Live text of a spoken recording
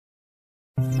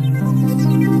"200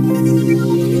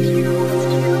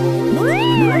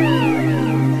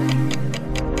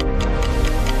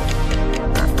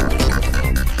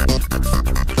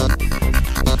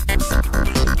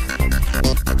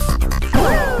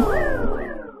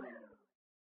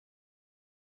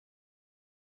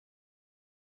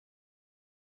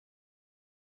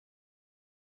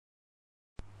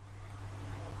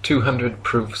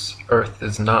 Proofs Earth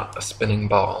is Not a Spinning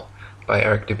Ball" by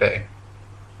Eric Dubay.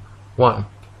 1.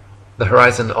 The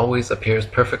horizon always appears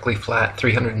perfectly flat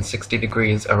 360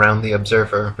 degrees around the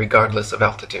observer regardless of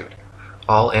altitude.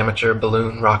 All amateur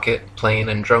balloon, rocket, plane,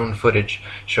 and drone footage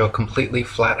show a completely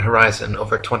flat horizon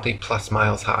over 20+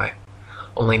 miles high.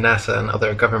 Only NASA and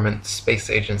other government space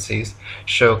agencies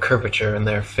show curvature in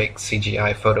their fake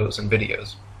CGI photos and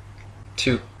videos.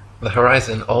 2. The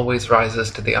horizon always rises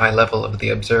to the eye level of the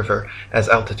observer as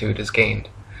altitude is gained,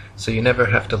 so you never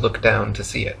have to look down to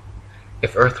see it.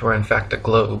 If Earth were in fact a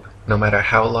globe, no matter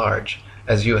how large,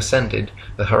 as you ascended,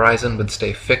 the horizon would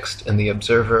stay fixed and the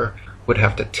observer would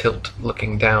have to tilt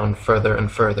looking down further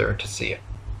and further to see it.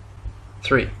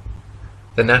 3.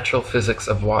 The natural physics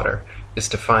of water is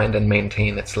to find and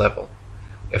maintain its level.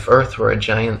 If Earth were a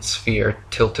giant sphere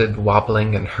tilted,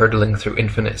 wobbling, and hurtling through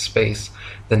infinite space,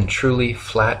 then truly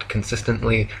flat,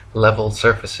 consistently level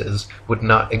surfaces would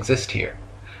not exist here.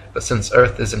 But since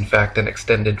Earth is in fact an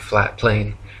extended flat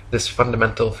plane, this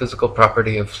fundamental physical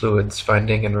property of fluids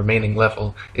finding and remaining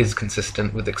level is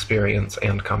consistent with experience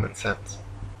and common sense.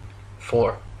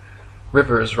 4.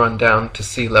 Rivers run down to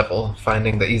sea level,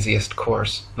 finding the easiest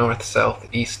course, north, south,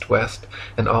 east, west,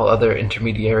 and all other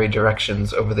intermediary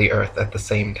directions over the Earth at the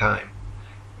same time.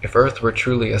 If Earth were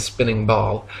truly a spinning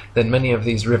ball, then many of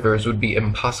these rivers would be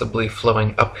impossibly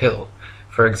flowing uphill.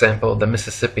 For example, the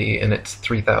Mississippi, in its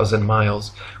 3,000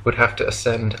 miles, would have to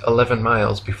ascend 11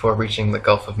 miles before reaching the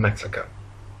Gulf of Mexico.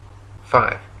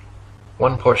 5.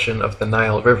 One portion of the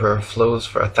Nile River flows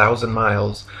for 1,000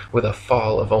 miles with a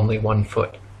fall of only 1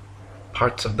 foot.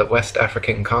 Parts of the West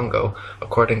African Congo,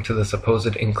 according to the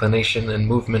supposed inclination and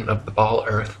movement of the ball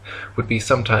Earth, would be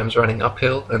sometimes running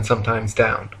uphill and sometimes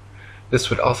down. This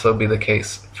would also be the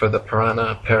case for the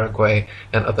Parana, Paraguay,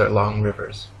 and other long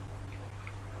rivers.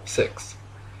 6.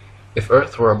 If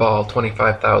Earth were a ball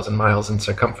 25,000 miles in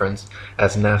circumference,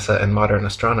 as NASA and modern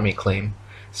astronomy claim,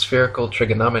 spherical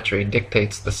trigonometry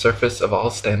dictates the surface of all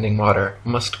standing water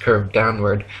must curve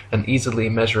downward an easily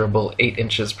measurable 8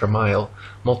 inches per mile,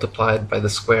 multiplied by the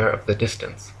square of the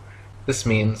distance. This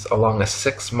means, along a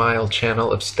 6-mile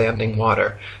channel of standing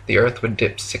water, the Earth would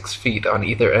dip 6 feet on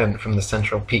either end from the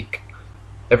central peak.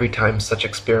 Every time such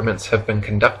experiments have been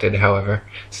conducted, however,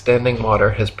 standing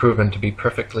water has proven to be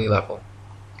perfectly level.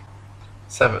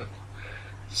 7.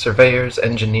 Surveyors,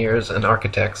 engineers, and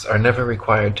architects are never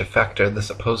required to factor the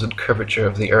supposed curvature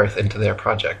of the Earth into their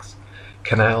projects.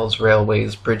 Canals,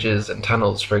 railways, bridges, and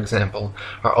tunnels, for example,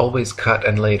 are always cut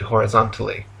and laid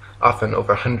horizontally, often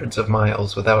over hundreds of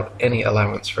miles without any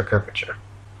allowance for curvature.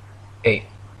 8.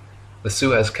 The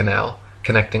Suez Canal,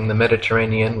 connecting the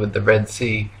Mediterranean with the Red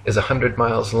Sea, is 100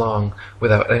 miles long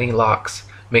without any locks,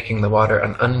 making the water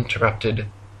an uninterrupted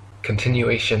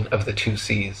continuation of the two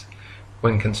seas.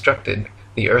 When constructed,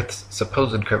 the Earth's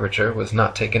supposed curvature was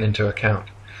not taken into account.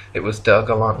 It was dug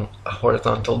along a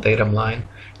horizontal datum line,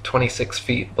 26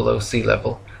 feet below sea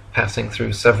level, passing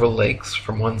through several lakes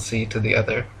from one sea to the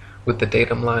other, with the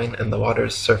datum line and the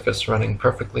water's surface running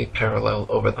perfectly parallel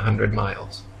over the 100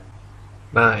 miles.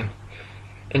 9.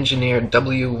 Engineer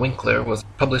W. Winkler was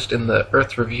published in the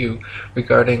Earth Review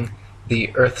regarding the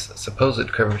Earth's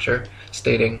supposed curvature,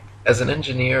 stating, "As an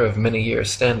engineer of many years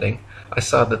standing, I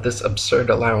saw that this absurd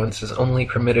allowance is only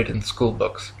permitted in school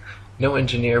books. No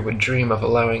engineer would dream of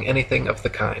allowing anything of the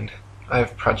kind. I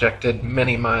have projected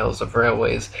many miles of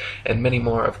railways and many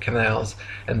more of canals,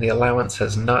 and the allowance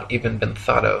has not even been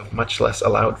thought of, much less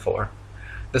allowed for.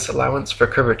 This allowance for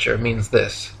curvature means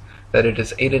this, that it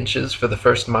is 8 inches for the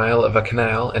first mile of a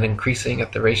canal and increasing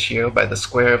at the ratio by the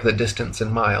square of the distance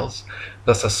in miles.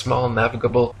 Thus a small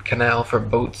navigable canal for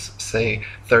boats, say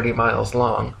 30 miles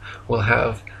long, will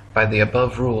have, by the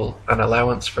above rule, an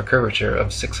allowance for curvature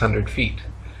of 600 feet.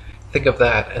 Think of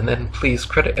that, and then please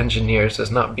credit engineers as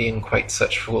not being quite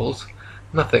such fools.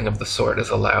 Nothing of the sort is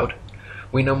allowed.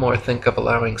 We no more think of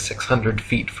allowing 600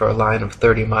 feet for a line of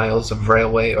 30 miles of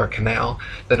railway or canal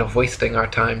than of wasting our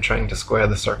time trying to square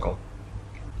the circle.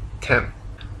 10.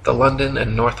 The London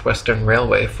and North Western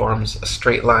Railway forms a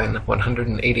straight line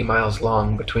 180 miles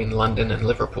long between London and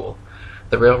Liverpool.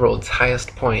 The railroad's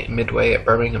highest point, midway at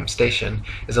Birmingham Station,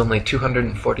 is only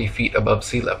 240 feet above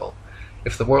sea level.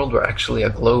 If the world were actually a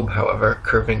globe, however,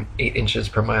 curving 8 inches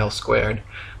per mile squared,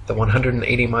 The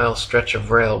 180-mile stretch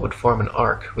of rail would form an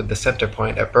arc with the center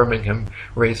point at Birmingham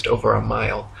raised over a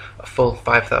mile, a full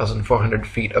 5,400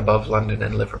 feet above London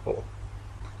and Liverpool.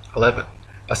 11.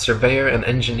 A surveyor and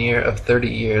engineer of 30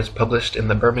 years published in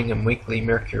the Birmingham Weekly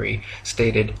Mercury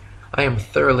stated, "I am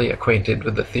thoroughly acquainted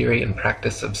with the theory and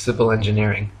practice of civil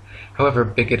engineering. However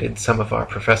bigoted some of our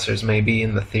professors may be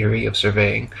in the theory of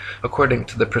surveying, according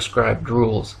to the prescribed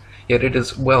rules, yet it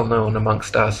is well known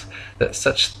amongst us that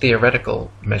such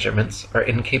theoretical measurements are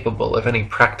incapable of any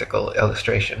practical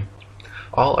illustration.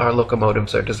 All our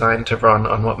locomotives are designed to run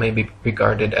on what may be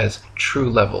regarded as true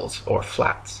levels or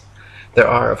flats. There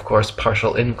are, of course,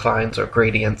 partial inclines or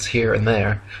gradients here and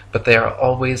there, but they are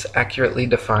always accurately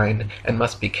defined and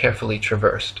must be carefully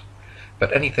traversed.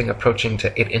 But anything approaching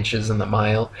to 8 inches in the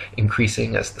mile,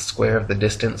 increasing as the square of the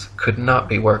distance, could not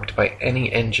be worked by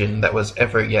any engine that was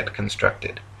ever yet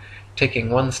constructed. Taking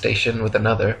one station with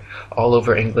another, all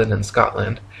over England and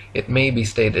Scotland, it may be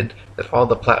stated that all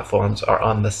the platforms are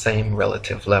on the same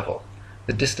relative level.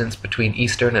 The distance between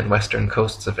eastern and western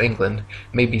coasts of England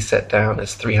may be set down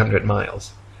as 300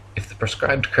 miles. If the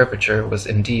prescribed curvature was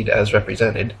indeed as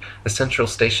represented, the central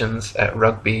stations at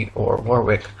Rugby or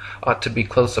Warwick ought to be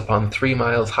close upon 3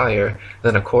 miles higher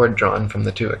than a cord drawn from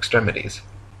the 2 extremities.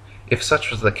 If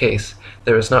such was the case,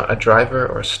 there is not a driver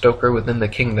or stoker within the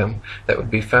kingdom that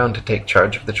would be found to take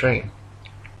charge of the train.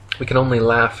 We can only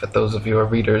laugh at those of your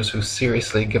readers who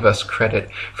seriously give us credit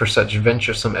for such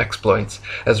venturesome exploits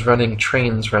as running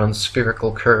trains round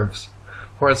spherical curves.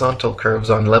 Horizontal curves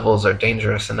on levels are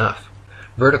dangerous enough.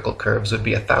 Vertical curves would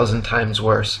be 1,000 times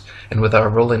worse, and with our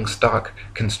rolling stock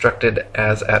constructed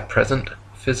as at present,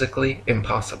 physically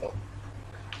impossible.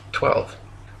 12.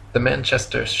 The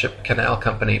Manchester Ship Canal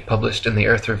Company published in the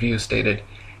Earth Review stated,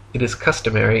 "It is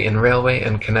customary in railway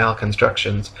and canal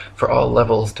constructions for all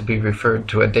levels to be referred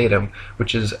to a datum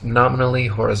which is nominally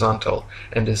horizontal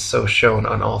and is so shown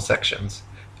on all sections.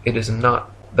 It is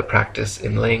not the practice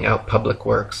in laying out public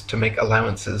works to make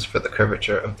allowances for the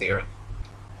curvature of the earth."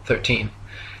 13.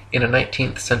 In a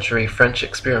 19th century French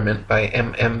experiment by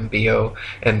M.M.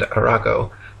 and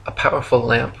Arago, a powerful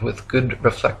lamp with good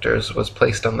reflectors was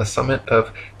placed on the summit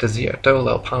of Desierto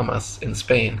las Palmas in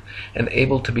Spain, and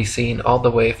able to be seen all the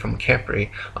way from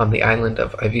Capri on the island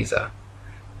of Ibiza.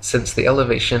 Since the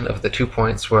elevation of the 2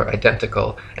 points were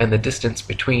identical and the distance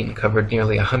between covered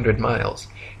nearly 100 miles,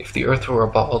 if the earth were a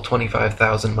ball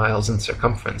 25,000 miles in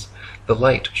circumference, the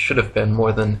light should have been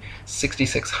more than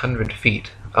 6,600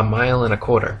 feet, a mile and a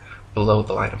quarter, below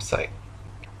the line of sight.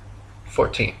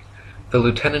 14. The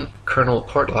Lieutenant Colonel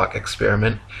Portlock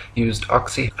experiment used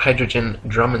oxyhydrogen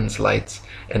Drummond's lights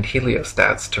and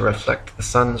heliostats to reflect the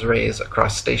sun's rays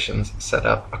across stations set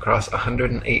up across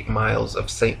 108 miles of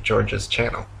St. George's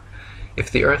Channel.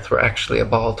 If the Earth were actually a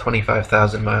ball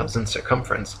 25,000 miles in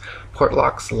circumference,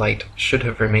 Portlock's light should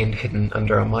have remained hidden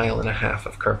under a mile and a half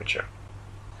of curvature.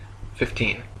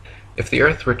 15. If the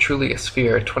Earth were truly a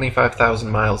sphere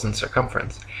 25,000 miles in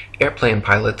circumference, airplane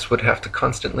pilots would have to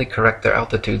constantly correct their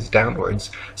altitudes downwards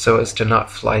so as to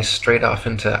not fly straight off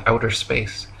into outer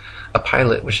space. A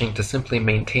pilot wishing to simply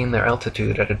maintain their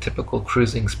altitude at a typical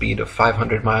cruising speed of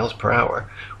 500 miles per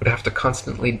hour would have to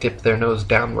constantly dip their nose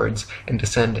downwards and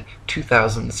descend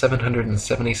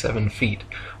 2,777 feet,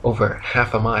 over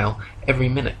half a mile, every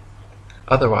minute.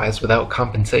 Otherwise, without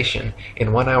compensation,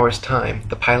 in 1 hour's time,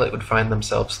 the pilot would find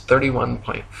themselves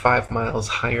 31.5 miles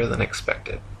higher than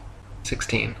expected.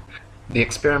 16. The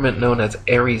experiment known as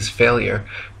Airy's failure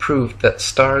proved that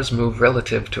stars move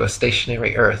relative to a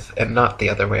stationary Earth and not the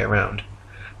other way around.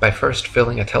 By first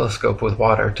filling a telescope with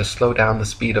water to slow down the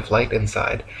speed of light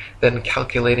inside, then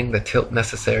calculating the tilt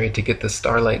necessary to get the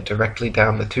starlight directly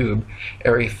down the tube,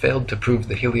 Airy failed to prove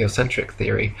the heliocentric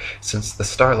theory, since the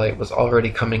starlight was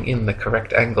already coming in the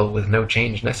correct angle with no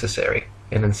change necessary,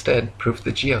 and instead proved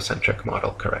the geocentric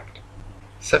model correct.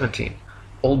 17.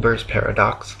 Olbers'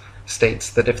 paradox states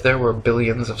that if there were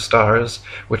billions of stars,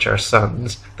 which are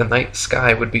suns, the night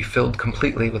sky would be filled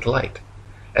completely with light.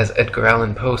 As Edgar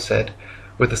Allan Poe said,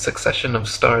 "Were the succession of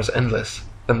stars endless,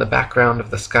 then the background of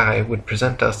the sky would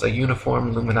present us a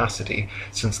uniform luminosity,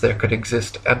 since there could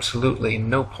exist absolutely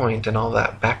no point in all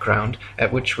that background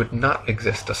at which would not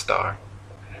exist a star."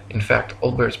 In fact,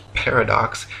 Olbers'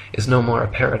 paradox is no more a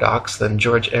paradox than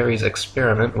George Airy's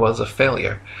experiment was a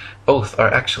failure. Both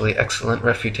are actually excellent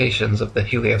refutations of the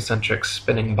heliocentric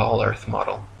spinning ball Earth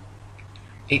model.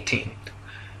 18.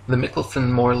 The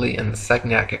Michelson, Morley, and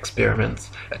Sagnac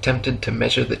experiments attempted to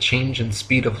measure the change in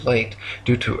speed of light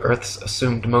due to Earth's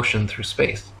assumed motion through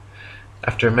space.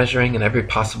 After measuring in every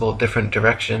possible different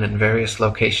direction in various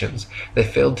locations, they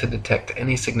failed to detect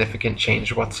any significant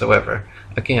change whatsoever,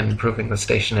 again proving the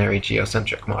stationary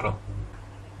geocentric model.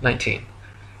 19.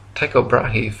 Tycho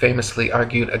Brahe famously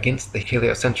argued against the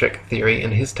heliocentric theory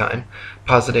in his time,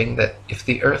 positing that if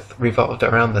the Earth revolved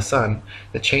around the Sun,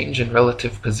 the change in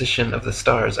relative position of the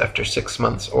stars after 6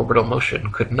 months' orbital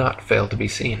motion could not fail to be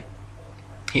seen.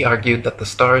 He argued that the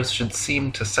stars should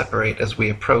seem to separate as we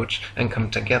approach and come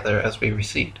together as we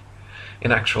recede.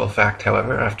 In actual fact,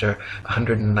 however, after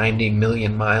 190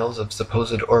 million miles of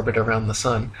supposed orbit around the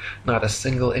Sun, not a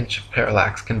single inch of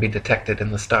parallax can be detected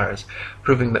in the stars,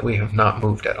 proving that we have not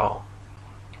moved at all.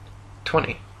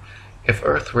 20. If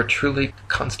Earth were truly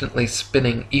constantly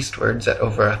spinning eastwards at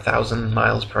over 1,000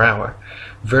 miles per hour,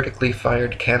 vertically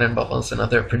fired cannonballs and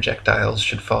other projectiles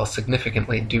should fall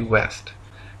significantly due west.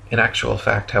 In actual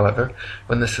fact, however,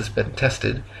 when this has been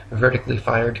tested, vertically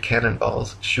fired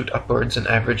cannonballs shoot upwards an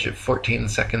average of 14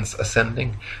 seconds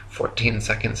ascending, 14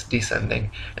 seconds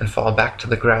descending, and fall back to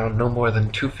the ground no more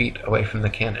than 2 feet away from the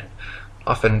cannon,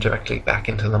 often directly back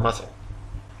into the muzzle.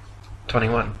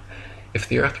 21. If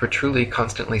the Earth were truly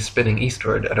constantly spinning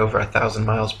eastward at over 1,000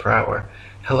 miles per hour,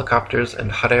 helicopters and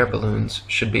hot air balloons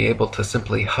should be able to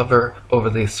simply hover over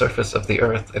the surface of the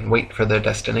Earth and wait for their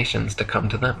destinations to come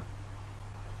to them.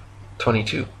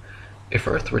 22. If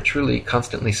Earth were truly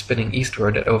constantly spinning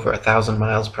eastward at over 1,000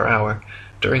 miles per hour,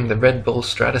 during the Red Bull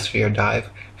stratosphere dive,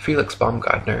 Felix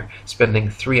Baumgartner, spending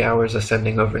 3 hours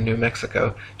ascending over New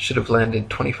Mexico, should have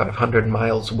landed 2,500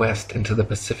 miles west into the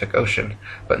Pacific Ocean,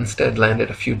 but instead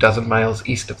landed a few dozen miles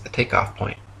east of the takeoff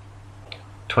point.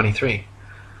 23.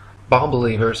 Ball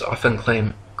believers often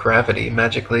claim gravity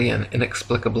magically and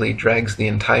inexplicably drags the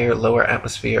entire lower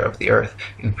atmosphere of the Earth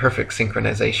in perfect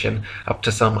synchronization up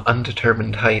to some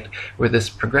undetermined height, where this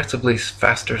progressively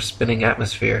faster spinning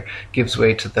atmosphere gives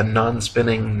way to the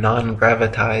non-spinning,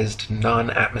 non-gravitized,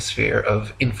 non-atmosphere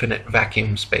of infinite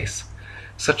vacuum space.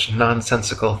 Such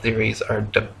nonsensical theories are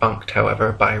debunked,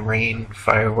 however, by rain,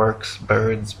 fireworks,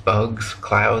 birds, bugs,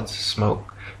 clouds, smoke,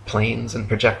 planes, and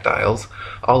projectiles,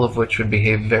 all of which would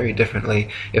behave very differently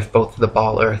if both the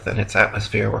ball Earth and its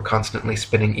atmosphere were constantly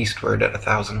spinning eastward at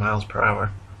 1,000 miles per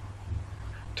hour.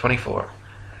 24.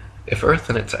 If Earth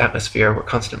and its atmosphere were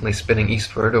constantly spinning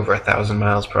eastward over 1,000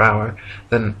 miles per hour,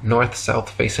 then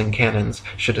north-south facing cannons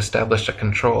should establish a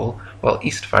control, while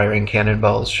east-firing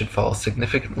cannonballs should fall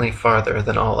significantly farther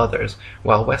than all others,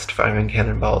 while west-firing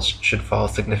cannonballs should fall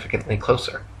significantly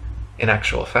closer. In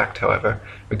actual fact, however,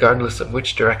 regardless of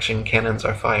which direction cannons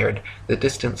are fired, the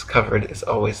distance covered is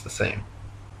always the same.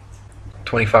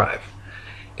 25.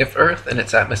 If Earth and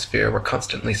its atmosphere were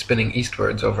constantly spinning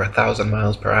eastwards over 1,000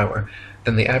 miles per hour,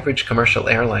 then the average commercial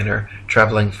airliner,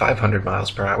 traveling 500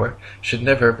 miles per hour, should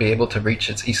never be able to reach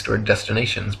its eastward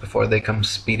destinations before they come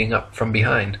speeding up from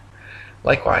behind.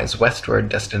 Likewise, westward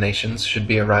destinations should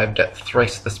be arrived at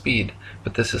thrice the speed,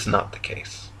 but this is not the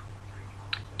case.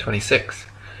 26.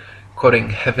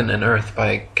 Quoting Heaven and Earth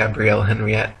by Gabrielle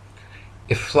Henriette,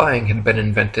 if flying had been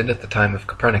invented at the time of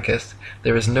Copernicus,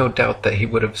 there is no doubt that he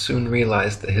would have soon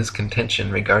realized that his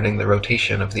contention regarding the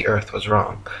rotation of the Earth was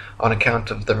wrong, on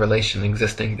account of the relation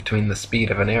existing between the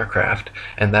speed of an aircraft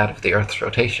and that of the Earth's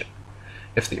rotation.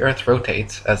 If the Earth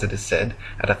rotates, as it is said,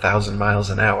 at 1,000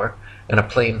 miles an hour, and a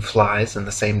plane flies in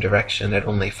the same direction at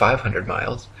only 500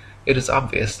 miles, it is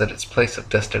obvious that its place of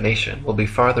destination will be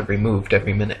farther removed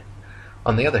every minute.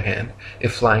 On the other hand,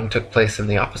 if flying took place in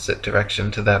the opposite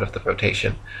direction to that of the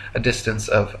rotation, a distance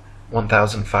of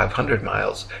 1,500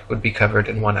 miles would be covered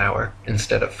in 1 hour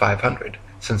instead of 500,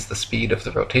 since the speed of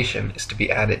the rotation is to be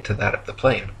added to that of the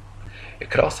plane. It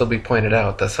could also be pointed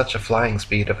out that such a flying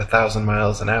speed of 1,000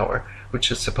 miles an hour, which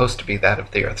is supposed to be that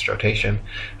of the Earth's rotation,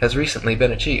 has recently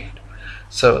been achieved,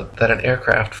 so that an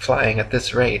aircraft flying at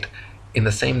this rate in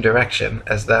the same direction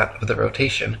as that of the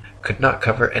rotation could not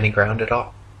cover any ground at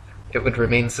all. It would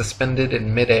remain suspended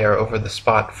in mid-air over the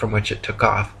spot from which it took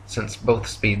off, since both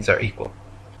speeds are equal.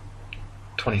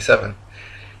 27.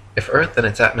 If Earth and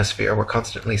its atmosphere were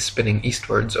constantly spinning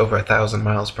eastwards over 1,000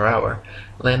 miles per hour,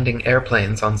 landing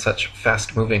airplanes on such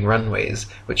fast-moving runways,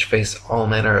 which face all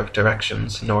manner of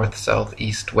directions, north, south,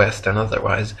 east, west, and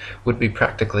otherwise, would be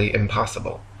practically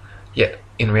impossible. Yet,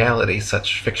 in reality,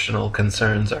 such fictional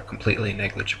concerns are completely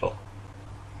negligible.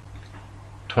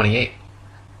 28.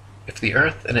 If the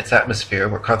Earth and its atmosphere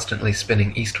were constantly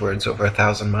spinning eastwards over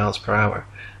 1,000 miles per hour,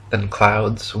 then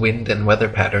clouds, wind, and weather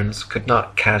patterns could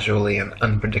not casually and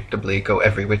unpredictably go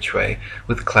every which way,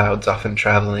 with clouds often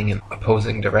traveling in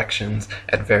opposing directions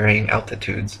at varying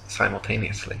altitudes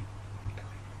simultaneously.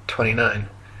 29.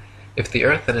 If the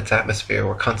Earth and its atmosphere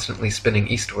were constantly spinning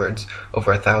eastwards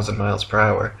over 1,000 miles per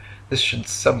hour, this should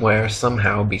somewhere,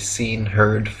 somehow, be seen,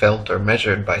 heard, felt, or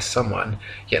measured by someone,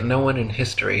 yet no one in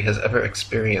history has ever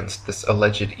experienced this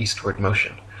alleged eastward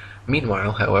motion.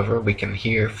 Meanwhile, however, we can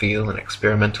hear, feel, and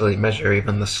experimentally measure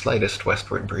even the slightest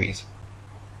westward breeze.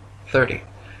 30.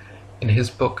 In his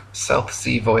book South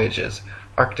Sea Voyages,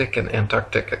 Arctic and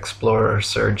Antarctic explorer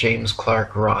Sir James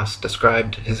Clark Ross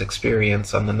described his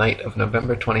experience on the night of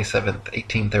November 27,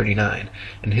 1839,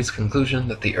 and his conclusion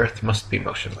that the Earth must be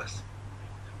motionless.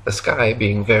 The sky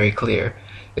being very clear,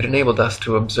 it enabled us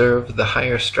to observe the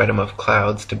higher stratum of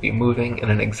clouds to be moving in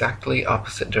an exactly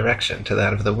opposite direction to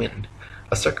that of the wind,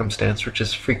 a circumstance which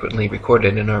is frequently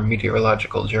recorded in our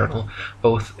meteorological journal,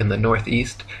 both in the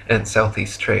northeast and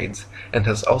southeast trades, and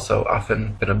has also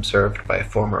often been observed by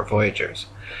former voyagers.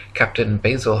 Captain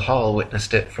Basil Hall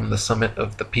witnessed it from the summit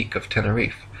of the Peak of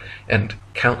Teneriffe, and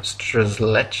Count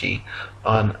Strzelecki,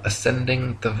 on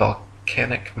ascending the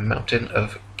volcanic mountain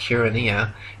of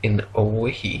Kyrenia in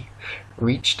Owyhee,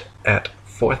 reached at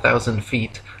 4,000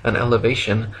 feet an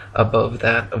elevation above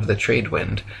that of the trade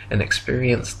wind, and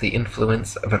experienced the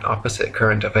influence of an opposite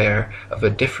current of air of a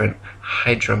different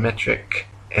hydrometric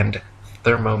and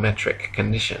thermometric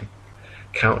condition.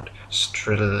 Count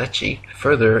Strzelecki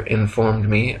further informed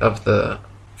me of the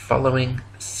following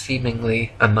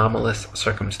seemingly anomalous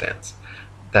circumstance,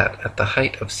 that at the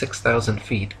height of 6,000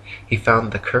 feet he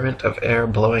found the current of air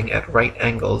blowing at right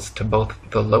angles to both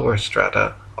the lower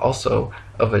strata, also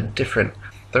of a different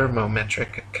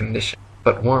thermometric condition,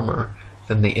 but warmer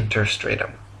than the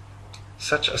interstratum.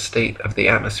 Such a state of the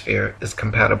atmosphere is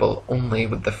compatible only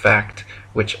with the fact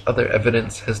which other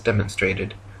evidence has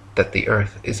demonstrated, that the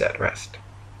Earth is at rest.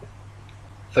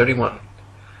 31.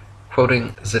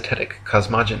 Quoting Zetetic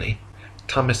Cosmogony,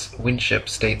 Thomas Winship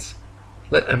states,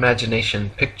 "Let imagination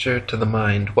picture to the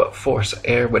mind what force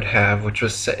air would have which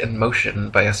was set in motion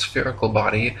by a spherical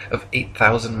body of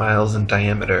 8,000 miles in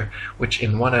diameter, which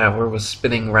in 1 hour was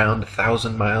spinning round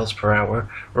 1,000 miles per hour,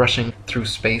 rushing through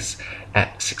space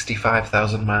at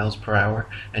 65,000 miles per hour,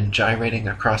 and gyrating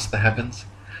across the heavens.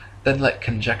 Then let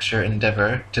conjecture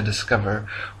endeavor to discover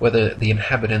whether the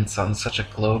inhabitants on such a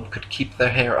globe could keep their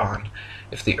hair on.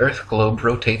 If the earth globe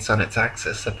rotates on its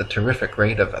axis at the terrific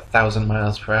rate of 1,000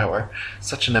 miles per hour,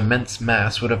 such an immense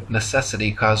mass would of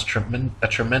necessity cause a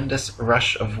tremendous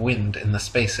rush of wind in the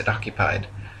space it occupied.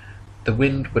 The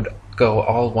wind would go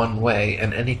all one way,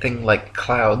 and anything like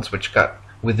clouds which got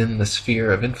within the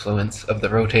sphere of influence of the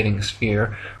rotating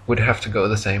sphere would have to go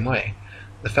the same way.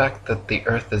 The fact that the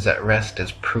earth is at rest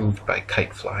is proved by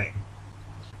kite flying."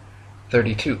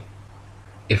 32.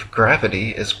 If gravity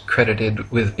is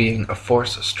credited with being a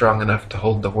force strong enough to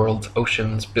hold the world's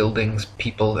oceans, buildings,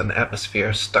 people, and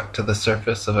atmosphere stuck to the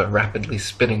surface of a rapidly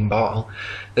spinning ball,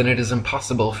 then it is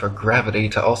impossible for gravity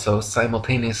to also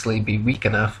simultaneously be weak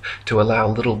enough to allow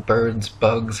little birds,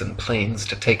 bugs, and planes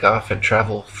to take off and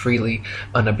travel freely,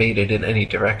 unabated in any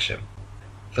direction.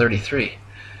 33.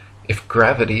 If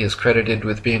gravity is credited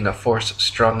with being a force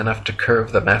strong enough to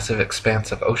curve the massive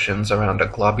expanse of oceans around a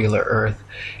globular earth,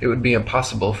 it would be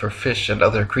impossible for fish and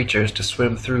other creatures to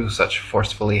swim through such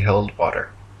forcefully held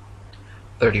water.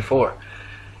 34.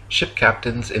 Ship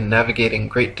captains in navigating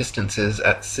great distances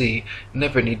at sea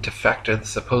never need to factor the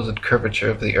supposed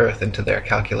curvature of the earth into their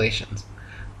calculations.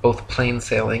 Both plane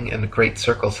sailing and great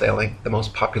circle sailing, the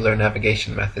most popular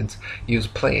navigation methods, use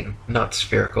plane, not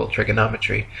spherical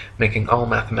trigonometry, making all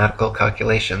mathematical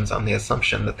calculations on the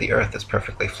assumption that the earth is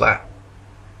perfectly flat.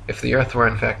 If the earth were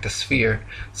in fact a sphere,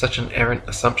 such an errant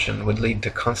assumption would lead to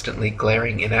constantly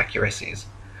glaring inaccuracies.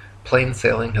 Plane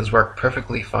sailing has worked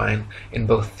perfectly fine in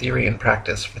both theory and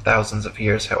practice for thousands of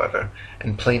years, however,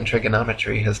 and plane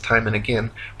trigonometry has time and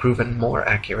again proven more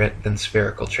accurate than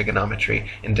spherical trigonometry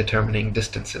in determining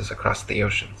distances across the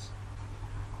oceans.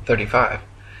 35.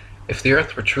 If the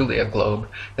Earth were truly a globe,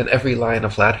 then every line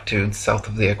of latitude south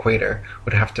of the equator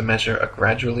would have to measure a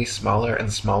gradually smaller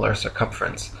and smaller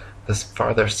circumference the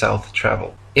farther south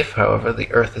traveled. If, however,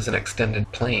 the Earth is an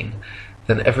extended plane,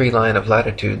 then every line of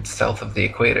latitude south of the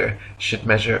equator should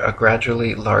measure a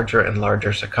gradually larger and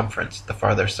larger circumference the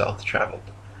farther south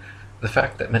traveled. The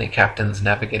fact that many captains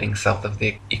navigating south of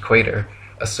the equator,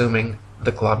 assuming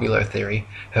the globular theory,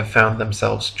 have found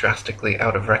themselves drastically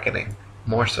out of reckoning,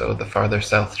 more so the farther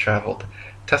south traveled,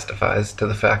 testifies to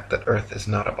the fact that Earth is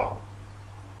not a ball.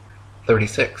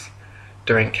 36.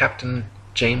 During Captain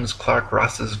James Clark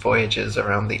Ross's voyages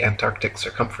around the Antarctic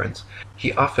circumference,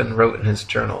 he often wrote in his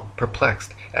journal,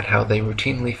 perplexed at how they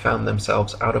routinely found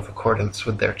themselves out of accordance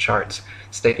with their charts,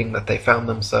 stating that they found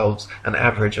themselves an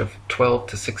average of 12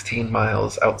 to 16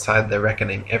 miles outside their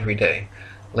reckoning every day.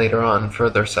 later on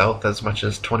further south as much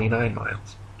as 29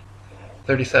 miles.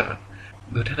 37.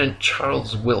 Lieutenant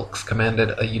Charles Wilkes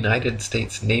commanded a United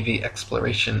States Navy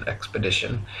exploration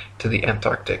expedition to the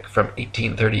Antarctic from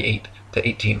 1838 to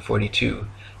 1842,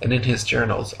 and in his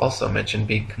journals also mentioned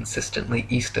being consistently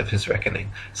east of his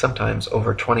reckoning, sometimes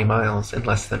over 20 miles in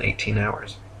less than 18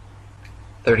 hours.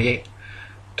 38.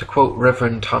 To quote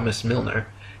Reverend Thomas Milner,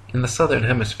 "In the southern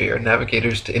hemisphere,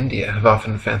 navigators to India have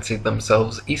often fancied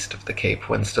themselves east of the Cape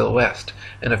when still west,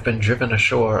 and have been driven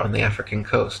ashore on the African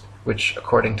coast, which,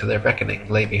 according to their reckoning,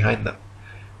 lay behind them.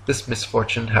 This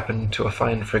misfortune happened to a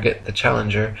fine frigate, the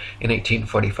Challenger, in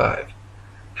 1845.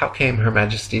 How came Her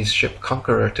Majesty's ship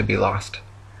Conqueror to be lost?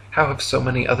 How have so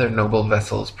many other noble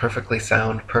vessels, perfectly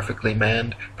sound, perfectly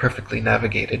manned, perfectly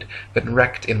navigated, been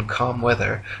wrecked in calm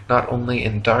weather, not only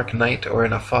in dark night or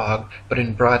in a fog, but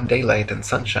in broad daylight and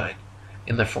sunshine?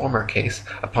 In the former case,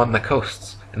 upon the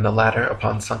coasts, in the latter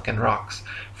upon sunken rocks,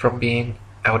 from being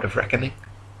out of reckoning?"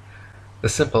 The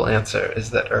simple answer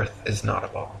is that Earth is not a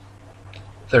ball.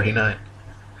 39.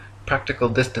 Practical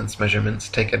distance measurements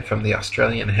taken from the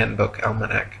Australian Handbook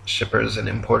Almanac Shippers and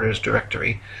Importers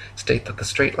Directory state that the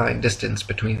straight-line distance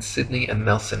between Sydney and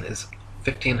Nelson is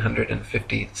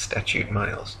 1,550 statute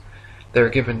miles. Their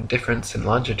given difference in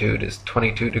longitude is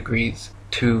 22 degrees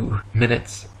 2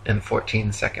 minutes and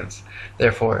 14 seconds.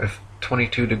 Therefore, if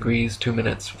 22 degrees 2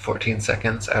 minutes 14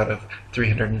 seconds out of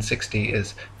 360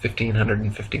 is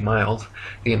 1,550 miles,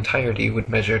 the entirety would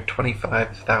measure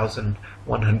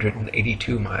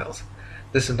 25,182 miles.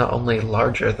 This is not only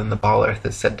larger than the ball Earth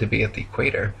is said to be at the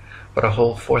equator, but a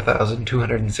whole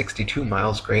 4,262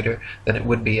 miles greater than it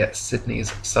would be at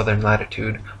Sydney's southern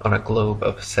latitude on a globe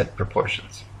of said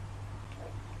proportions.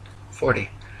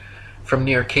 40. From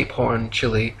near Cape Horn,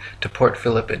 Chile, to Port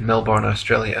Phillip in Melbourne,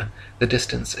 Australia, the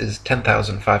distance is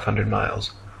 10,500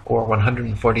 miles, or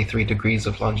 143 degrees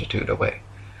of longitude away.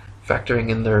 Factoring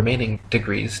in the remaining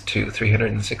degrees to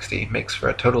 360 makes for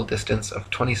a total distance of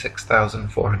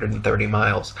 26,430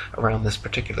 miles around this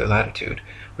particular latitude,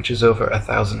 which is over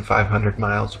 1,500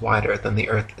 miles wider than the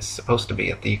Earth is supposed to be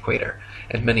at the equator,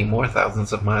 and many more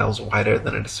thousands of miles wider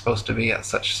than it is supposed to be at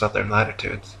such southern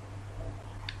latitudes.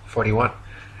 41.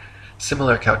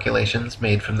 Similar calculations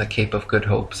made from the Cape of Good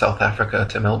Hope, South Africa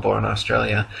to Melbourne,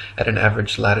 Australia, at an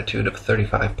average latitude of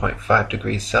 35.5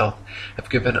 degrees south, have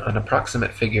given an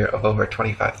approximate figure of over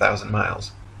 25,000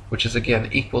 miles, which is again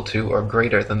equal to or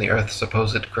greater than the Earth's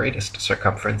supposed greatest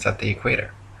circumference at the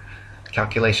equator.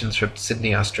 Calculations from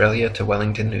Sydney, Australia to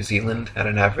Wellington, New Zealand, at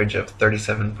an average of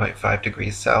 37.5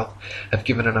 degrees south, have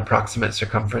given an approximate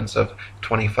circumference of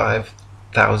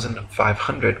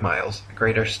 25,500 miles,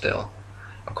 greater still.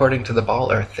 According to the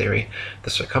ball Earth theory,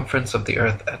 the circumference of the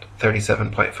Earth at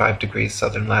 37.5 degrees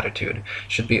southern latitude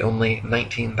should be only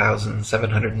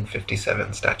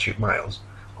 19,757 statute miles,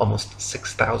 almost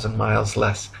 6,000 miles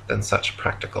less than such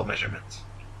practical measurements.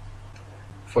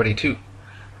 42.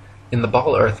 In the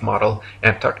ball Earth model,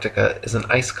 Antarctica is an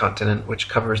ice continent which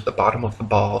covers the bottom of the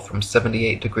ball from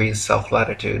 78 degrees south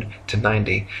latitude to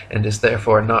 90 and is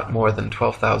therefore not more than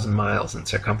 12,000 miles in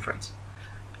circumference.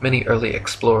 Many early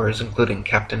explorers, including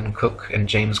Captain Cook and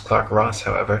James Clark Ross,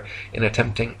 however, in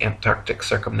attempting Antarctic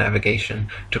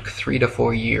circumnavigation, took 3 to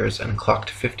 4 years and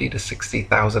clocked 50 to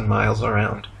 60,000 miles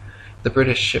around. The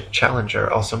British ship Challenger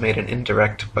also made an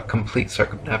indirect but complete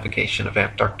circumnavigation of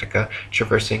Antarctica,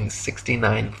 traversing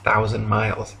 69,000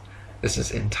 miles. This is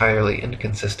entirely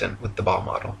inconsistent with the ball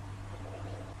model.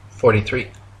 43.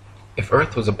 If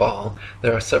Earth was a ball,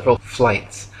 there are several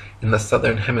flights in the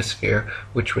southern hemisphere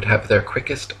which would have their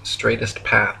quickest, straightest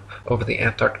path over the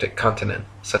Antarctic continent,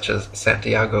 such as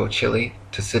Santiago, Chile,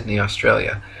 to Sydney,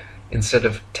 Australia. Instead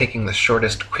of taking the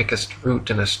shortest, quickest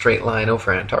route in a straight line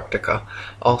over Antarctica,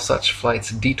 all such flights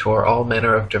detour all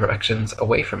manner of directions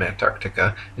away from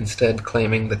Antarctica, instead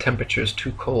claiming the temperatures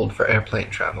too cold for airplane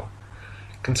travel.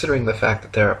 Considering the fact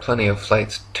that there are plenty of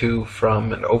flights to,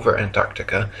 from, and over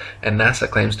Antarctica, and NASA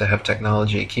claims to have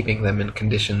technology keeping them in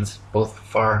conditions both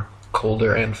far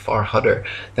colder and far hotter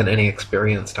than any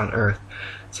experienced on Earth,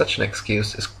 such an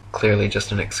excuse is clearly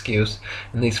just an excuse,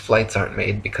 and these flights aren't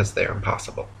made because they are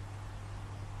impossible.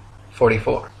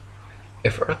 44.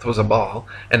 If Earth was a ball,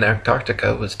 and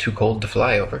Antarctica was too cold to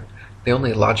fly over, the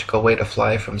only logical way to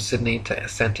fly from Sydney to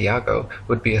Santiago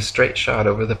would be a straight shot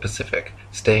over the Pacific,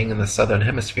 staying in the southern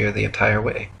hemisphere the entire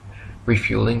way.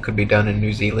 Refueling could be done in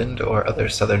New Zealand or other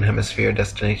southern hemisphere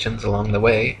destinations along the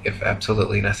way, if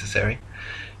absolutely necessary.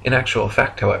 In actual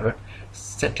fact, however,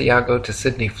 Santiago to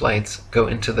Sydney flights go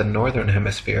into the northern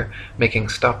hemisphere, making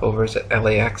stopovers at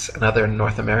LAX and other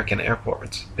North American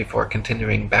airports before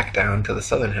continuing back down to the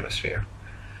southern hemisphere.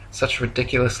 Such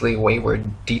ridiculously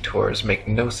wayward detours make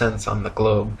no sense on the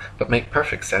globe, but make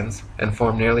perfect sense and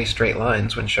form nearly straight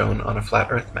lines when shown on a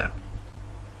flat Earth map.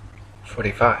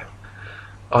 45.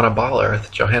 On a ball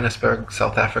Earth, Johannesburg,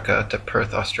 South Africa to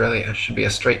Perth, Australia should be a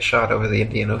straight shot over the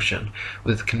Indian Ocean,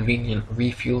 with convenient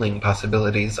refueling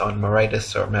possibilities on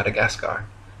Mauritius or Madagascar.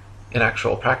 In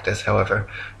actual practice, however,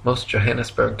 most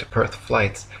Johannesburg to Perth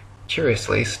flights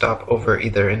curiously stop over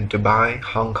either in Dubai,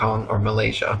 Hong Kong, or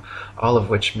Malaysia, all of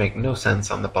which make no sense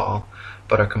on the ball,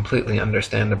 but are completely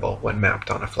understandable when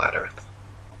mapped on a flat Earth.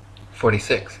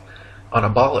 46. On a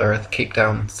ball Earth, Cape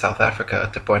Town, South Africa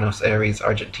to Buenos Aires,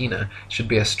 Argentina should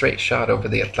be a straight shot over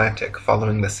the Atlantic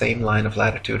following the same line of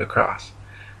latitude across.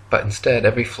 But instead,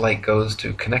 every flight goes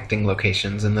to connecting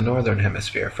locations in the northern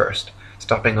hemisphere first,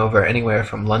 stopping over anywhere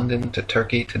from London to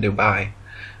Turkey to Dubai.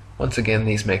 Once again,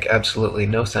 these make absolutely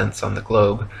no sense on the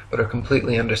globe, but are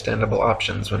completely understandable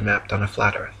options when mapped on a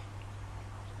flat Earth.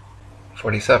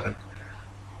 47.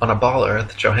 On a ball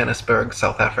Earth, Johannesburg,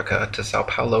 South Africa to Sao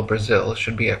Paulo, Brazil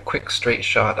should be a quick straight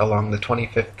shot along the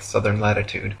 25th southern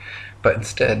latitude, but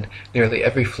instead, nearly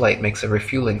every flight makes a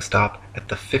refueling stop at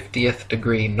the 50th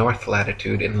degree north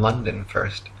latitude in London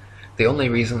first. The only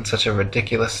reason such a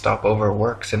ridiculous stopover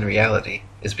works in reality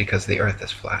is because the Earth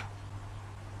is flat.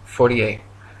 48.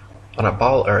 On a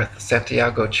ball Earth,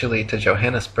 Santiago, Chile to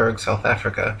Johannesburg, South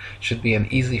Africa should be an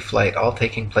easy flight, all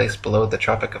taking place below the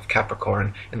Tropic of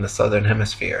Capricorn in the southern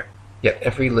hemisphere. Yet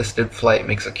every listed flight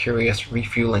makes a curious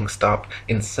refueling stop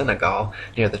in Senegal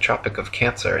near the Tropic of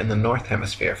Cancer in the north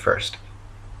hemisphere first.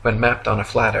 When mapped on a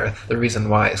flat Earth, the reason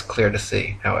why is clear to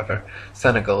see, however.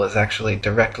 Senegal is actually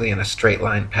directly in a straight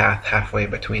line path halfway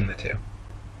between the two.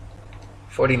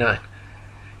 49.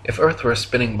 If Earth were a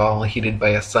spinning ball heated by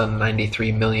a sun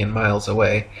 93 million miles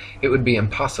away, it would be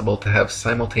impossible to have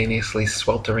simultaneously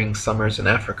sweltering summers in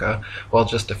Africa, while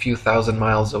just a few thousand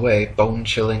miles away,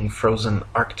 bone-chilling, frozen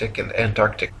Arctic and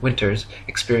Antarctic winters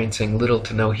experiencing little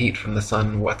to no heat from the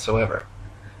sun whatsoever.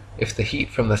 If the heat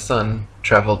from the sun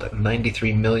traveled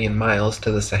 93 million miles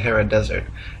to the Sahara Desert,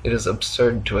 it is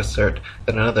absurd to assert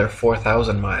that another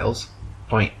 4,000 miles,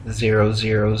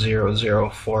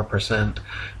 0.00004%,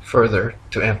 further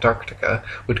to Antarctica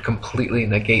would completely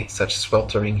negate such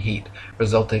sweltering heat,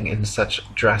 resulting in such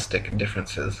drastic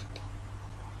differences.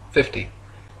 50.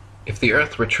 If the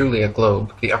Earth were truly a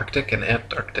globe, the Arctic and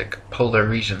Antarctic polar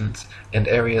regions and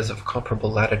areas of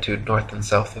comparable latitude north and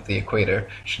south of the equator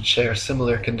should share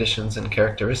similar conditions and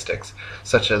characteristics,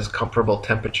 such as comparable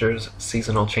temperatures,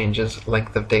 seasonal changes,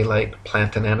 length of daylight,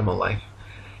 plant and animal life.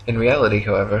 In reality,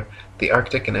 however, the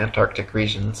Arctic and Antarctic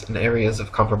regions and areas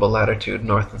of comparable latitude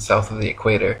north and south of the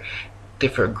equator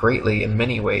differ greatly in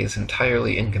many ways,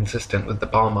 entirely inconsistent with the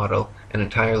ball model and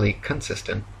entirely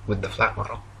consistent with the flat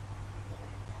model.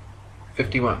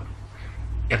 51.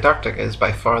 Antarctica is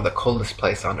by far the coldest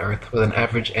place on Earth, with an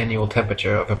average annual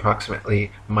temperature of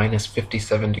approximately minus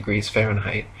 57 degrees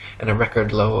Fahrenheit and a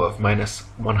record low of minus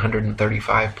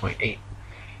 135.8.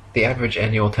 The average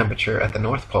annual temperature at the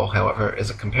North Pole, however, is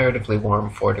a comparatively warm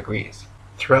 4 degrees.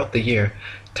 Throughout the year,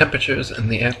 temperatures in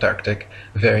the Antarctic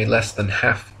vary less than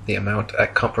half the amount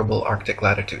at comparable Arctic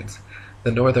latitudes.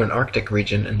 The northern Arctic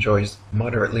region enjoys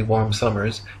moderately warm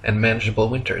summers and manageable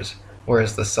winters,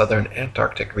 whereas the southern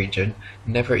Antarctic region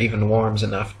never even warms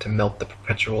enough to melt the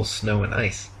perpetual snow and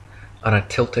ice. On a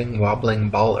tilting, wobbling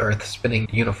ball Earth spinning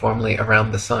uniformly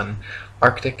around the sun,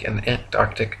 Arctic and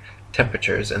Antarctic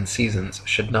temperatures and seasons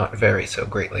should not vary so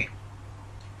greatly.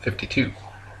 52.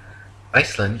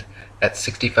 Iceland, at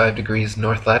 65 degrees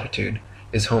north latitude,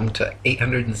 is home to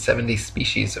 870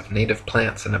 species of native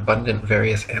plants and abundant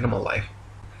various animal life.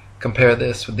 Compare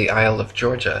this with the Isle of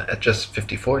Georgia at just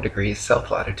 54 degrees south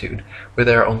latitude, where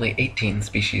there are only 18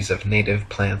 species of native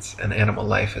plants and animal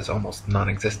life is almost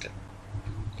non-existent.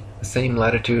 The same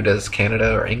latitude as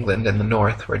Canada or England in the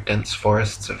north, where dense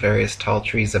forests of various tall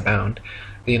trees abound,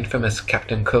 the infamous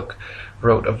Captain Cook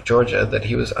wrote of Georgia that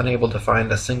he was unable to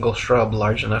find a single shrub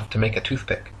large enough to make a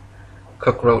toothpick.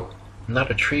 Cook wrote,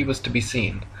 "Not a tree was to be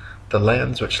seen. The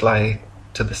lands which lie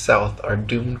to the south are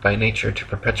doomed by nature to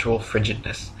perpetual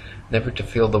frigidness, never to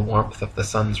feel the warmth of the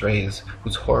sun's rays,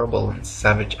 whose horrible and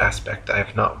savage aspect I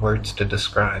have not words to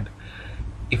describe.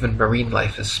 Even marine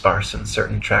life is sparse in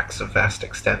certain tracts of vast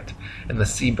extent, and the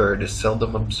sea-bird is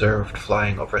seldom observed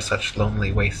flying over such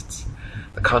lonely wastes.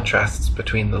 The contrasts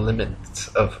between the limits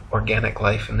of organic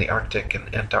life in the Arctic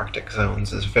and Antarctic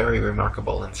zones is very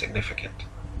remarkable and significant."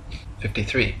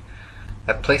 53.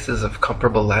 At places of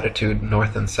comparable latitude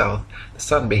north and south, the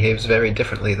sun behaves very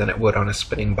differently than it would on a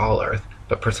spinning ball Earth,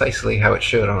 but precisely how it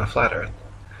should on a flat Earth.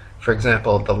 For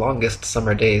example, the longest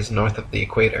summer days north of the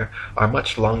equator are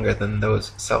much longer than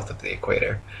those south of the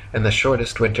equator, and the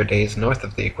shortest winter days north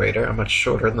of the equator are much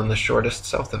shorter than the shortest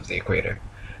south of the equator.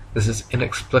 This is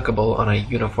inexplicable on a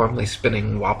uniformly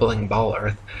spinning, wobbling ball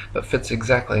Earth, but fits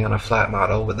exactly on a flat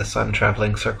model with the sun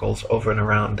traveling circles over and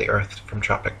around the Earth from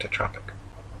tropic to tropic.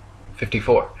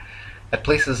 54. At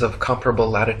places of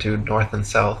comparable latitude north and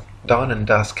south, dawn and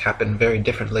dusk happen very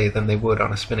differently than they would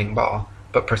on a spinning ball,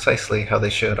 but precisely how they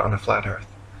should on a flat Earth.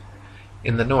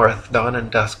 In the north, dawn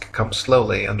and dusk come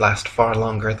slowly and last far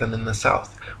longer than in the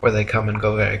south, where they come and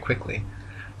go very quickly.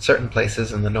 Certain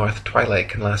places in the north twilight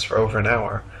can last for over an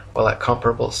hour, while at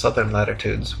comparable southern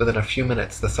latitudes, within a few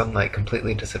minutes the sunlight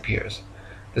completely disappears.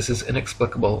 This is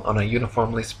inexplicable on a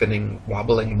uniformly spinning,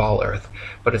 wobbling ball Earth,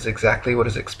 but is exactly what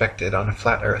is expected on a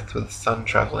flat Earth with the sun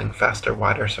traveling faster,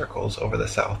 wider circles over the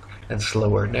south and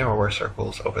slower, narrower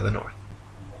circles over the north.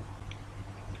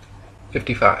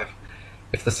 55.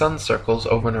 If the sun circles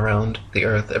over and around the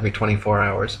Earth every 24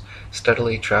 hours,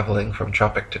 steadily traveling from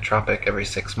tropic to tropic every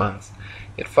 6 months,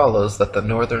 it follows that the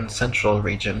northern central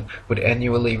region would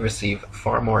annually receive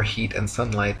far more heat and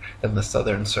sunlight than the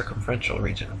southern circumferential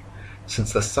region.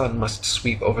 Since the sun must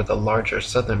sweep over the larger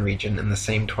southern region in the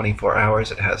same 24 hours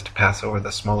it has to pass over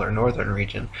the smaller northern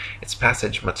region, its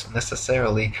passage must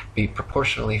necessarily be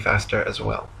proportionally faster as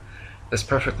well. This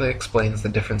perfectly explains the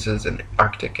differences in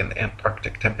Arctic and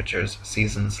Antarctic temperatures,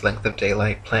 seasons, length of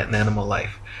daylight, plant and animal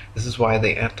life. This is why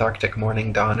the Antarctic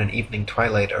morning dawn and evening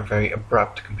twilight are very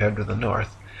abrupt compared to the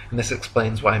north, and this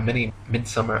explains why many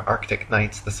midsummer Arctic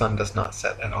nights the sun does not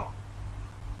set at all.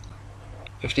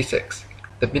 56.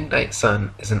 The midnight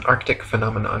sun is an Arctic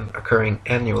phenomenon occurring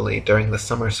annually during the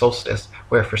summer solstice,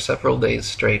 where for several days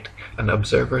straight an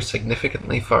observer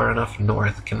significantly far enough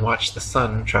north can watch the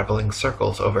sun traveling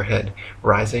circles overhead,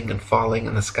 rising and falling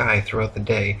in the sky throughout the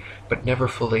day, but never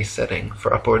fully setting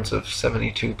for upwards of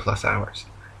 72 plus hours.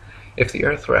 If the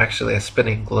Earth were actually a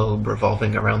spinning globe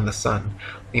revolving around the sun,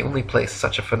 the only place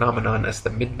such a phenomenon as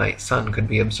the midnight sun could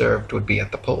be observed would be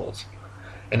at the poles.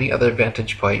 Any other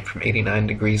vantage point from 89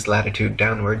 degrees latitude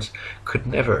downwards could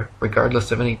never,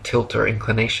 regardless of any tilt or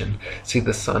inclination, see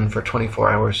the sun for 24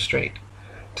 hours straight.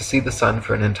 To see the sun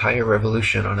for an entire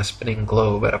revolution on a spinning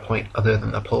globe at a point other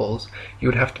than the poles, you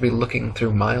would have to be looking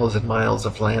through miles and miles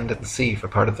of land and sea for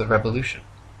part of the revolution.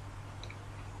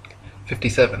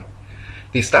 57.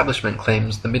 The establishment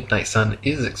claims the midnight sun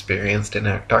is experienced in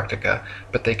Antarctica,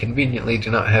 but they conveniently do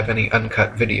not have any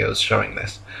uncut videos showing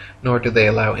this, nor do they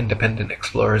allow independent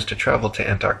explorers to travel to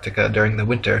Antarctica during the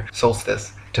winter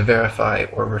solstice to verify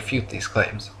or refute these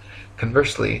claims.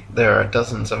 Conversely, there are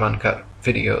dozens of uncut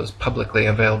videos publicly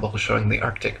available showing the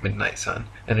Arctic midnight sun,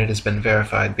 and it has been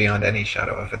verified beyond any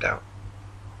shadow of a doubt.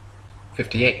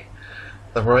 58.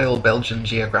 The Royal Belgian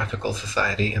Geographical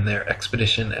Society, in their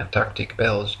Expedition Antarctique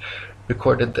Belge,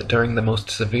 recorded that during the most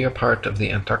severe part of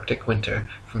the Antarctic winter,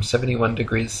 from 71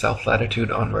 degrees south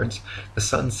latitude onwards, the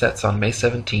sun sets on May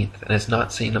 17th and is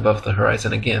not seen above the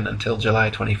horizon again until July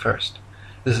 21st.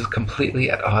 This is completely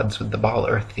at odds with the ball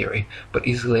Earth theory, but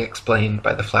easily explained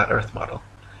by the flat Earth model.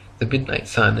 The midnight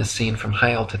sun is seen from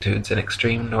high altitudes in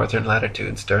extreme northern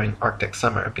latitudes during Arctic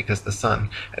summer because the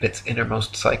sun, at its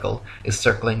innermost cycle, is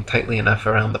circling tightly enough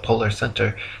around the polar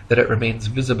center that it remains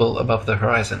visible above the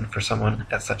horizon for someone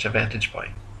at such a vantage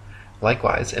point.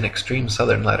 Likewise, in extreme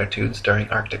southern latitudes during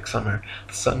Arctic summer,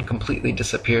 the sun completely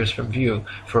disappears from view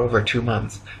for over 2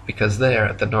 months, because there,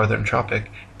 at the northern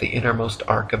tropic, the innermost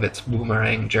arc of its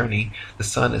boomerang journey, the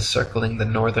sun is circling the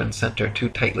northern center too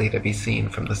tightly to be seen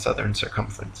from the southern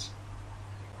circumference.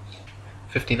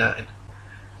 59.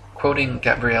 Quoting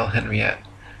Gabrielle Henriette,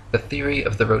 "The theory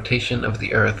of the rotation of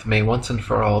the Earth may once and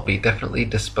for all be definitely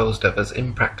disposed of as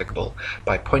impracticable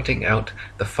by pointing out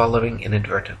the following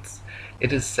inadvertence.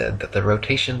 It is said that the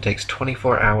rotation takes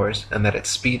 24 hours and that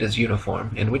its speed is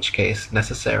uniform, in which case,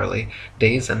 necessarily,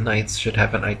 days and nights should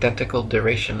have an identical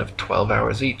duration of 12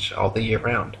 hours each all the year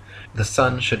round. The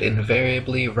sun should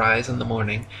invariably rise in the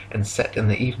morning and set in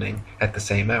the evening at the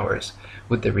same hours,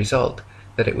 with the result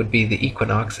that it would be the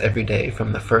equinox every day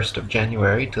from the 1st of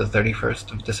January to the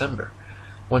 31st of December.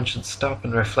 One should stop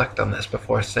and reflect on this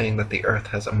before saying that the Earth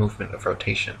has a movement of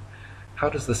rotation. How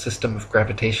does the system of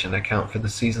gravitation account for the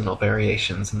seasonal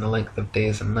variations in the length of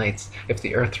days and nights if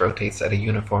the Earth rotates at a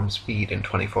uniform speed in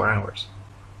 24 hours?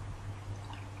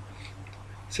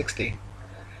 60.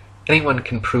 Anyone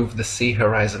can prove the sea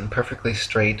horizon perfectly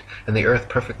straight and the Earth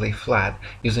perfectly flat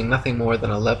using nothing more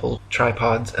than a level,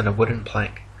 tripods, and a wooden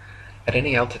plank. At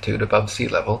any altitude above sea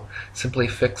level, simply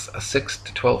fix a 6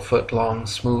 to 12 foot long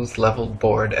smooth leveled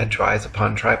board edgewise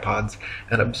upon tripods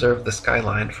and observe the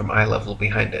skyline from eye level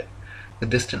behind it. the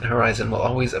distant horizon will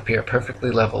always appear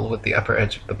perfectly level with the upper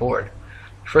edge of the board.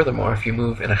 Furthermore, if you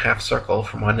move in a half circle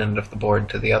from one end of the board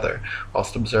to the other,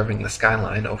 whilst observing the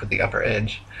skyline over the upper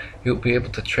edge, you will be able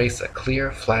to trace a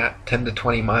clear, flat 10 to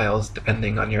 20 miles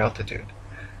depending on your altitude.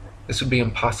 This would be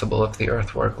impossible if the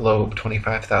Earth were a globe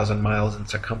 25,000 miles in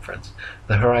circumference.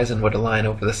 The horizon would align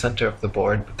over the center of the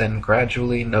board, but then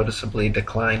gradually, noticeably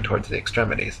decline towards the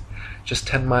extremities. Just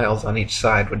 10 miles on each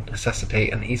side would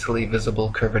necessitate an easily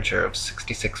visible curvature of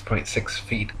 66.6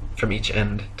 feet from each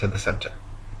end to the center.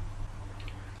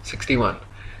 61.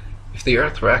 If the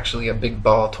Earth were actually a big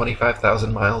ball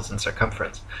 25,000 miles in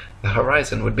circumference, the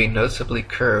horizon would be noticeably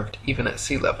curved even at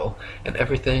sea level, and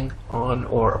everything on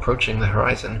or approaching the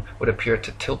horizon would appear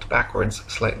to tilt backwards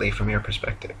slightly from your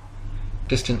perspective.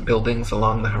 Distant buildings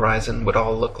along the horizon would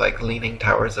all look like leaning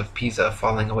towers of Pisa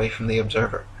falling away from the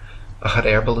observer. A hot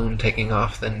air balloon taking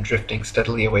off, then drifting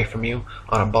steadily away from you,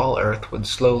 on a ball Earth would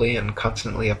slowly and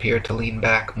constantly appear to lean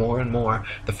back more and more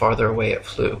the farther away it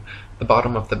flew, the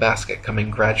bottom of the basket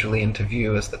coming gradually into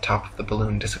view as the top of the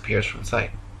balloon disappears from sight.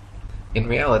 In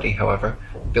reality, however,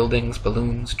 buildings,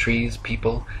 balloons, trees,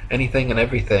 people, anything and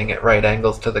everything at right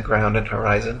angles to the ground and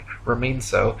horizon remain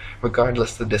so,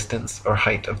 regardless the distance or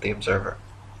height of the observer.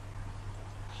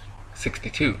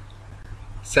 62.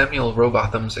 Samuel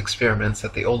Rowbotham's experiments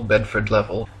at the Old Bedford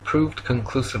level proved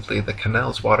conclusively the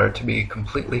canal's water to be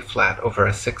completely flat over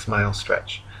a 6-mile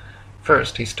stretch.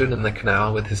 First, he stood in the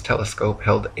canal with his telescope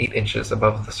held 8 inches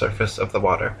above the surface of the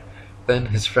water. Then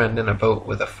his friend in a boat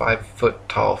with a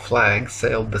 5-foot-tall flag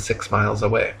sailed the 6 miles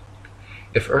away.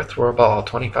 If Earth were a ball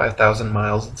 25,000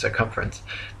 miles in circumference,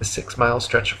 the 6-mile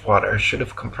stretch of water should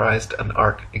have comprised an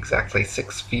arc exactly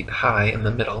 6 feet high in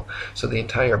the middle, so the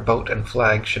entire boat and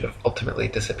flag should have ultimately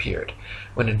disappeared,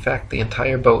 when in fact the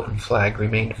entire boat and flag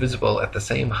remained visible at the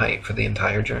same height for the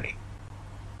entire journey.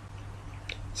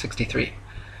 63.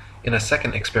 In a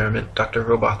second experiment, Dr.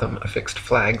 Rowbotham affixed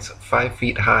flags 5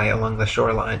 feet high along the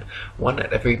shoreline, one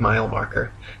at every mile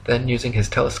marker, then using his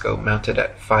telescope mounted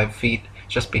at 5 feet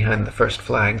just behind the first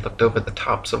flag, looked over the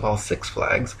tops of all 6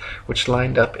 flags, which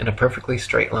lined up in a perfectly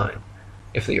straight line.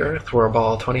 If the Earth were a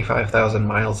ball 25,000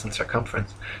 miles in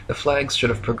circumference, the flags should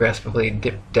have progressively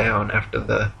dipped down after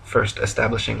the first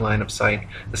establishing line of sight.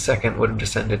 The second would have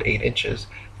descended 8 inches,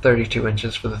 32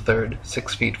 inches for the third,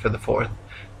 6 feet for the fourth,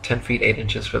 10 feet 8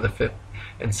 inches for the fifth,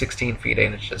 and 16 feet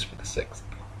 8 inches for the sixth.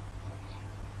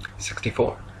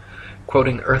 64.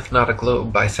 Quoting Earth Not a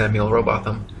Globe by Samuel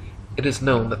Rowbotham, "It is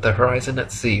known that the horizon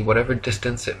at sea, whatever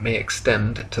distance it may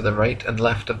extend to the right and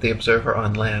left of the observer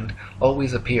on land,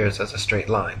 always appears as a straight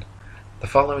line. The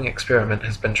following experiment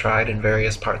has been tried in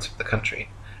various parts of the country.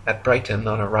 At Brighton,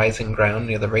 on a rising ground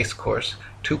near the race course,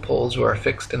 2 poles were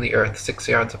affixed in the earth 6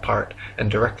 yards apart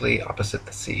and directly opposite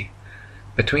the sea.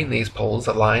 Between these poles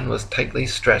a line was tightly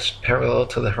stretched parallel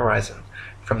to the horizon.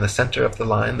 From the center of the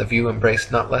line the view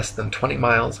embraced not less than 20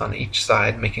 miles on each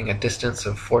side, making a distance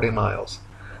of 40 miles.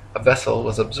 A vessel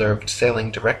was observed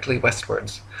sailing directly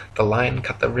westwards. The line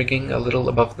cut the rigging a little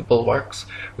above the bulwarks,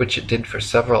 which it did for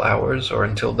several hours, or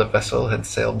until the vessel had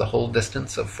sailed the whole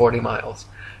distance of 40 miles.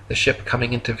 The ship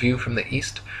coming into view from the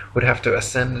east would have to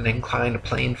ascend an inclined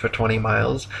plane for 20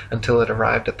 miles until it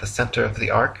arrived at the center of the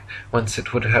arc, whence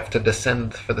it would have to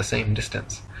descend for the same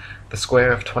distance. The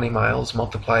square of 20 miles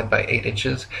multiplied by 8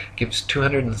 inches gives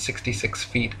 266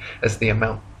 feet as the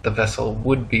amount the vessel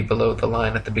would be below the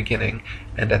line at the beginning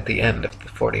and at the end of the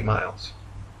 40 miles.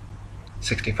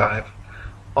 65.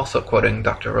 Also quoting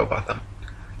Dr. Rowbotham,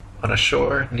 "On a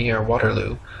shore near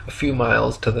Waterloo, a few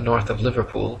miles to the north of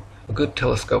Liverpool, a good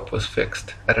telescope was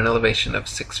fixed at an elevation of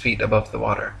 6 feet above the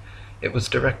water. It was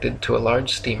directed to a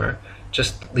large steamer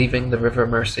just leaving the River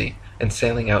Mersey and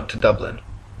sailing out to Dublin.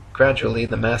 Gradually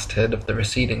the masthead of the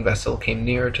receding vessel came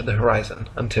nearer to the horizon,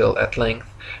 until at length,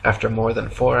 after more than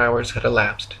 4 hours had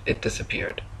elapsed, it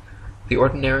disappeared. The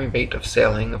ordinary rate of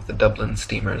sailing of the Dublin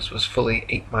steamers was fully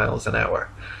 8 miles an hour,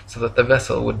 so that the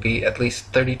vessel would be at least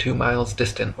 32 miles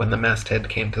distant when the masthead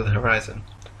came to the horizon.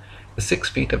 The 6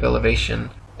 feet of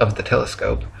elevation of the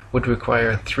telescope would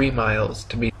require 3 miles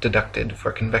to be deducted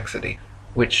for convexity,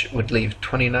 which would leave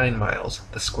 29 miles,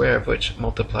 the square of which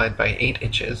multiplied by 8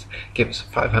 inches gives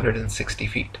 560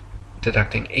 feet,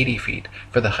 deducting 80 feet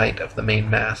for the height of the main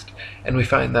mast, and we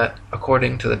find that,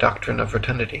 according to the doctrine of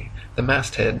rotundity, the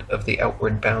masthead of the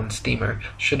outward-bound steamer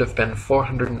should have been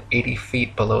 480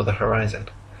 feet below the horizon.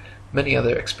 Many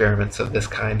other experiments of this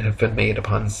kind have been made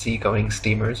upon sea-going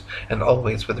steamers, and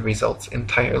always with results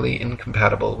entirely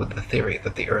incompatible with the theory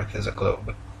that the earth is a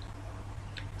globe.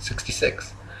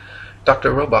 66.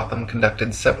 Dr. Robotham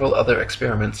conducted several other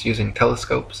experiments using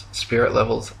telescopes, spirit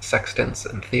levels, sextants,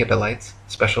 and theodolites,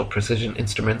 special precision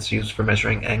instruments used for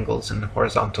measuring angles in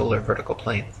horizontal or vertical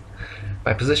planes.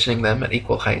 By positioning them at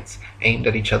equal heights, aimed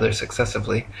at each other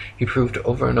successively, he proved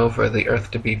over and over the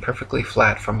Earth to be perfectly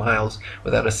flat for miles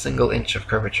without a single inch of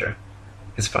curvature.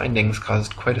 His findings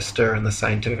caused quite a stir in the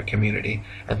scientific community,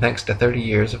 and thanks to 30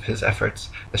 years of his efforts,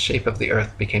 the shape of the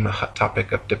Earth became a hot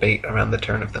topic of debate around the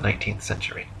turn of the 19th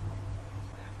century.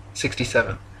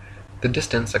 67. The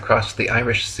distance across the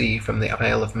Irish Sea from the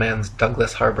Isle of Man's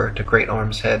Douglas Harbour to Great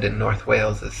Orme's Head in North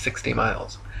Wales is 60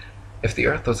 miles. If the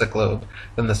Earth was a globe,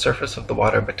 then the surface of the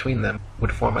water between them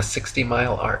would form a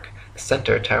 60-mile arc, the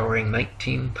center towering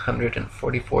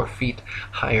 1,944 feet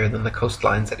higher than the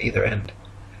coastlines at either end.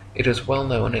 It is well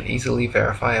known and easily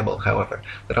verifiable, however,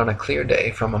 that on a clear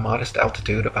day from a modest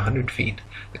altitude of 100 feet,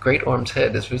 the Great Orme's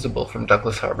Head is visible from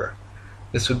Douglas Harbour.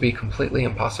 This would be completely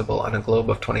impossible on a globe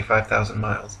of 25,000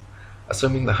 miles.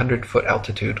 Assuming the 100-foot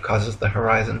altitude causes the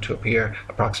horizon to appear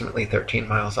approximately 13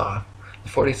 miles off, the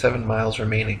 47 miles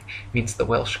remaining means the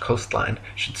Welsh coastline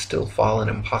should still fall an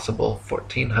impossible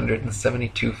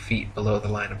 1,472 feet below the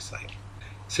line of sight.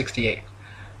 68.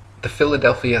 The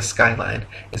Philadelphia skyline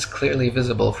is clearly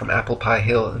visible from Apple Pie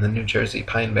Hill in the New Jersey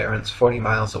Pine Barrens 40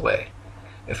 miles away.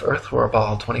 If Earth were a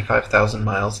ball 25,000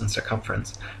 miles in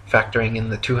circumference, factoring in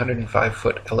the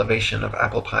 205-foot elevation of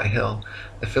Apple Pie Hill,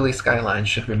 the Philly skyline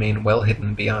should remain well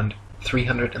hidden beyond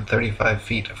 335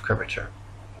 feet of curvature.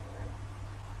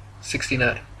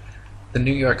 69. The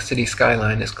New York City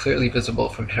skyline is clearly visible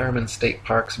from Harriman State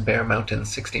Park's Bear Mountain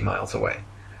 60 miles away.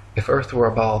 If Earth were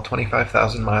a ball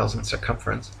 25,000 miles in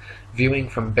circumference, viewing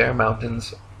from Bear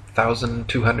Mountain's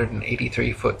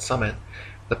 1,283-foot summit,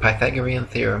 the Pythagorean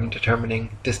theorem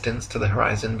determining distance to the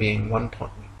horizon being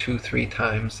 1.23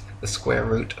 times the square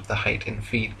root of the height in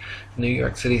feet, the New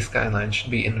York City skyline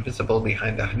should be invisible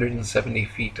behind 170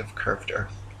 feet of curved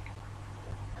Earth.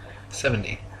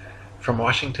 70. From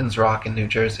Washington's Rock in New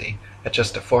Jersey, at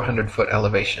just a 400-foot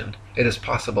elevation, it is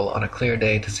possible on a clear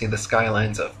day to see the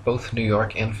skylines of both New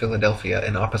York and Philadelphia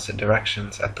in opposite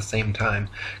directions at the same time,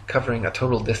 covering a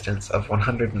total distance of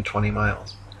 120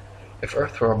 miles. If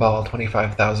Earth were a ball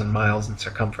 25,000 miles in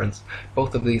circumference,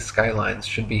 both of these skylines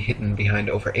should be hidden behind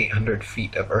over 800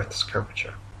 feet of Earth's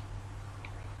curvature.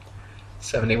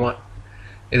 71.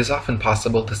 It is often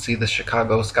possible to see the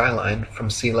Chicago skyline from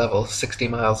sea level 60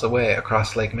 miles away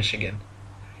across Lake Michigan.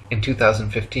 In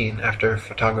 2015, after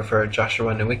photographer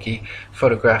Joshua Nowicki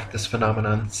photographed this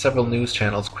phenomenon, several news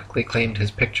channels quickly claimed his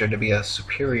picture to be a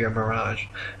superior mirage,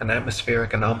 an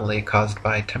atmospheric anomaly caused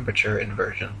by temperature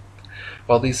inversion.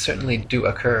 While these certainly do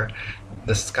occur,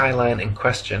 the skyline in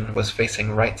question was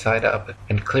facing right side up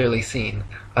and clearly seen,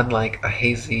 unlike a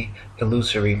hazy,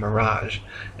 illusory mirage,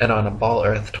 and on a ball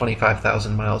Earth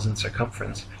 25,000 miles in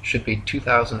circumference should be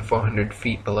 2,400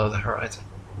 feet below the horizon.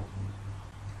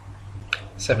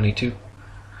 72.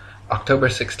 October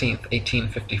 16,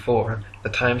 1854, the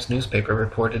Times newspaper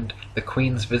reported the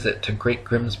Queen's visit to Great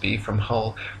Grimsby from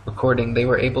Hull, recording they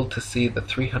were able to see the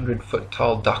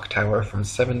 300-foot-tall dock tower from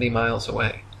 70 miles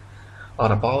away.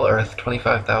 On a ball Earth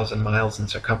 25,000 miles in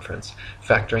circumference,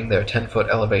 factoring their 10-foot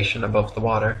elevation above the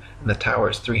water and the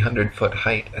tower's 300-foot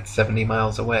height at 70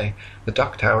 miles away, the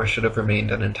dock tower should have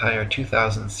remained an entire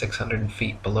 2,600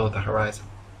 feet below the horizon.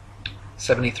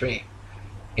 73.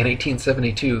 In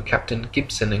 1872, Captain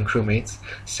Gibson and crewmates,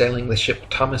 sailing the ship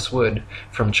Thomas Wood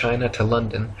from China to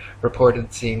London,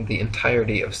 reported seeing the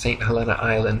entirety of St. Helena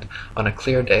Island on a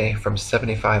clear day from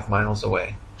 75 miles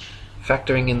away.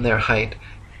 Factoring in their height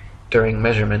during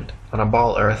measurement on a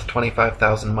ball Earth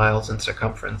 25,000 miles in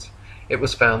circumference, it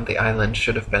was found the island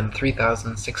should have been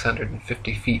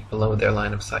 3,650 feet below their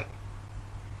line of sight.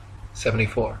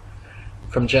 74.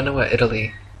 From Genoa,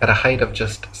 Italy, at a height of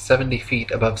just 70 feet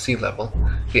above sea level,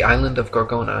 the island of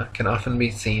Gorgona can often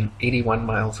be seen 81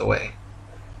 miles away.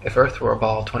 If Earth were a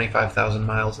ball 25,000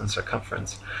 miles in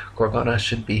circumference, Gorgona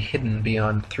should be hidden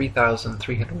beyond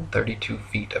 3,332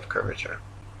 feet of curvature.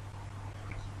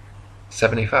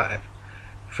 75.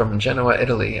 From Genoa,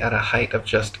 Italy, at a height of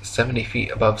just 70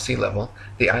 feet above sea level,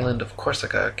 the island of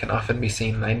Corsica can often be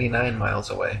seen 99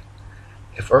 miles away.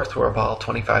 If Earth were a ball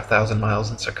 25,000 miles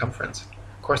in circumference,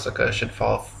 Corsica should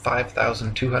fall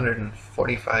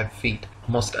 5,245 feet,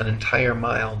 almost an entire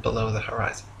mile below the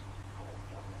horizon.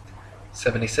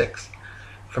 76.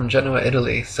 From Genoa,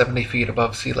 Italy, 70 feet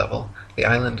above sea level, the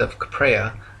island of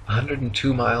Caprea,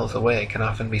 102 miles away, can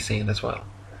often be seen as well.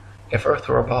 If Earth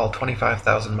were a ball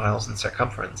 25,000 miles in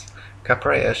circumference,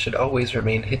 Caprea should always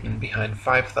remain hidden behind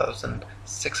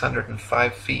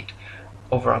 5,605 feet,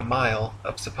 over a mile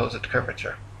of supposed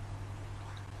curvature.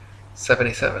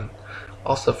 77.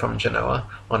 Also from Genoa,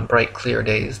 on bright clear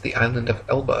days, the island of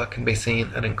Elba can be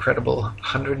seen an incredible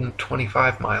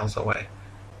 125 miles away.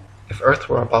 If Earth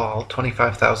were a ball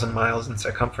 25,000 miles in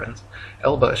circumference,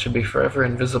 Elba should be forever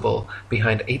invisible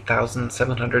behind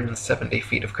 8,770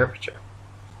 feet of curvature.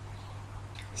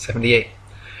 78.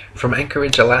 From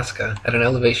Anchorage, Alaska, at an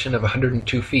elevation of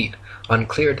 102 feet, on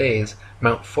clear days,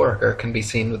 Mount Foraker can be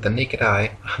seen with the naked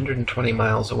eye 120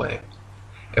 miles away.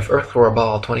 If Earth were a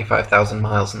ball 25,000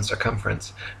 miles in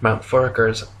circumference, Mount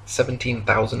Foraker's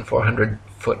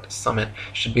 17,400-foot summit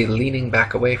should be leaning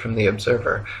back away from the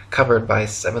observer, covered by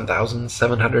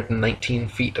 7,719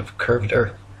 feet of curved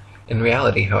earth. In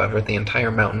reality, however, the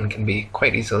entire mountain can be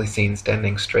quite easily seen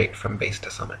standing straight from base to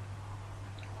summit.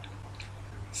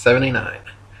 79.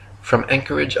 From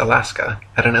Anchorage, Alaska,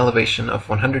 at an elevation of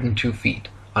 102 feet,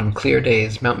 on clear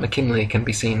days Mount McKinley can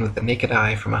be seen with the naked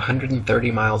eye from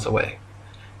 130 miles away.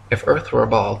 If Earth were a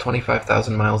ball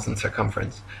 25,000 miles in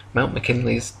circumference, Mount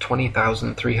McKinley's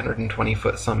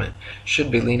 20,320-foot summit should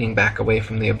be leaning back away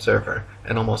from the observer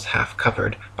and almost half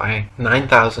covered by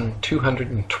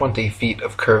 9,220 feet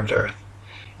of curved earth.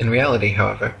 In reality,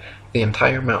 however, the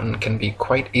entire mountain can be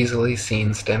quite easily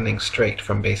seen standing straight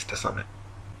from base to summit.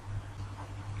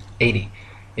 80.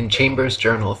 In Chambers'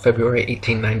 Journal, February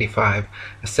 1895,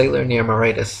 a sailor near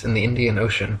Mauritius in the Indian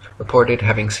Ocean reported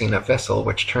having seen a vessel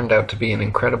which turned out to be an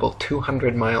incredible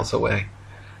 200 miles away.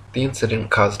 The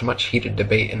incident caused much heated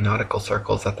debate in nautical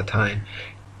circles at the time,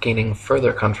 gaining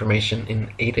further confirmation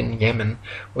in Aden, Yemen,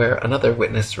 where another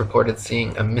witness reported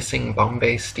seeing a missing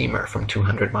Bombay steamer from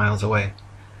 200 miles away.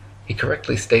 He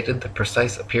correctly stated the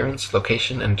precise appearance,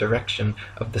 location, and direction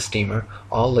of the steamer,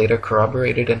 all later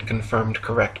corroborated and confirmed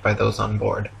correct by those on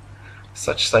board.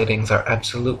 Such sightings are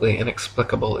absolutely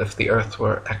inexplicable if the Earth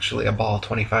were actually a ball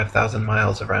 25,000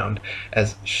 miles around,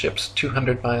 as ships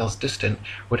 200 miles distant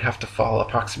would have to fall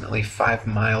approximately 5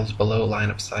 miles below line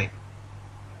of sight.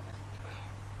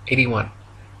 81.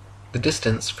 The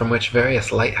distance from which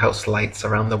various lighthouse lights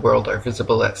around the world are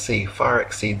visible at sea far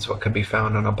exceeds what could be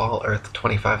found on a ball Earth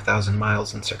 25,000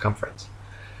 miles in circumference.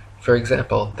 For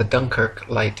example, the Dunkirk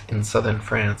light in southern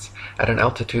France, at an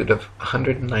altitude of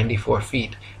 194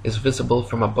 feet, is visible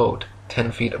from a boat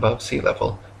 10 feet above sea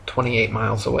level, 28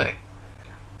 miles away.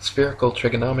 Spherical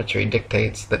trigonometry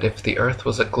dictates that if the Earth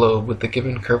was a globe with the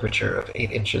given curvature of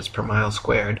 8 inches per mile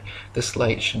squared, this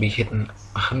light should be hidden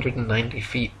 190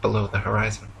 feet below the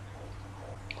horizon.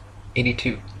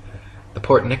 82. The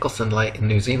Port Nicholson light in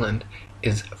New Zealand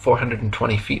is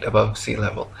 420 feet above sea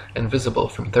level and visible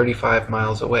from 35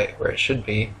 miles away, where it should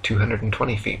be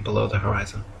 220 feet below the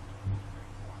horizon.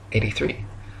 83.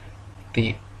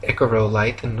 The Icaro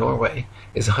light in Norway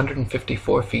is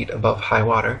 154 feet above high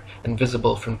water and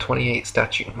visible from 28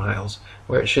 statute miles,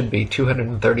 where it should be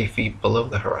 230 feet below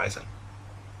the horizon.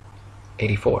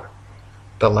 84.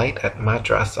 The light at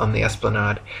Madras on the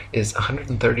Esplanade is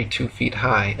 132 feet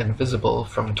high and visible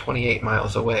from 28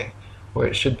 miles away, where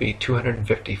it should be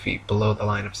 250 feet below the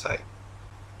line of sight.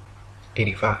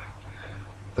 85.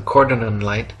 The Cordonan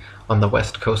light on the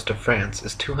west coast of France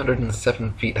is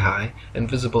 207 feet high and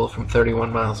visible from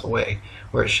 31 miles away,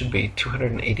 where it should be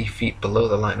 280 feet below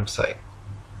the line of sight.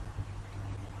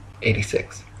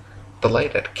 86. The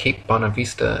light at Cape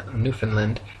Bonavista,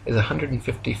 Newfoundland, is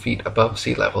 150 feet above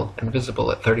sea level and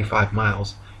visible at 35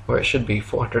 miles, where it should be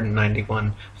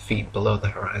 491 feet below the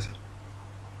horizon.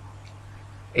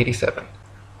 87.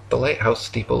 The lighthouse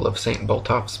steeple of St.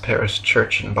 Botolph's Parish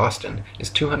Church in Boston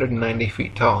is 290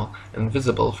 feet tall and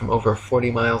visible from over 40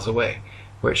 miles away,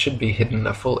 where it should be hidden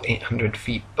a full 800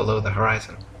 feet below the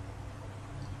horizon.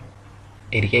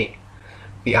 88.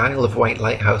 The Isle of Wight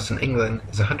Lighthouse in England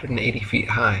is 180 feet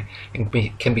high and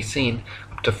can be seen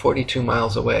up to 42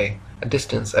 miles away, a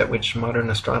distance at which modern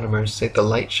astronomers say the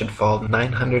light should fall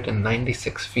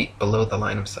 996 feet below the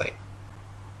line of sight.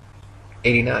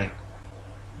 89.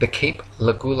 The Cape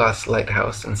Legulas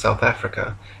Lighthouse in South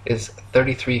Africa is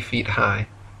 33 feet high,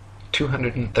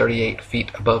 238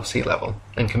 feet above sea level,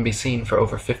 and can be seen for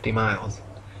over 50 miles.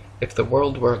 If the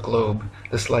world were a globe,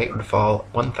 this light would fall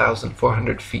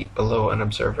 1,400 feet below an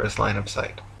observer's line of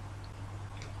sight.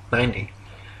 90.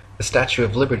 The Statue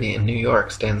of Liberty in New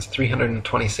York stands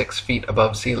 326 feet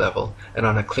above sea level, and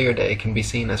on a clear day can be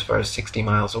seen as far as 60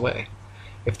 miles away.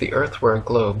 If the Earth were a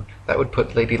globe, that would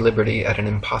put Lady Liberty at an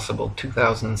impossible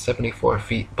 2,074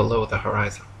 feet below the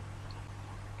horizon.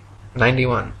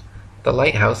 91. The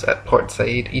lighthouse at Port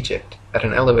Said, Egypt, at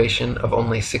an elevation of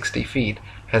only 60 feet,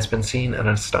 has been seen an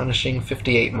astonishing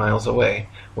 58 miles away,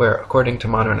 where, according to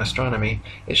modern astronomy,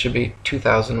 it should be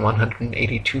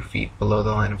 2,182 feet below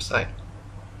the line of sight.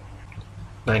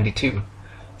 92.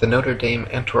 The Notre Dame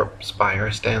Antwerp spire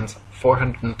stands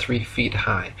 403 feet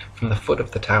high from the foot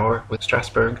of the tower, with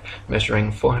Strasbourg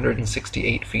measuring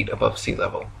 468 feet above sea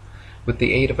level. With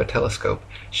the aid of a telescope,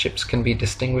 ships can be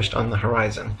distinguished on the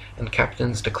horizon, and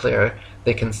captains declare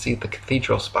they can see the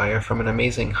cathedral spire from an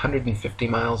amazing 150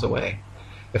 miles away.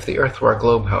 If the earth were a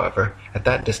globe, however, at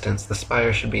that distance the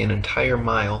spire should be an entire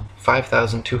mile,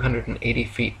 5,280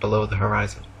 feet below the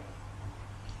horizon.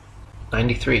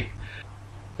 93.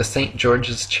 The St.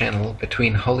 George's Channel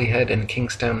between Holyhead and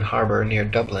Kingstown Harbour near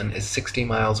Dublin is 60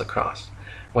 miles across.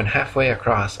 When halfway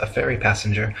across, a ferry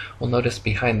passenger will notice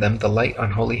behind them the light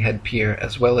on Holyhead Pier,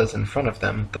 as well as in front of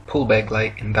them the Poolbeg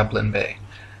light in Dublin Bay.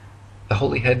 The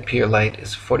Holyhead Pier light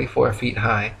is 44 feet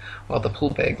high, while the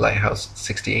Poolbeg lighthouse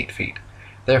 68 feet.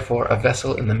 Therefore, a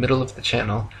vessel in the middle of the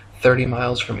channel, 30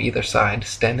 miles from either side,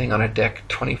 standing on a deck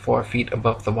 24 feet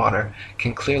above the water,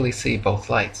 can clearly see both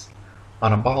lights.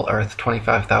 On a ball earth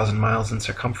 25,000 miles in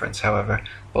circumference, however,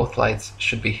 both lights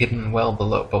should be hidden well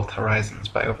below both horizons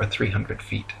by over 300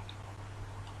 feet.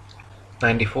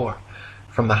 94.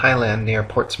 From the highland near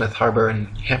Portsmouth Harbour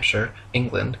in Hampshire,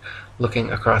 England, looking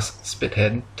across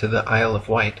Spithead to the Isle of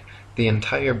Wight, the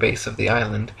entire base of the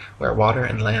island, where water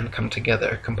and land come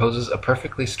together, composes a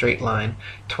perfectly straight line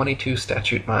 22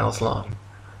 statute miles long.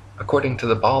 According to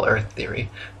the ball earth theory,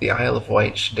 the Isle of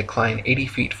Wight should decline 80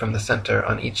 feet from the center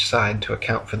on each side to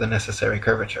account for the necessary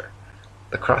curvature.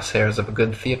 The crosshairs of a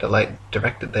good theodolite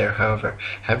directed there, however,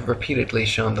 have repeatedly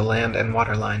shown the land and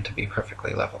water line to be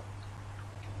perfectly level.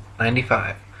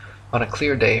 95. On a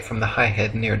clear day from the High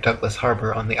Head near Douglas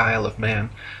Harbour on the Isle of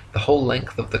Man, the whole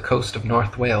length of the coast of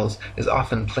North Wales is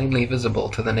often plainly visible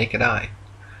to the naked eye.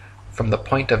 From the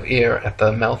Point of Ayr at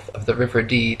the mouth of the River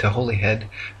Dee to Holyhead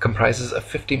comprises a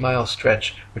 50-mile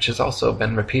stretch which has also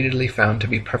been repeatedly found to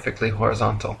be perfectly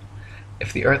horizontal.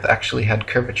 If the earth actually had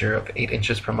curvature of 8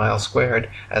 inches per mile squared,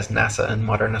 as NASA and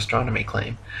modern astronomy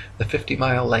claim, the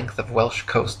 50-mile length of Welsh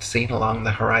coast seen along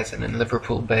the horizon in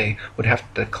Liverpool Bay would have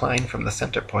to decline from the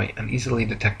center point an easily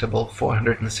detectable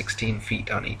 416 feet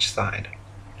on each side.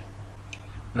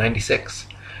 96.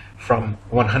 From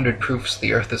 100 Proofs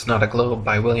the Earth is Not a Globe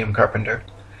by William Carpenter.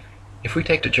 If we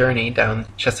take a journey down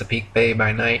Chesapeake Bay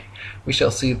by night, we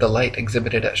shall see the light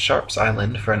exhibited at Sharp's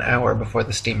Island for an hour before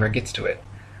the steamer gets to it.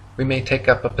 We may take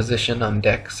up a position on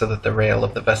deck so that the rail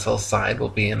of the vessel's side will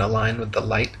be in a line with the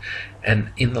light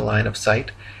and in the line of sight,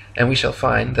 and we shall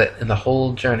find that in the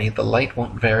whole journey the light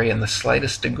won't vary in the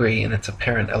slightest degree in its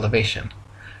apparent elevation.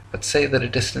 But say that a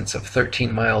distance of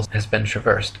 13 miles has been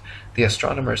traversed, the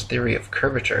astronomer's theory of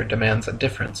curvature demands a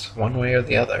difference, one way or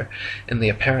the other, in the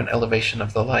apparent elevation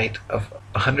of the light of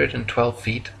 112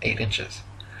 feet 8 inches.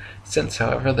 Since,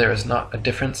 however, there is not a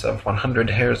difference of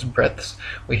 100 hair's breadths,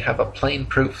 we have a plain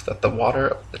proof that the water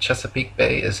of the Chesapeake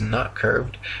Bay is not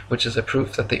curved, which is a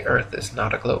proof that the Earth is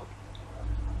not a globe.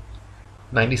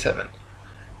 97.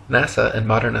 NASA and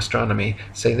modern astronomy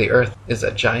say the Earth is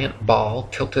a giant ball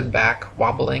tilted back,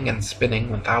 wobbling and spinning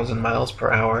 1,000 miles per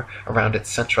hour around its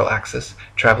central axis,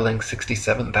 traveling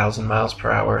 67,000 miles per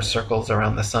hour circles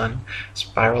around the Sun,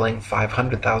 spiraling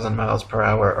 500,000 miles per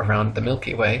hour around the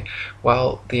Milky Way,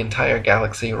 while the entire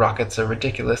galaxy rockets a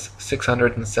ridiculous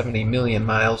 670 million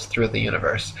miles through the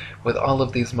universe, with all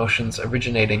of these motions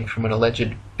originating from an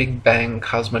alleged Big Bang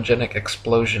cosmogenic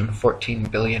explosion 14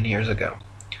 billion years ago.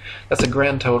 That's a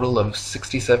grand total of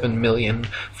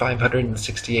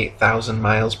 67,568,000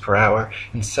 miles per hour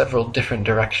in several different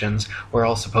directions we're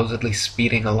all supposedly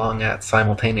speeding along at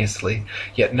simultaneously,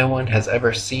 yet no one has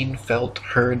ever seen, felt,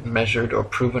 heard, measured, or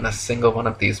proven a single one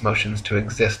of these motions to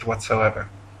exist whatsoever.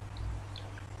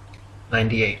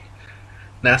 98.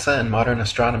 NASA and modern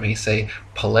astronomy say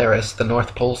Polaris, the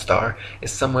North Pole star,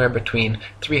 is somewhere between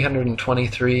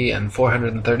 323 and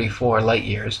 434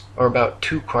 light-years, or about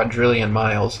 2 quadrillion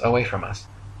miles, away from us.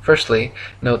 Firstly,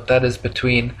 note that is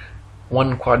between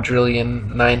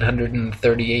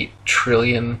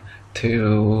 1,938,000,000,000,000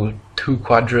 to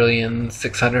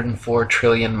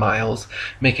 2,604,000,000,000,000 miles,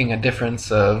 making a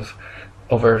difference of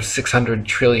over 600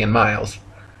 trillion miles.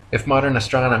 If modern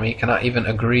astronomy cannot even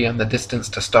agree on the distance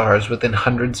to stars within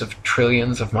hundreds of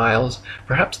trillions of miles,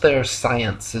 perhaps their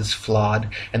science is flawed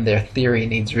and their theory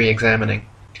needs re-examining.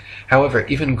 However,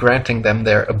 even granting them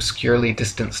their obscurely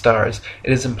distant stars,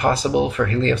 it is impossible for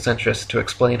heliocentrists to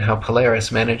explain how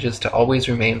Polaris manages to always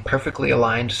remain perfectly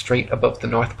aligned straight above the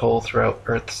North Pole throughout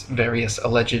Earth's various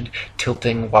alleged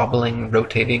tilting, wobbling,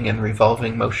 rotating, and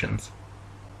revolving motions.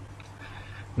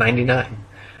 99.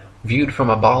 Viewed from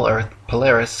a ball Earth,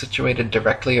 Polaris, situated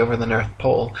directly over the North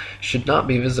Pole, should not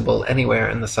be visible anywhere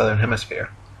in the southern hemisphere.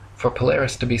 For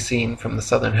Polaris to be seen from the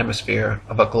southern hemisphere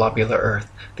of a globular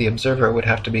Earth, the observer would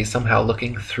have to be somehow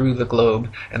looking through the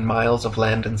globe, and miles of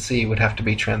land and sea would have to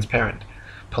be transparent.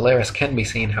 Polaris can be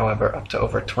seen, however, up to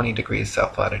over 20 degrees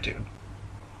south latitude.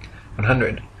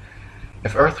 100.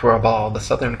 If Earth were a ball, the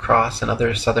Southern Cross and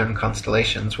other southern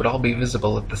constellations would all be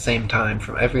visible at the same time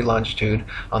from every longitude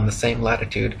on the same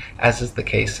latitude, as is the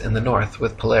case in the north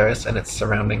with Polaris and its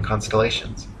surrounding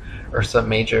constellations. Ursa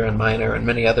Major and Minor and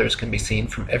many others can be seen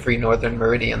from every northern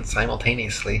meridian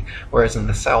simultaneously, whereas in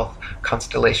the south,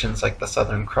 constellations like the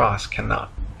Southern Cross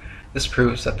cannot. This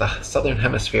proves that the southern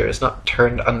hemisphere is not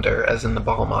turned under as in the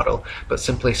ball model, but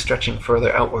simply stretching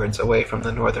further outwards away from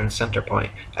the northern center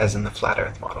point as in the flat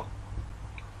Earth model.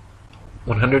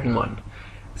 101.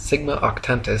 Sigma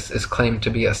Octantis is claimed to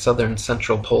be a southern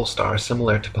central pole star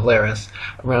similar to Polaris,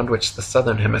 around which the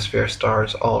southern hemisphere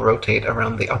stars all rotate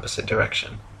around the opposite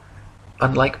direction.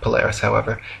 Unlike Polaris,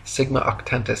 however, Sigma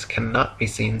Octantis cannot be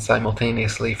seen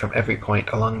simultaneously from every point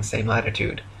along the same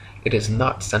latitude. It is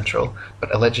not central,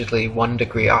 but allegedly 1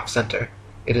 degree off-center.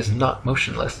 It is not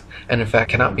motionless, and in fact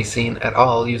cannot be seen at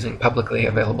all using publicly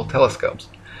available telescopes.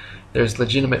 There is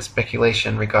legitimate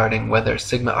speculation regarding whether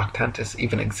Sigma Octantis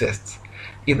even exists.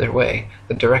 Either way,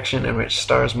 the direction in which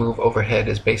stars move overhead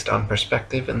is based on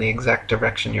perspective and the exact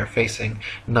direction you're facing,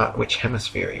 not which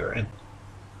hemisphere you're in.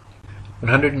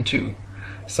 102.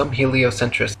 Some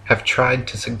heliocentrists have tried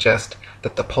to suggest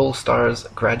that the pole star's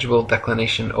gradual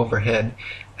declination overhead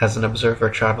as an observer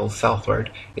travels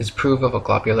southward is proof of a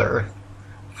globular Earth.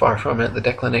 Far from it, the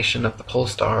declination of the pole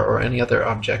star or any other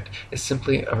object is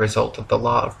simply a result of the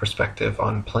law of perspective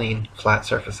on plane, flat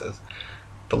surfaces.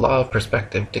 The law of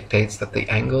perspective dictates that the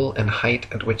angle and height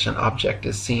at which an object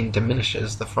is seen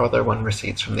diminishes the farther one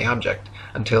recedes from the object,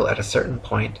 until at a certain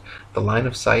point the line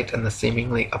of sight and the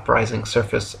seemingly uprising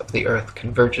surface of the Earth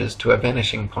converges to a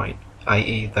vanishing point,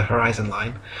 i.e. the horizon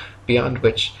line, beyond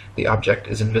which the object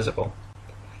is invisible.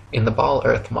 In the ball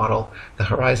Earth model, the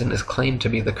horizon is claimed to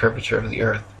be the curvature of the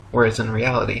Earth, whereas in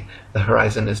reality, the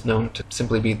horizon is known to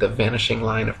simply be the vanishing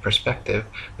line of perspective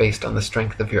based on the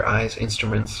strength of your eye's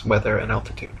instruments, weather, and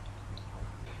altitude.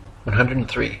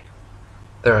 103.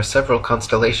 There are several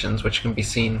constellations which can be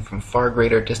seen from far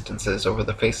greater distances over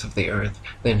the face of the Earth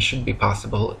than should be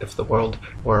possible if the world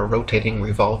were a rotating,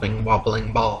 revolving,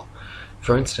 wobbling ball.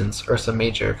 For instance, Ursa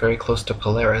Major, very close to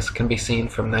Polaris, can be seen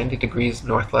from 90 degrees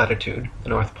north latitude, the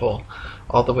North Pole,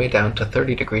 all the way down to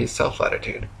 30 degrees south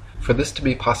latitude. For this to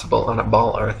be possible on a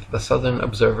ball Earth, the southern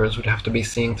observers would have to be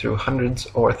seeing through hundreds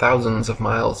or thousands of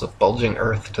miles of bulging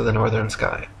Earth to the northern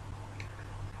sky.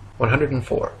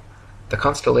 104. The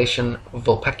constellation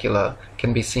Vulpecula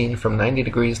can be seen from 90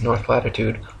 degrees north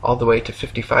latitude all the way to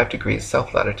 55 degrees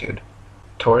south latitude.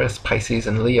 Taurus, Pisces,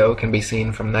 and Leo can be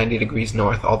seen from 90 degrees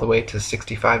north all the way to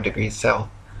 65 degrees south.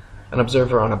 An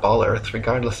observer on a ball Earth,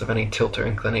 regardless of any tilt or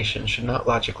inclination, should not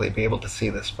logically be able to see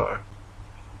this far.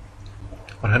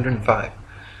 105.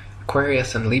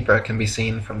 Aquarius and Libra can be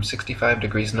seen from 65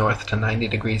 degrees north to 90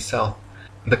 degrees south.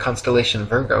 The constellation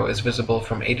Virgo is visible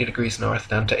from 80 degrees north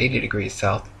down to 80 degrees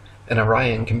south, and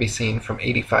Orion can be seen from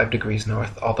 85 degrees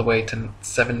north all the way to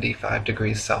 75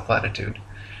 degrees south latitude.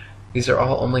 These are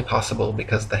all only possible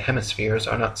because the hemispheres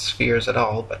are not spheres at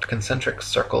all, but concentric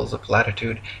circles of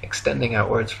latitude extending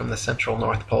outwards from the central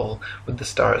North Pole, with the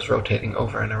stars rotating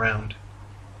over and around.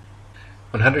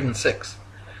 106.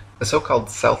 The so-called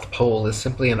South Pole is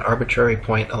simply an arbitrary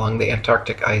point along the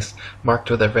Antarctic ice marked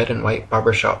with a red and white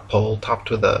barbershop pole topped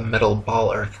with a metal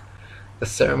ball Earth. The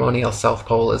ceremonial South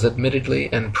Pole is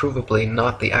admittedly and provably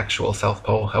not the actual South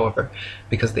Pole, however,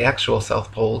 because the actual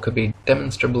South Pole could be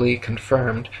demonstrably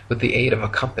confirmed with the aid of a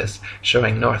compass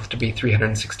showing north to be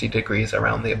 360 degrees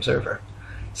around the observer.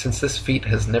 Since this feat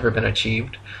has never been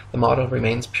achieved, the model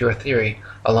remains pure theory,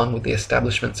 along with the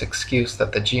establishment's excuse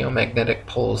that the geomagnetic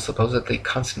poles supposedly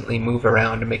constantly move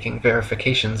around, making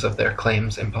verifications of their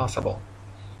claims impossible.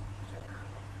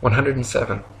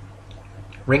 107.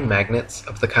 Ring magnets,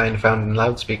 of the kind found in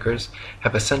loudspeakers,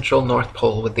 have a central North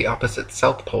Pole with the opposite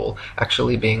South Pole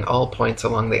actually being all points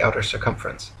along the outer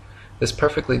circumference. This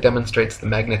perfectly demonstrates the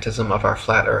magnetism of our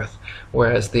flat Earth,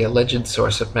 whereas the alleged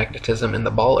source of magnetism in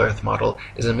the ball Earth model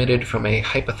is emitted from a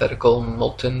hypothetical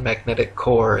molten magnetic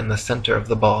core in the center of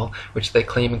the ball, which they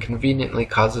claim conveniently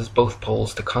causes both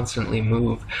poles to constantly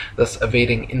move, thus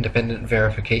evading independent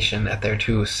verification at their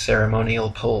two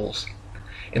ceremonial poles.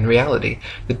 In reality,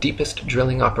 the deepest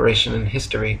drilling operation in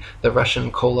history, the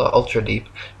Russian Kola Ultradeep,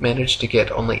 managed to get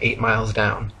only 8 miles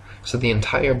down. So the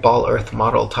entire ball Earth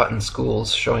model taught in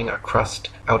schools showing a crust,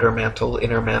 outer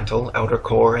mantle, outer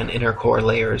core, and inner core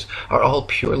layers are all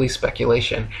purely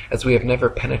speculation, as we have never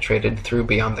penetrated through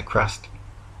beyond the crust.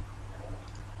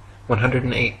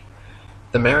 108.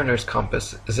 The mariner's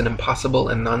compass is an impossible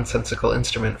and nonsensical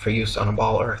instrument for use on a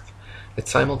ball Earth. It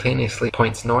simultaneously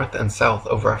points north and south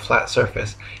over a flat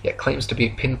surface, yet claims to be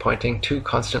pinpointing two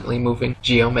constantly moving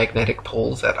geomagnetic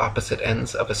poles at opposite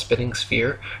ends of a spinning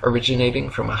sphere originating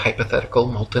from a hypothetical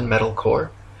molten metal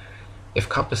core. If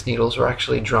compass needles were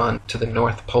actually drawn to the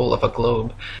north pole of a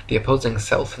globe, the opposing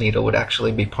south needle would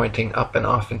actually be pointing up and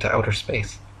off into outer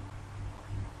space.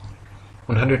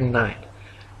 109.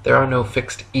 There are no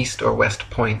fixed east or west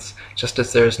points, just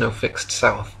as there is no fixed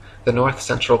south. The north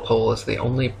central pole is the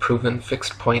only proven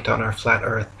fixed point on our flat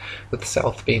Earth, with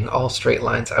south being all straight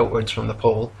lines outwards from the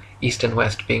pole, east and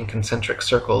west being concentric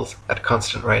circles at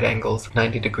constant right angles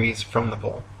 90 degrees from the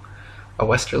pole. A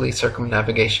westerly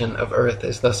circumnavigation of Earth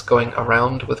is thus going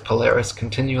around with Polaris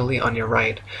continually on your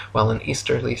right, while an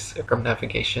easterly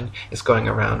circumnavigation is going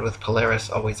around with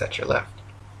Polaris always at your left.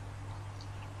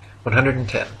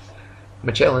 110.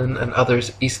 Magellan and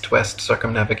others' east-west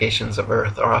circumnavigations of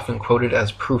Earth are often quoted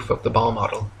as proof of the ball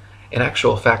model. In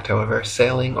actual fact, however,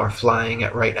 sailing or flying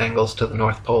at right angles to the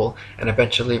North Pole and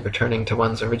eventually returning to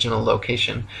one's original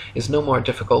location is no more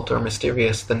difficult or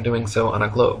mysterious than doing so on a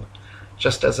globe.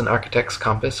 Just as an architect's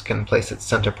compass can place its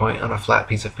center point on a flat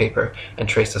piece of paper and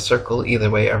trace a circle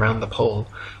either way around the pole,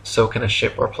 so can a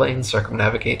ship or plane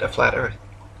circumnavigate a flat Earth.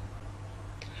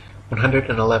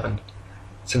 111.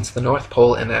 Since the North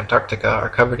Pole and Antarctica are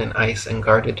covered in ice and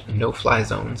guarded no-fly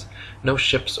zones, no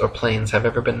ships or planes have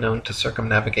ever been known to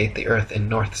circumnavigate the Earth in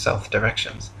north-south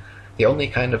directions. The only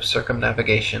kind of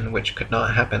circumnavigation which could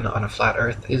not happen on a flat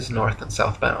Earth is north and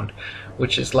southbound,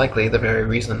 which is likely the very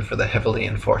reason for the heavily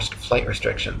enforced flight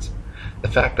restrictions. The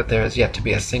fact that there is yet to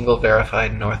be a single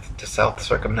verified north-to-south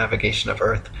circumnavigation of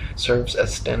Earth serves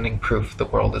as standing proof the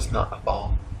world is not a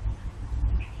ball.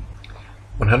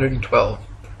 112.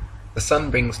 The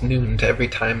sun brings noon to every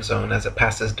time zone as it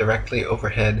passes directly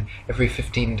overhead every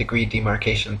 15-degree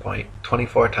demarcation point,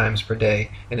 24 times per day,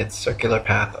 in its circular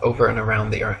path over and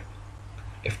around the Earth.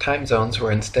 If time zones were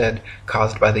instead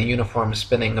caused by the uniform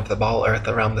spinning of the ball Earth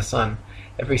around the sun,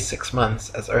 every 6 months,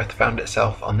 as Earth found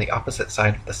itself on the opposite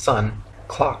side of the sun,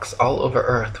 clocks all over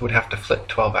Earth would have to flip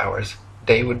 12 hours.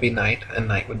 Day would be night, and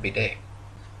night would be day.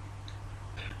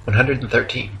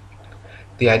 113.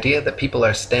 The idea that people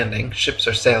are standing, ships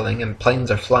are sailing, and planes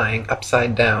are flying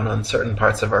upside down on certain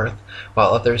parts of Earth,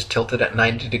 while others tilted at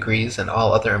 90 degrees and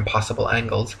all other impossible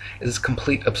angles, is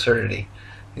complete absurdity.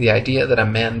 The idea that a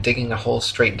man digging a hole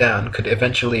straight down could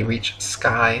eventually reach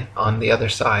sky on the other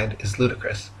side is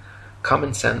ludicrous.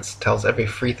 Common sense tells every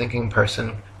free-thinking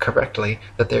person correctly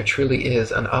that there truly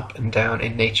is an up and down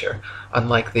in nature,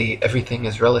 unlike the everything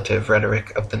is relative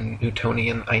rhetoric of the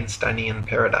Newtonian Einsteinian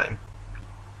paradigm.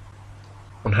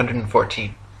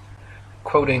 114.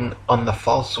 Quoting On the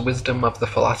False Wisdom of the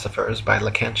Philosophers by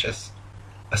Lactantius,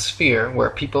 a sphere where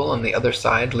people on the other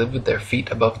side live with their feet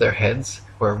above their heads,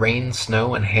 where rain,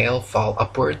 snow, and hail fall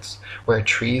upwards, where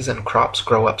trees and crops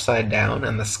grow upside down,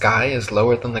 and the sky is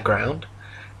lower than the ground,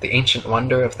 the ancient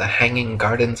wonder of the hanging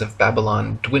gardens of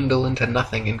Babylon dwindle into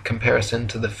nothing in comparison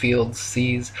to the fields,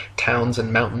 seas, towns,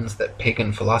 and mountains that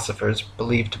pagan philosophers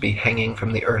believe to be hanging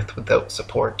from the earth without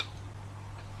support.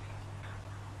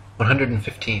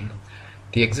 115.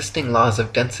 The existing laws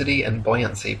of density and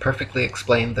buoyancy perfectly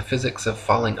explained the physics of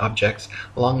falling objects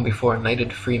long before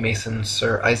knighted Freemason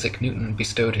Sir Isaac Newton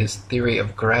bestowed his theory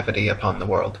of gravity upon the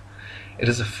world. It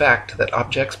is a fact that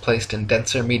objects placed in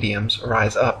denser mediums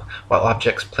rise up, while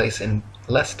objects placed in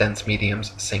less dense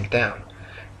mediums sink down.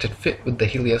 To fit with the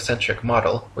heliocentric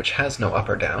model, which has no up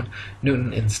or down,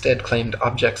 Newton instead claimed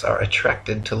objects are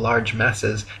attracted to large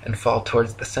masses and fall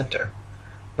towards the center.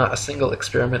 Not a single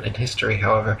experiment in history,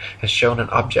 however, has shown an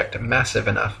object massive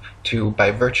enough to,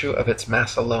 by virtue of its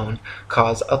mass alone,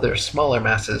 cause other smaller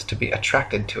masses to be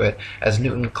attracted to it, as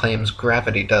Newton claims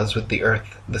gravity does with the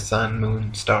Earth, the Sun,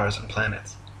 Moon, stars, and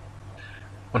planets.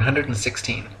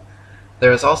 116.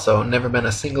 There has also never been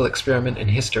a single experiment in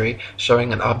history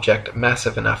showing an object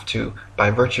massive enough to, by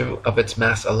virtue of its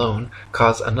mass alone,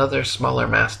 cause another smaller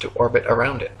mass to orbit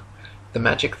around it. The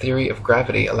magic theory of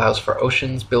gravity allows for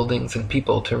oceans, buildings, and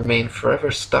people to remain forever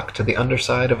stuck to the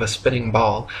underside of a spinning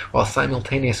ball, while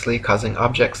simultaneously causing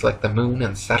objects like the moon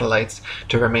and satellites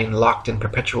to remain locked in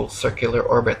perpetual circular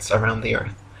orbits around the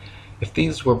Earth. If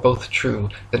these were both true,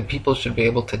 then people should be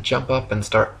able to jump up and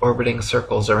start orbiting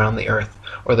circles around the Earth,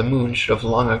 or the moon should have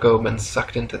long ago been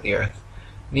sucked into the Earth.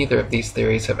 Neither of these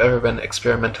theories have ever been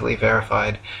experimentally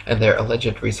verified, and their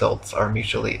alleged results are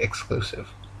mutually exclusive.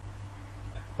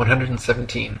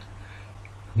 117.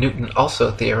 Newton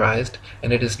also theorized,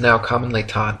 and it is now commonly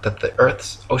taught, that the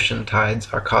Earth's ocean tides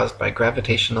are caused by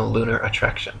gravitational lunar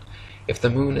attraction. If the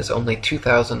moon is only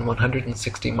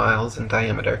 2,160 miles in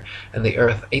diameter and the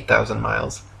Earth 8,000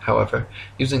 miles, however,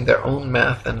 using their own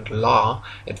math and law,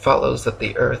 it follows that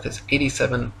the Earth is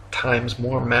 87 times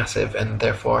more massive and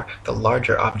therefore the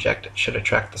larger object should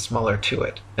attract the smaller to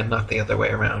it, and not the other way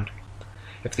around.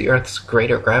 If the Earth's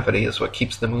greater gravity is what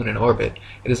keeps the moon in orbit,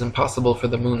 it is impossible for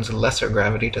the moon's lesser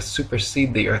gravity to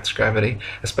supersede the Earth's gravity,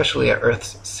 especially at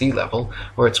Earth's sea level,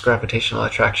 where its gravitational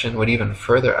attraction would even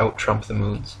further out-trump the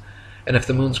moon's. And if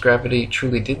the moon's gravity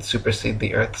truly did supersede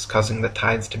the Earth's, causing the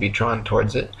tides to be drawn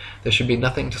towards it, there should be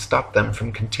nothing to stop them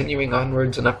from continuing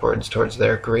onwards and upwards towards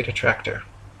their great attractor.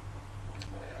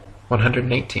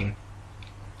 118.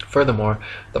 Furthermore,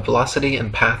 the velocity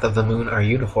and path of the moon are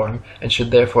uniform, and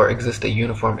should therefore exist a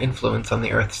uniform influence on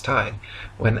the Earth's tide,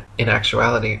 when in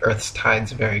actuality Earth's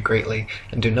tides vary greatly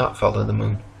and do not follow the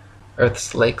moon.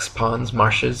 Earth's lakes, ponds,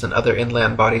 marshes, and other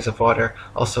inland bodies of water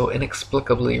also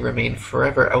inexplicably remain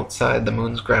forever outside the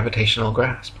moon's gravitational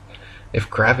grasp. If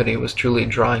gravity was truly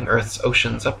drawing Earth's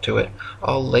oceans up to it,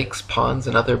 all lakes, ponds,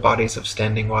 and other bodies of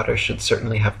standing water should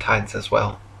certainly have tides as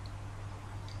well.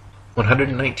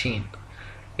 119.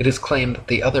 It is claimed that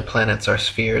the other planets are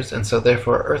spheres, and so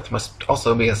therefore Earth must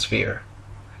also be a sphere.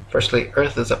 Firstly,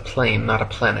 Earth is a plane, not a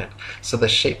planet, so the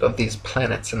shape of these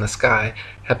planets in the sky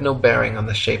have no bearing on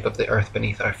the shape of the Earth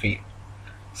beneath our feet.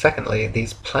 Secondly,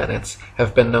 these planets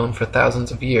have been known for thousands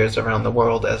of years around the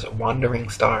world as wandering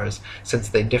stars, since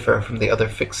they differ from the other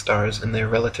fixed stars in their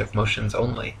relative motions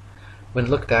only. When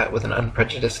looked at with an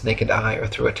unprejudiced naked eye or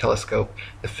through a telescope,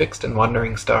 the fixed and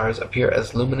wandering stars appear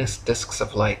as luminous disks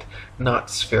of light, not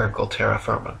spherical terra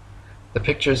firma. The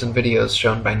pictures and videos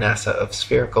shown by NASA of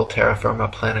spherical terra firma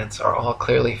planets are all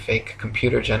clearly fake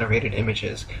computer-generated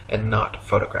images and not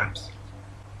photographs.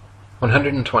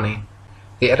 120.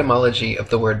 The etymology of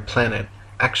the word planet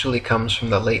actually comes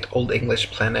from the late Old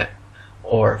English planet,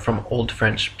 or from Old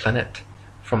French planet,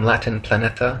 from Latin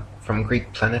planeta, from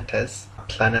Greek planetes,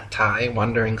 planetae,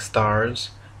 wandering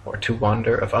stars, or to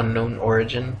wander, of unknown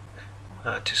origin,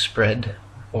 to spread,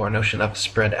 or notion of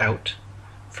spread out,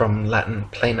 from Latin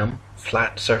planum,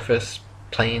 flat surface,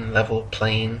 plane, level,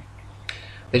 plane.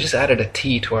 They just added a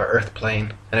T to our Earth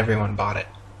plane, and everyone bought it.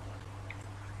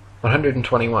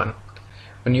 121.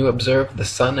 When you observe the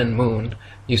sun and moon,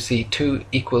 you see two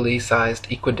equally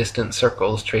sized equidistant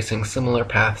circles tracing similar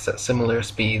paths at similar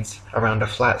speeds around a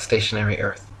flat stationary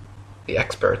Earth. The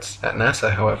experts at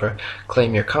NASA, however,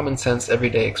 claim your common-sense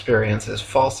everyday experience is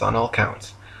false on all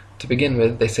counts. To begin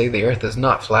with, they say the Earth is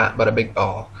not flat but a big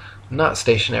ball, not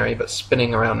stationary but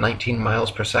spinning around 19 miles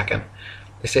per second.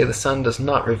 They say the sun does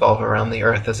not revolve around the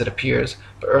Earth as it appears,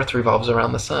 but Earth revolves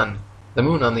around the sun. The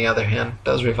moon, on the other hand,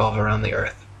 does revolve around the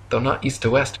Earth, though not east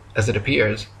to west as it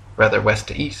appears, rather west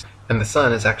to east, and the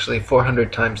sun is actually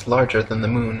 400 times larger than the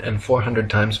moon and 400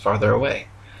 times farther away.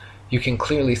 You can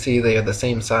clearly see they are the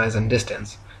same size and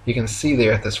distance. You can see the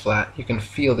Earth is flat, you can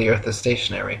feel the Earth is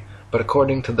stationary, but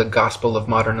according to the gospel of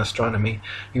modern astronomy,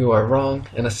 you are wrong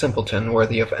and a simpleton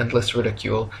worthy of endless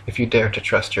ridicule if you dare to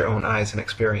trust your own eyes and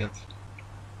experience.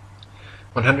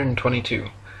 122.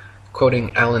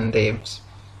 Quoting Alan Daves,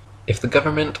 "If the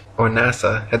government or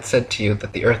NASA had said to you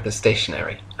that the Earth is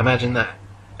stationary, imagine that.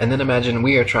 And then imagine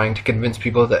we are trying to convince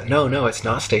people that no, it's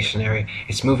not stationary,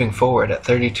 it's moving forward at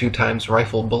 32 times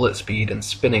rifle bullet speed and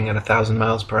spinning at 1,000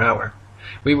 miles per hour.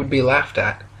 We would be laughed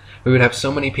at. We would have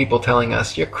so many people telling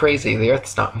us, you're crazy, the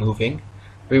Earth's not moving.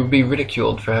 We would be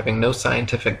ridiculed for having no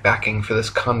scientific backing for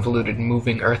this convoluted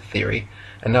moving Earth theory.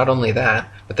 And not only that,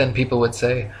 but then people would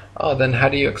say, oh, then how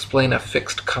do you explain a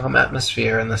fixed calm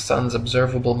atmosphere and the sun's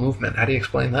observable movement? How do you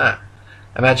explain that?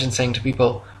 Imagine saying to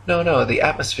people, no, the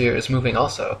atmosphere is moving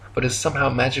also, but is somehow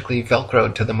magically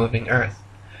velcroed to the moving Earth.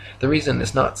 The reason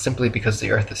is not simply because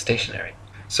the Earth is stationary.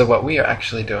 So what we are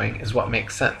actually doing is what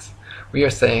makes sense. We are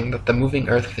saying that the moving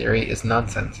Earth theory is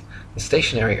nonsense. The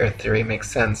stationary Earth theory makes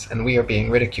sense, and we are being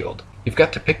ridiculed. You've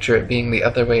got to picture it being the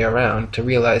other way around to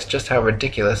realize just how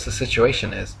ridiculous the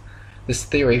situation is. This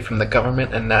theory from the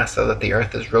government and NASA that the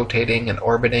Earth is rotating and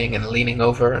orbiting and leaning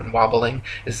over and wobbling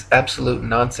is absolute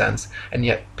nonsense, and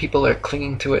yet people are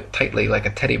clinging to it tightly like a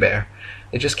teddy bear.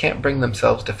 They just can't bring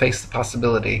themselves to face the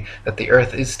possibility that the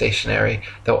Earth is stationary,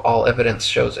 though all evidence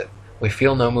shows it. We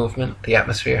feel no movement, the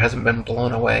atmosphere hasn't been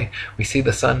blown away, we see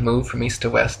the sun move from east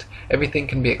to west. Everything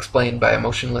can be explained by a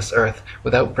motionless Earth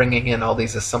without bringing in all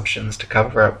these assumptions to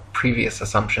cover up previous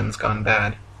assumptions gone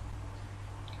bad.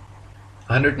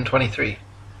 123.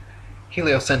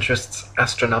 Heliocentrists'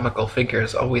 astronomical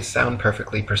figures always sound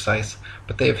perfectly precise,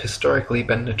 but they have historically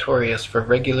been notorious for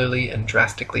regularly and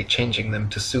drastically changing them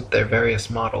to suit their various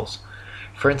models.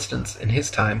 For instance, in his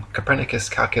time, Copernicus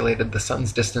calculated the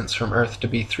sun's distance from Earth to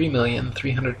be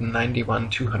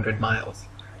 3,391,200 miles.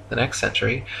 The next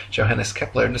century, Johannes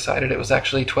Kepler decided it was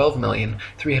actually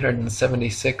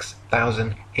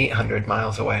 12,376,800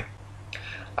 miles away.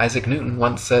 Isaac Newton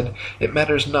once said, "It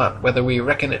matters not whether we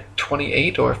reckon it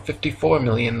 28 or 54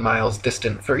 million miles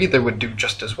distant, for either would do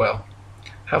just as well."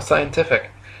 How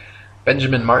scientific!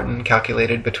 Benjamin Martin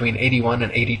calculated between 81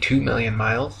 and 82 million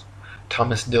miles.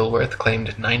 Thomas Dilworth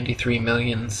claimed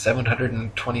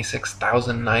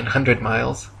 93,726,900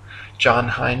 miles. John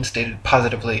Hine stated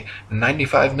positively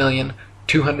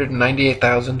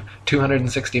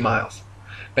 95,298,260 miles.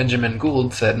 Benjamin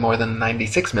Gould said more than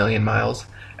 96 million miles,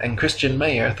 and Christian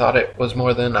Mayer thought it was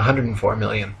more than 104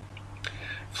 million.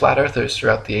 Flat earthers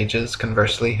throughout the ages,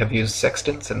 conversely, have used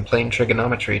sextants and plane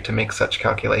trigonometry to make such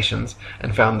calculations,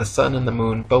 and found the sun and the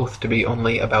moon both to be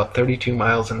only about 32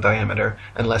 miles in diameter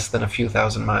and less than a few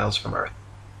thousand miles from Earth.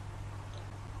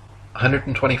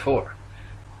 124.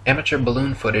 Amateur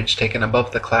balloon footage taken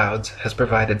above the clouds has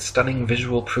provided stunning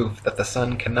visual proof that the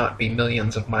sun cannot be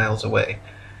millions of miles away.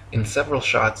 In several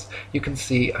shots, you can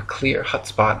see a clear hot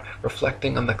spot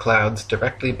reflecting on the clouds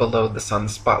directly below the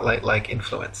sun's spotlight-like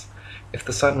influence. If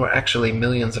the sun were actually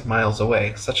millions of miles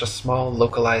away, such a small,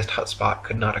 localized hot spot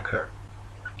could not occur.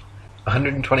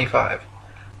 125.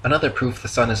 Another proof the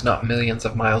sun is not millions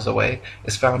of miles away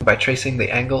is found by tracing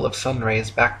the angle of sun rays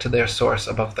back to their source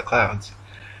above the clouds.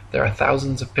 There are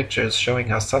thousands of pictures showing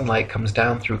how sunlight comes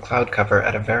down through cloud cover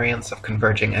at a variance of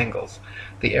converging angles.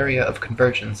 The area of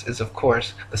convergence is, of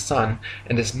course, the sun,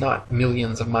 and is not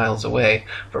millions of miles away,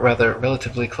 but rather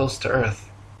relatively close to Earth,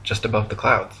 just above the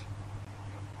clouds.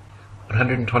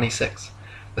 126.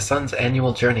 The sun's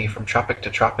annual journey from tropic to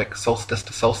tropic, solstice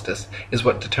to solstice, is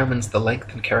what determines the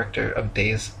length and character of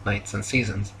days, nights, and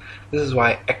seasons. This is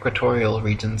why equatorial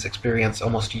regions experience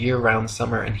almost year-round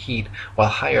summer and heat, while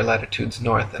higher latitudes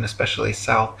north and especially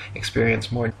south experience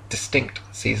more distinct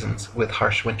seasons with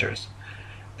harsh winters.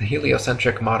 The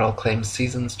heliocentric model claims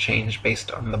seasons change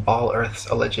based on the ball Earth's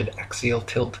alleged axial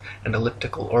tilt and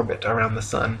elliptical orbit around the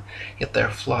sun, yet their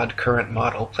flawed current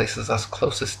model places us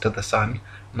closest to the sun,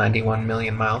 91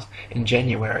 million miles, in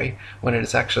January, when it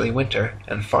is actually winter,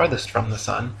 and farthest from the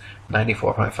sun,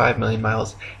 94.5 million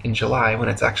miles, in July, when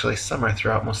it's actually summer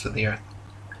throughout most of the Earth.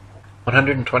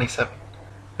 127.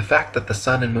 The fact that the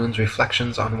sun and moon's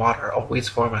reflections on water always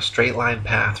form a straight-line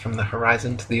path from the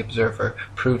horizon to the observer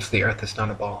proves the Earth is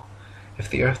not a ball. If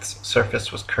the Earth's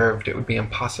surface was curved, it would be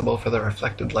impossible for the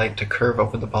reflected light to curve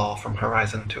over the ball from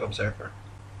horizon to observer.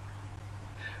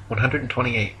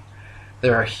 128.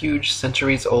 There are huge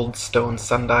centuries-old stone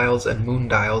sundials and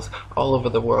moondials all over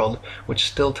the world which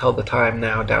still tell the time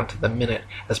now down to the minute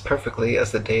as perfectly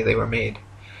as the day they were made.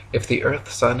 If the Earth,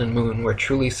 Sun, and Moon were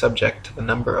truly subject to the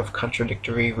number of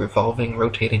contradictory, revolving,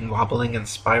 rotating, wobbling, and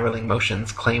spiraling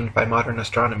motions claimed by modern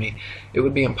astronomy, it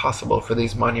would be impossible for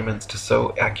these monuments to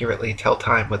so accurately tell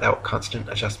time without constant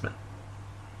adjustment.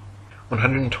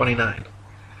 129.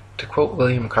 To quote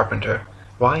William Carpenter,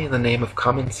 "Why in the name of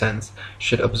common sense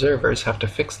should observers have to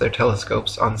fix their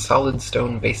telescopes on solid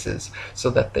stone bases so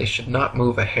that they should not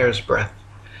move a hair's breadth,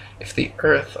 if the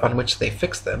earth on which they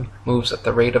fix them moves at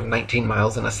the rate of 19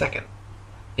 miles in a second?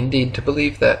 Indeed, to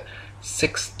believe that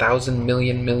 6,000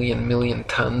 million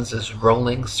tons is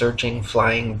rolling, surging,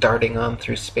 flying, darting on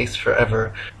through space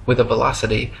forever, with a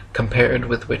velocity compared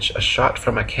with which a shot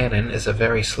from a cannon is a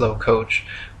very slow coach,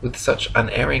 with such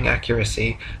unerring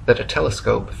accuracy that a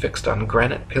telescope fixed on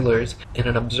granite pillars in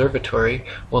an observatory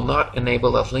will not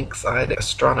enable a lynx-eyed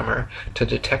astronomer to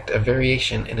detect a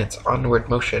variation in its onward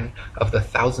motion of the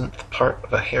 1,000th part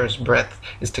of a hair's breadth,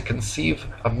 is to conceive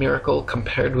a miracle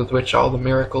compared with which all the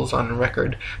miracles on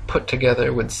record put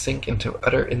together would sink into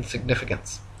utter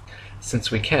insignificance.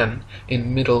 Since we can,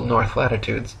 in middle north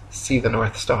latitudes, see the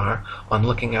North Star, on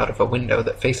looking out of a window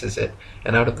that faces it,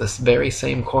 and out of this very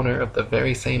same corner of the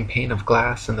very same pane of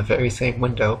glass in the very same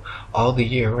window, all the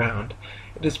year round,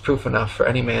 it is proof enough for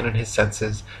any man in his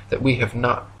senses that we have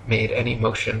not made any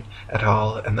motion at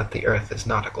all, and that the earth is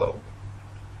not a globe.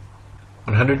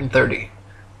 130.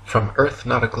 From Earth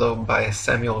Not a Globe by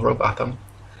Samuel Robotham.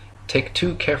 Take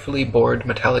 2 carefully bored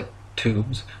metallic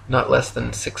tubes, not less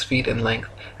than 6 feet in length,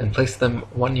 and place them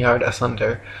 1 yard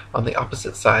asunder on the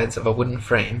opposite sides of a wooden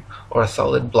frame, or a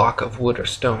solid block of wood or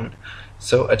stone,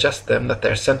 so adjust them that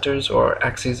their centers or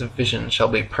axes of vision shall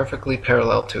be perfectly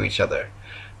parallel to each other.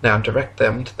 Now direct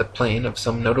them to the plane of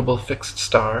some notable fixed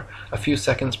star a few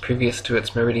seconds previous to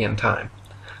its meridian time.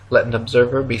 Let an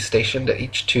observer be stationed at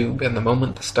each tube, and the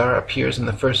moment the star appears in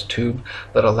the first tube,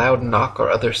 let a loud knock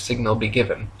or other signal be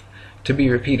given. to be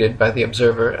repeated by the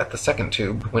observer at the second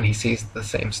tube when he sees the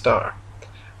same star.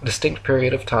 A distinct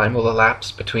period of time will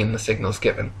elapse between the signals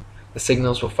given. The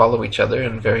signals will follow each other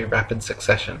in very rapid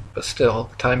succession, but still,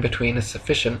 the time between is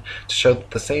sufficient to show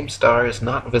that the same star is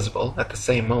not visible at the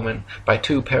same moment by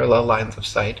two parallel lines of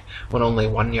sight when only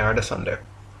 1 yard asunder.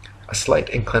 A slight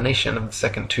inclination of the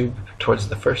second tube towards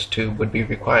the first tube would be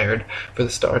required for the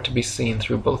star to be seen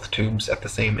through both tubes at the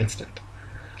same instant.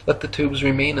 Let the tubes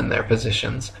remain in their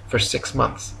positions for 6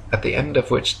 months, at the end of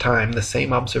which time the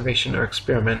same observation or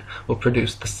experiment will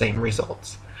produce the same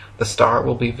results. The star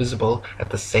will be visible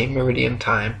at the same meridian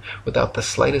time without the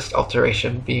slightest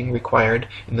alteration being required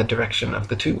in the direction of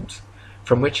the tubes,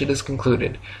 from which it is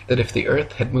concluded that if the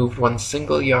earth had moved 1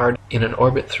 single yard in an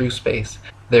orbit through space,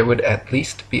 there would at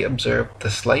least be observed the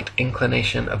slight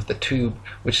inclination of the tube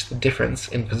which the difference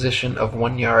in position of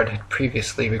 1 yard had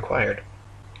previously required.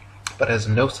 But as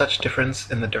no such difference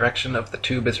in the direction of the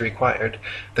tube is required,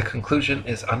 the conclusion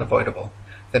is unavoidable,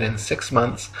 that in 6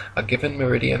 months a given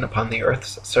meridian upon the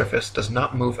earth's surface does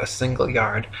not move a single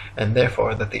yard, and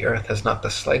therefore that the earth has not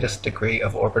the slightest degree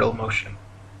of orbital motion.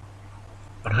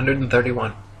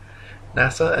 131.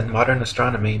 NASA and modern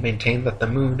astronomy maintain that the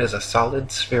moon is a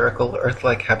solid, spherical,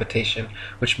 Earth-like habitation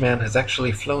which man has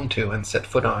actually flown to and set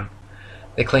foot on.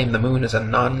 They claim the moon is a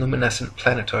non-luminescent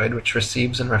planetoid which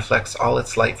receives and reflects all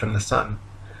its light from the sun.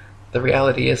 The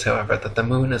reality is, however, that the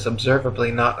moon is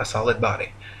observably not a solid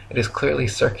body. It is clearly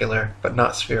circular, but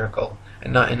not spherical,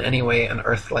 and not in any way an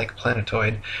Earth-like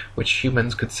planetoid which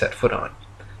humans could set foot on.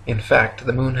 In fact,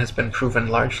 the moon has been proven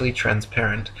largely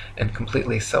transparent and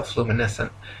completely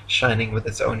self-luminescent, shining with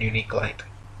its own unique light.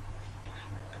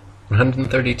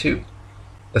 132.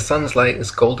 The sun's light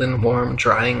is golden, warm,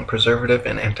 drying, preservative,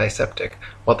 and antiseptic,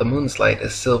 while the moon's light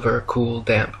is silver, cool,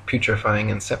 damp,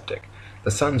 putrefying, and septic.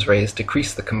 The sun's rays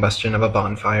decrease the combustion of a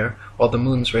bonfire, while the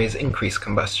moon's rays increase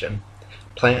combustion.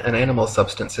 Plant and animal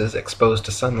substances exposed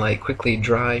to sunlight quickly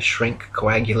dry, shrink,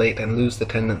 coagulate, and lose the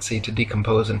tendency to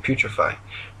decompose and putrefy.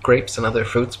 Grapes and other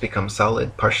fruits become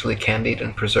solid, partially candied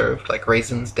and preserved, like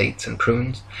raisins, dates, and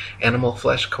prunes. Animal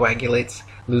flesh coagulates,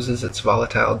 loses its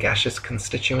volatile gaseous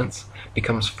constituents,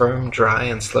 becomes firm, dry,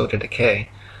 and slow to decay.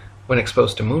 When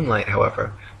exposed to moonlight,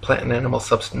 however, plant and animal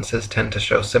substances tend to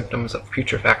show symptoms of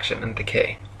putrefaction and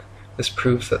decay. This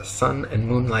proves that sun and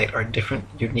moonlight are different,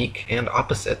 unique, and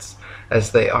opposites,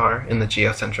 as they are in the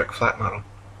geocentric flat model.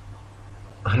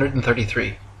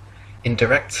 133. In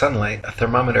direct sunlight, a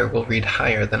thermometer will read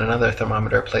higher than another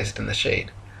thermometer placed in the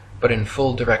shade, but in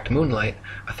full direct moonlight,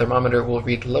 a thermometer will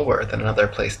read lower than another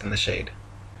placed in the shade.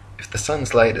 If the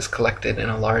sun's light is collected in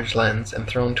a large lens and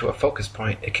thrown to a focus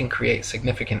point, it can create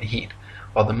significant heat,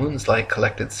 while the moon's light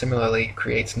collected similarly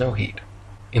creates no heat.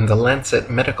 In the Lancet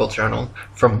Medical Journal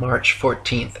from March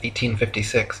 14,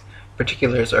 1856,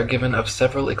 particulars are given of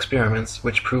several experiments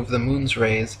which prove the moon's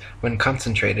rays, when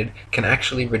concentrated, can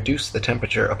actually reduce the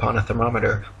temperature upon a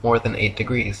thermometer more than 8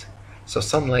 degrees. So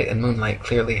sunlight and moonlight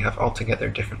clearly have altogether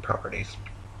different properties.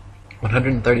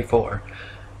 134.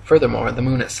 Furthermore, the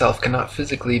moon itself cannot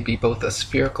physically be both a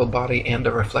spherical body and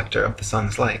a reflector of the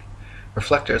sun's light.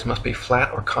 Reflectors must be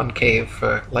flat or concave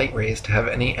for light rays to have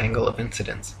any angle of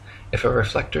incidence. If a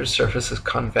reflector's surface is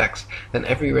convex, then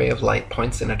every ray of light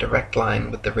points in a direct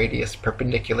line with the radius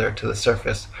perpendicular to the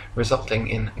surface, resulting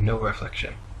in no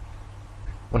reflection.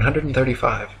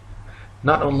 135.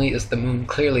 Not only is the moon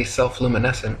clearly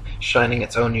self-luminescent, shining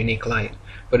its own unique light,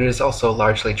 but it is also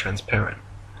largely transparent.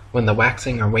 When the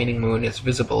waxing or waning moon is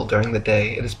visible during the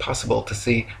day, it is possible to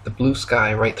see the blue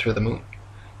sky right through the moon.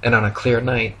 And on a clear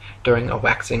night, during a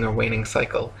waxing or waning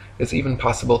cycle, it is even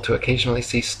possible to occasionally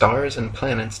see stars and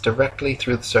planets directly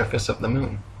through the surface of the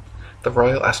moon. The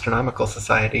Royal Astronomical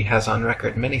Society has on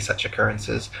record many such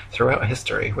occurrences throughout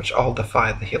history which all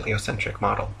defy the heliocentric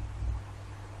model.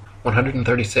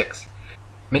 136.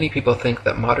 Many people think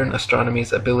that modern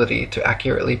astronomy's ability to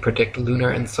accurately predict lunar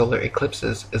and solar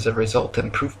eclipses is a result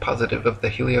and proof positive of the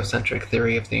heliocentric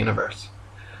theory of the universe.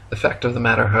 The fact of the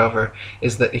matter, however,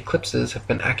 is that eclipses have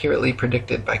been accurately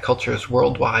predicted by cultures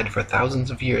worldwide for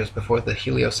thousands of years before the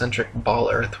heliocentric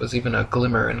ball Earth was even a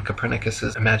glimmer in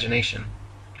Copernicus's imagination.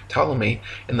 Ptolemy,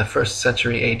 in the 1st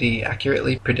century AD,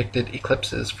 accurately predicted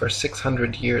eclipses for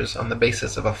 600 years on the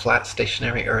basis of a flat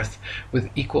stationary Earth with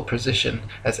equal precision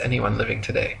as anyone living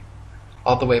today.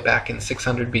 All the way back in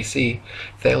 600 BC,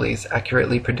 Thales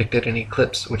accurately predicted an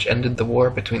eclipse which ended the war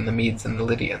between the Medes and the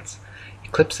Lydians.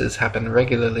 Eclipses happen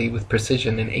regularly with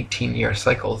precision in 18-year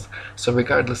cycles, so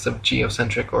regardless of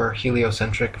geocentric or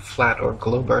heliocentric, flat or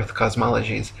globe Earth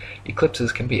cosmologies,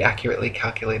 eclipses can be accurately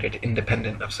calculated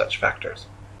independent of such factors.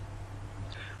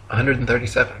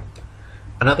 137.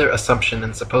 Another assumption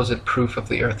and supposed proof of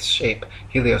the Earth's shape,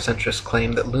 heliocentrists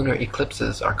claim that lunar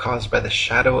eclipses are caused by the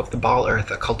shadow of the ball Earth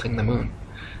occulting the moon.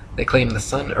 They claim the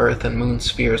Sun, Earth, and Moon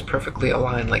spheres perfectly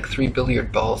align like 3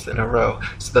 billiard balls in a row,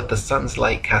 so that the Sun's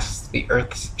light casts the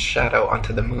Earth's shadow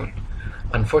onto the Moon.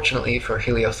 Unfortunately for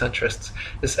heliocentrists,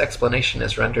 this explanation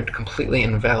is rendered completely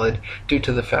invalid due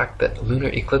to the fact that lunar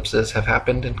eclipses have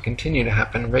happened and continue to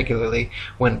happen regularly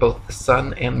when both the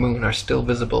Sun and Moon are still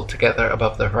visible together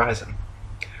above the horizon.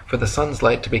 For the Sun's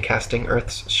light to be casting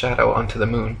Earth's shadow onto the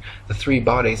Moon, the three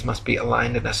bodies must be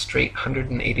aligned in a straight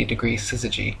 180-degree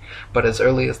syzygy, but as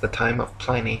early as the time of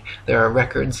Pliny, there are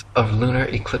records of lunar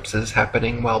eclipses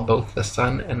happening while both the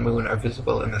Sun and Moon are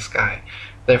visible in the sky.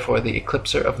 Therefore, the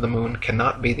eclipser of the Moon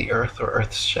cannot be the Earth or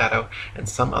Earth's shadow, and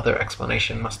some other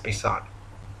explanation must be sought.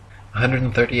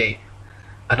 138.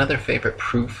 Another favorite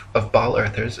proof of ball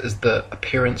earthers is the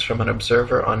appearance from an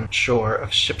observer on shore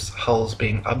of ships' hulls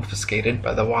being obfuscated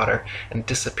by the water and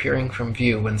disappearing from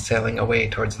view when sailing away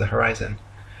towards the horizon.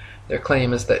 Their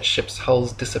claim is that ships'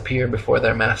 hulls disappear before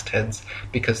their mastheads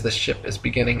because the ship is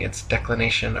beginning its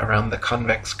declination around the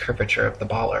convex curvature of the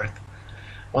ball earth.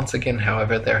 Once again,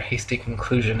 however, their hasty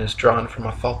conclusion is drawn from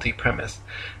a faulty premise,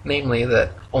 namely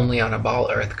that only on a ball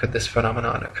earth could this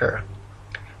phenomenon occur.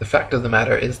 The fact of the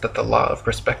matter is that the law of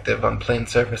perspective on plane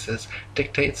surfaces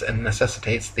dictates and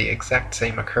necessitates the exact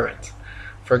same occurrence.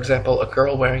 For example, a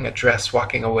girl wearing a dress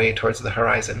walking away towards the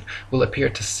horizon will appear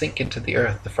to sink into the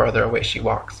earth the farther away she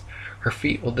walks. Her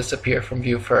feet will disappear from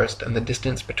view first, and the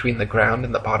distance between the ground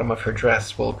and the bottom of her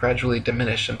dress will gradually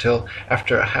diminish until,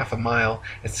 after a half a mile,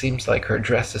 it seems like her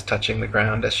dress is touching the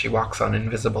ground as she walks on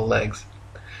invisible legs.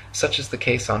 Such is the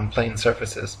case on plane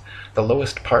surfaces. The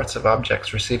lowest parts of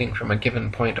objects receding from a given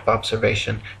point of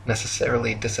observation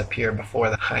necessarily disappear before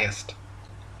the highest.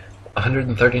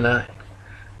 139.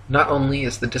 Not only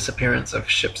is the disappearance of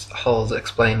ships' hulls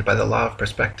explained by the law of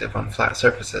perspective on flat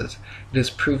surfaces, it is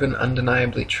proven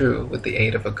undeniably true with the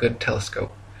aid of a good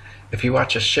telescope. If you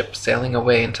watch a ship sailing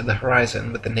away into the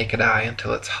horizon with the naked eye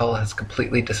until its hull has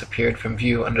completely disappeared from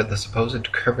view under the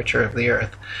supposed curvature of the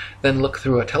earth, then look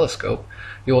through a telescope,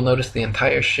 you will notice the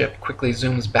entire ship quickly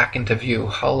zooms back into view,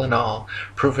 hull and all,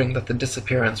 proving that the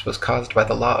disappearance was caused by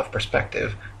the law of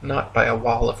perspective, not by a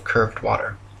wall of curved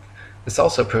water. This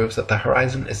also proves that the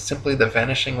horizon is simply the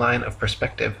vanishing line of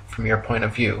perspective from your point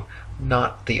of view,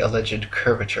 not the alleged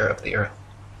curvature of the earth.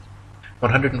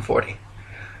 140.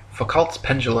 Foucault's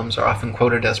pendulums are often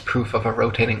quoted as proof of a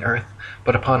rotating earth,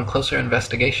 but upon closer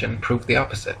investigation prove the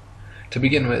opposite. To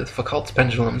begin with, Foucault's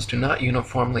pendulums do not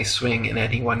uniformly swing in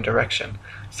any one direction.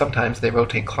 Sometimes they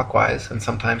rotate clockwise and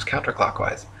sometimes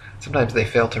counterclockwise. Sometimes they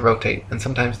fail to rotate, and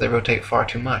sometimes they rotate far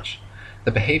too much.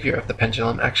 The behavior of the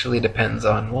pendulum actually depends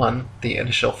on 1. The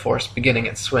initial force beginning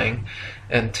its swing,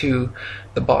 and 2.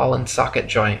 The ball and socket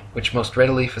joint, which most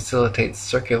readily facilitates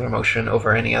circular motion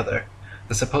over any other.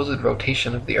 The supposed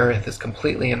rotation of the earth is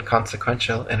completely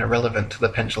inconsequential and irrelevant to the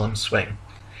pendulum's swing.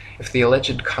 If the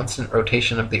alleged constant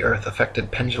rotation of the earth affected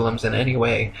pendulums in any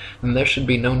way, then there should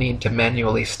be no need to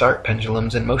manually start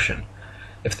pendulums in motion.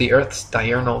 If the Earth's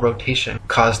diurnal rotation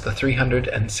caused the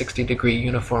 360-degree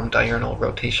uniform diurnal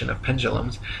rotation of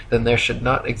pendulums, then there should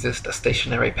not exist a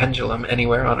stationary pendulum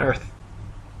anywhere on Earth.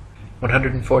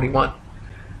 141.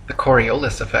 The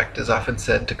Coriolis effect is often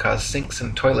said to cause sinks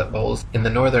in toilet bowls in the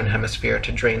northern hemisphere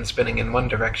to drain spinning in one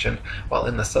direction, while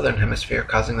in the southern hemisphere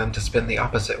causing them to spin the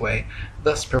opposite way,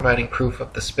 thus providing proof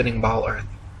of the spinning ball Earth.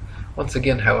 Once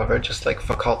again, however, just like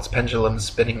Foucault's pendulums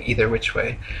spinning either which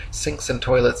way, sinks and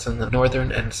toilets in the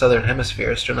northern and southern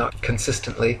hemispheres do not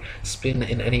consistently spin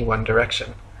in any one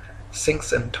direction.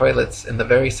 Sinks and toilets in the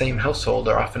very same household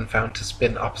are often found to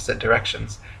spin opposite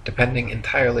directions, depending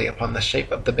entirely upon the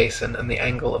shape of the basin and the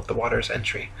angle of the water's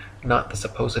entry, not the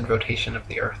supposed rotation of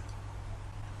the earth.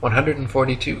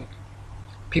 142.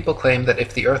 People claim that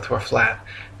if the earth were flat,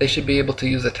 they should be able to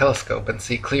use a telescope and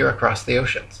see clear across the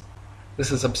oceans. This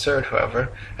is absurd,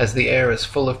 however, as the air is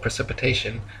full of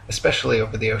precipitation, especially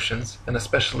over the oceans, and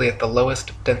especially at the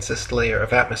lowest, densest layer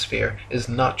of atmosphere, is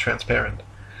not transparent.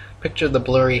 Picture the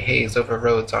blurry haze over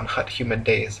roads on hot, humid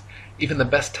days. Even the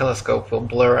best telescope will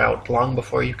blur out long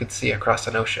before you could see across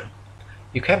an ocean.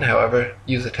 You can, however,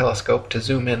 use a telescope to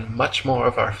zoom in much more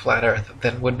of our flat Earth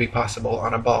than would be possible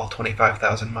on a ball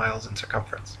 25,000 miles in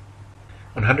circumference.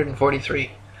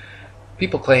 143.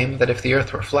 People claim that if the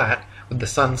Earth were flat, with the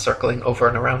sun circling over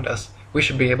and around us, we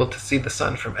should be able to see the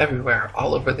sun from everywhere,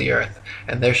 all over the earth,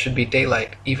 and there should be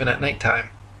daylight, even at night time.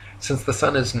 Since the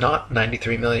sun is not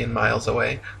 93 million miles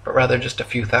away, but rather just a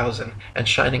few thousand, and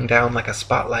shining down like a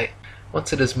spotlight,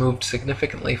 Once it is moved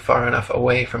significantly far enough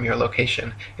away from your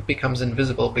location, it becomes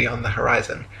invisible beyond the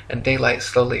horizon, and daylight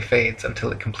slowly fades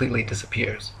until it completely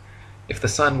disappears. If the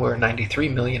Sun were 93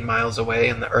 million miles away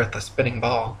and the Earth a spinning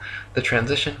ball, the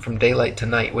transition from daylight to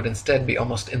night would instead be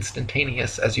almost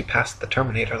instantaneous as you passed the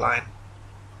terminator line.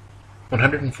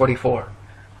 144.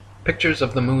 Pictures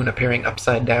of the Moon appearing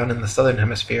upside down in the southern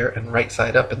hemisphere and right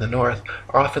side up in the north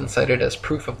are often cited as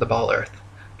proof of the ball Earth,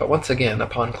 but once again,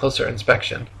 upon closer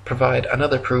inspection, provide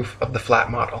another proof of the flat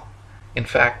model. In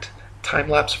fact,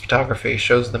 time-lapse photography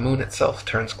shows the Moon itself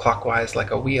turns clockwise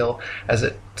like a wheel as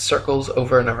it circles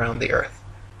over and around the Earth.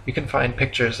 You can find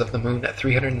pictures of the Moon at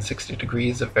 360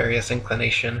 degrees of various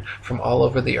inclination from all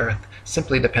over the Earth,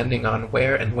 simply depending on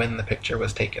where and when the picture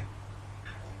was taken.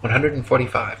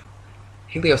 145.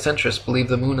 Heliocentrists believe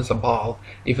the Moon is a ball,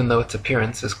 even though its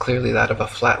appearance is clearly that of a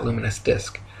flat luminous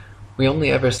disk. We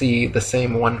only ever see the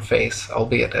same one face,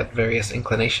 albeit at various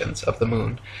inclinations, of the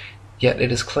Moon, yet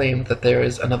it is claimed that there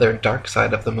is another dark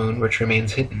side of the Moon which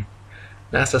remains hidden.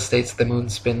 NASA states the Moon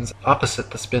spins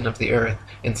opposite the spin of the Earth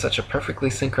in such a perfectly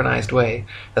synchronized way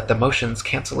that the motions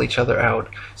cancel each other out,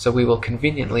 so we will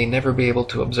conveniently never be able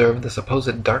to observe the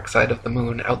supposed dark side of the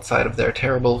Moon outside of their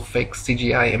terrible fake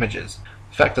CGI images.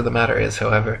 The fact of the matter is,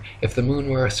 however, if the Moon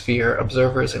were a sphere,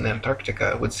 observers in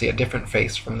Antarctica would see a different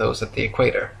face from those at the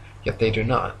equator. Yet they do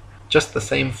not, just the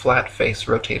same flat face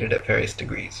rotated at various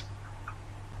degrees.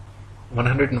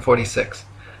 146.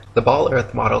 The ball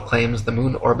Earth model claims the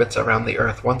Moon orbits around the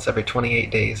Earth once every 28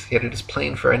 days, yet it is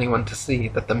plain for anyone to see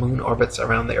that the Moon orbits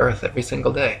around the Earth every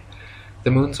single day.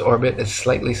 The Moon's orbit is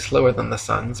slightly slower than the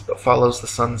Sun's, but follows the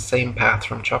Sun's same path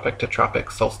from tropic to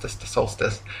tropic, solstice to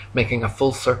solstice, making a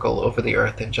full circle over the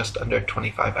Earth in just under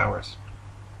 25 hours.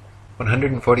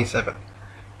 147.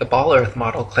 The ball Earth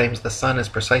model claims the Sun is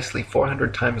precisely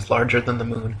 400 times larger than the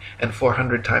Moon and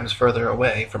 400 times further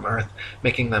away from Earth,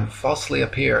 making them falsely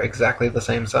appear exactly the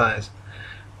same size.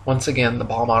 Once again, the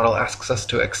ball model asks us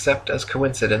to accept as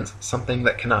coincidence something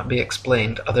that cannot be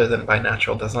explained other than by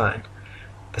natural design.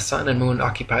 The Sun and Moon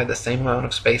occupy the same amount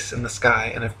of space in the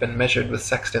sky and have been measured with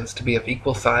sextants to be of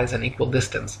equal size and equal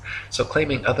distance, so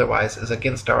claiming otherwise is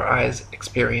against our eyes,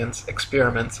 experience,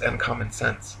 experiments, and common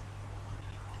sense.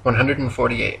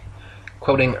 148.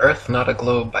 Quoting Earth Not a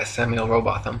Globe by Samuel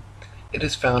Rowbotham, it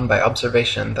is found by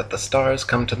observation that the stars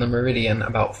come to the meridian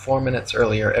about 4 minutes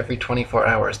earlier every 24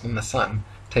 hours than the Sun,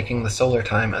 taking the solar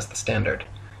time as the standard.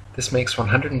 This makes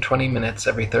 120 minutes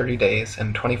every 30 days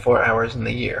and 24 hours in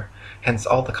the year, hence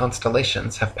all the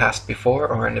constellations have passed before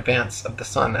or in advance of the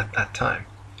Sun at that time.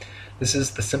 This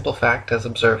is the simple fact as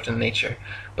observed in nature,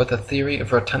 but the theory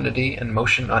of rotundity and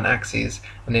motion on axes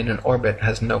and in an orbit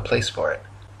has no place for it.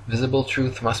 Visible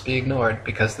truth must be ignored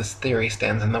because this theory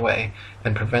stands in the way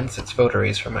and prevents its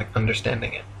votaries from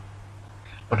understanding it.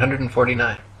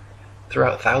 149.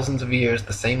 Throughout thousands of years,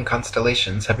 the same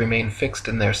constellations have remained fixed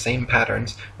in their same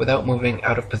patterns without moving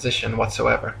out of position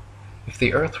whatsoever. If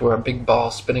the Earth were a big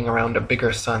ball spinning around a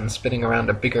bigger sun, spinning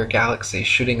around a bigger galaxy,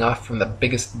 shooting off from the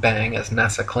biggest bang, as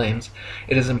NASA claims,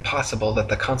 it is impossible that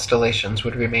the constellations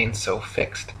would remain so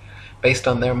fixed. Based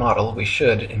on their model, we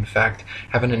should, in fact,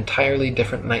 have an entirely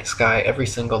different night sky every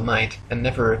single night and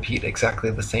never repeat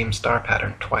exactly the same star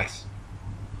pattern twice.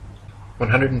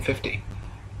 150.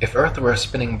 If Earth were a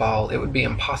spinning ball, it would be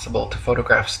impossible to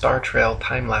photograph star trail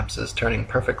time-lapses turning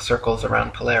perfect circles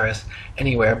around Polaris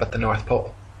anywhere but the North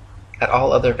Pole. At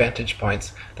all other vantage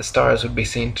points, the stars would be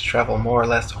seen to travel more or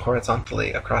less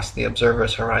horizontally across the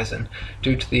observer's horizon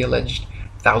due to the alleged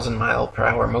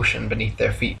 1,000-mile-per-hour motion beneath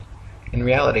their feet. In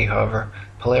reality, however,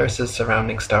 Polaris's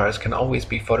surrounding stars can always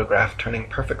be photographed turning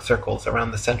perfect circles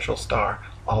around the central star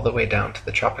all the way down to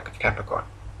the Tropic of Capricorn.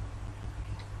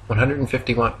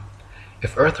 151.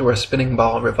 If Earth were a spinning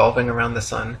ball revolving around the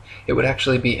Sun, it would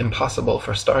actually be impossible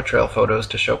for star trail photos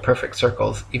to show perfect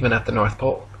circles even at the North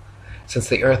Pole. Since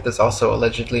the Earth is also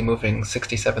allegedly moving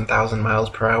 67,000 miles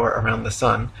per hour around the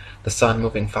Sun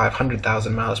moving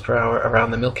 500,000 miles per hour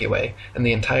around the Milky Way, and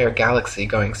the entire galaxy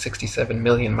going 67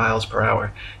 million miles per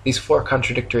hour, these four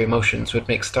contradictory motions would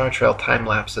make star trail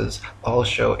time-lapses all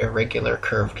show irregular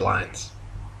curved lines.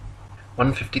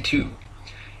 152.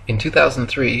 In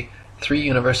 2003, 3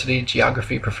 university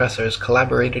geography professors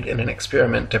collaborated in an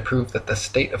experiment to prove that the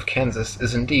state of Kansas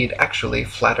is indeed actually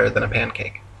flatter than a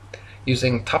pancake.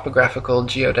 Using topographical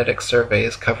geodetic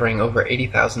surveys covering over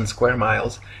 80,000 square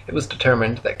miles, it was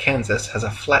determined that Kansas has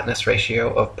a flatness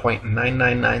ratio of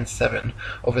 0.9997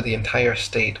 over the entire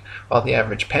state, while the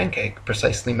average pancake,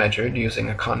 precisely measured using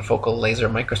a confocal laser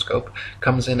microscope,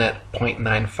 comes in at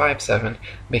 0.957,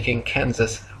 making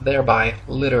Kansas thereby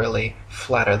literally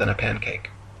flatter than a pancake.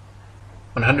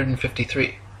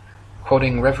 153.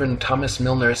 Quoting Reverend Thomas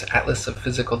Milner's Atlas of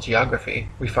Physical Geography,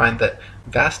 we find that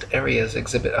vast areas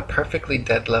exhibit a perfectly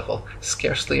dead level,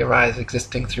 scarcely a rise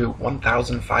existing through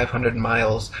 1,500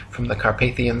 miles from the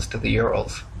Carpathians to the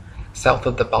Urals. South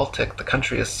of the Baltic, the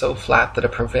country is so flat that a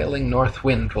prevailing north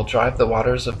wind will drive the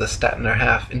waters of the Stettiner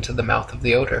Half into the mouth of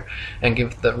the Oder, and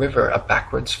give the river a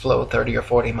backwards flow 30 or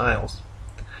 40 miles.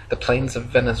 The plains of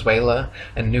Venezuela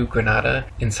and New Granada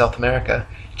in South America,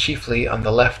 chiefly on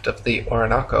the left of the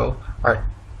Orinoco, are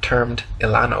termed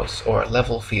llanos, or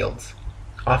level fields.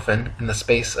 Often, in the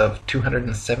space of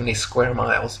 270 square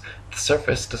miles, the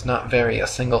surface does not vary a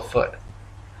single foot.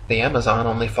 The Amazon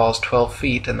only falls 12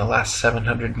 feet in the last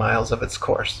 700 miles of its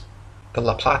course. The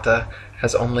La Plata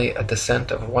has only a descent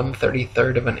of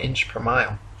 1/33 of an inch per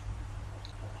mile.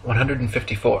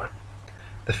 154.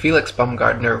 The Felix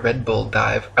Baumgartner Red Bull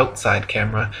Dive outside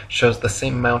camera shows the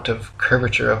same amount of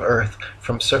curvature of Earth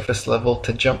from surface level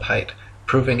to jump height,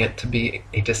 proving it to be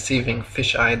a deceiving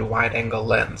fish-eyed wide-angle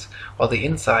lens, while the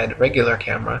inside regular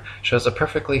camera shows a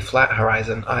perfectly flat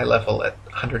horizon eye level at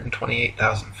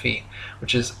 128,000 feet,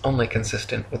 which is only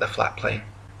consistent with a flat plane.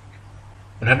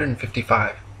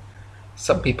 155.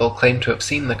 Some people claim to have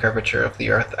seen the curvature of the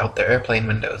Earth out their airplane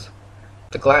windows.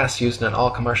 The glass used in all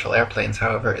commercial airplanes,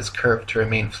 however, is curved to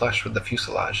remain flush with the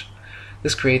fuselage.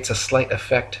 This creates a slight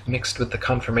effect mixed with the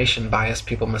confirmation bias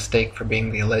people mistake for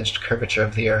being the alleged curvature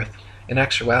of the Earth. In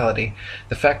actuality,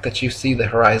 the fact that you see the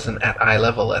horizon at eye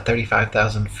level at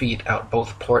 35,000 feet out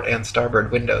both port and starboard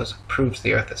windows proves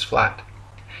the Earth is flat.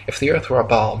 If the Earth were a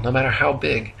ball, no matter how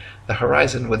big, the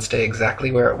horizon would stay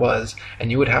exactly where it was,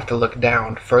 and you would have to look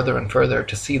down further and further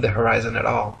to see the horizon at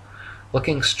all.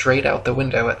 Looking straight out the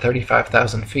window at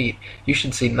 35,000 feet, you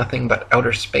should see nothing but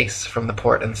outer space from the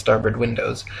port and starboard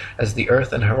windows, as the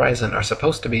Earth and horizon are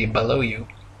supposed to be below you.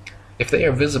 If they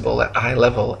are visible at eye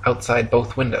level outside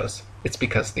both windows, it's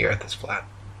because the Earth is flat.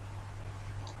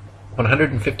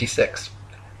 156.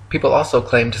 People also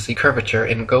claim to see curvature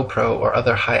in GoPro or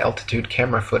other high-altitude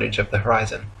camera footage of the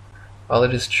horizon. While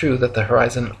it is true that the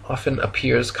horizon often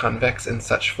appears convex in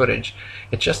such footage,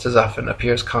 it just as often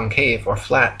appears concave or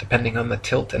flat depending on the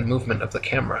tilt and movement of the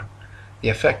camera. The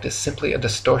effect is simply a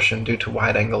distortion due to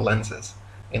wide-angle lenses.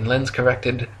 In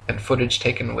lens-corrected and footage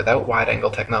taken without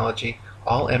wide-angle technology,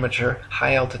 all amateur,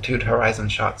 high-altitude horizon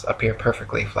shots appear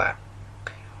perfectly flat.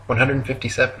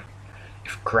 157.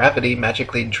 If gravity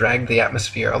magically dragged the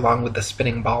atmosphere along with the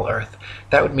spinning ball Earth,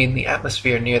 that would mean the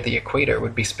atmosphere near the equator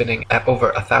would be spinning at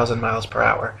over 1,000 miles per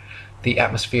hour. The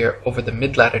atmosphere over the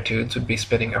mid-latitudes would be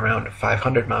spinning around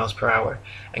 500 miles per hour,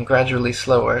 and gradually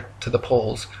slower to the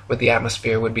poles, where the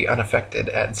atmosphere would be unaffected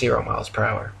at 0 miles per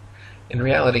hour. In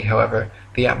reality, however,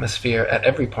 the atmosphere at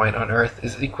every point on Earth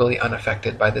is equally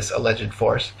unaffected by this alleged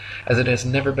force, as it has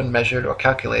never been measured or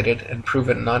calculated and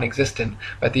proven non-existent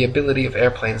by the ability of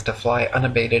airplanes to fly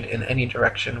unabated in any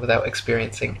direction without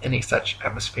experiencing any such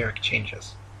atmospheric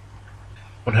changes.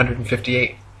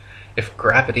 158. If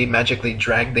gravity magically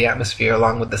dragged the atmosphere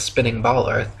along with the spinning ball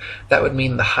Earth, that would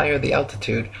mean the higher the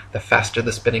altitude, the faster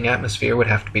the spinning atmosphere would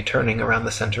have to be turning around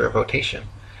the center of rotation.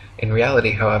 In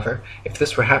reality, however, if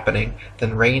this were happening,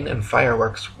 then rain and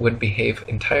fireworks would behave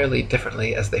entirely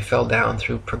differently as they fell down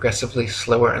through progressively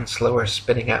slower and slower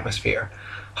spinning atmosphere.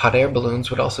 Hot air balloons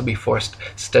would also be forced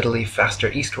steadily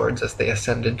faster eastwards as they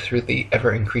ascended through the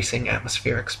ever-increasing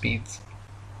atmospheric speeds.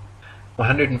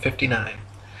 159.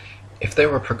 If there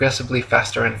were progressively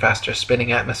faster and faster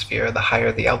spinning atmosphere the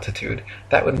higher the altitude,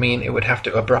 that would mean it would have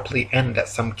to abruptly end at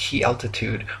some key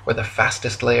altitude where the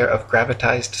fastest layer of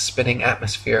gravitized spinning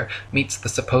atmosphere meets the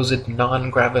supposed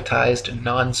non-gravitized,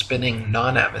 non-spinning,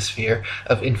 non-atmosphere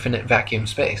of infinite vacuum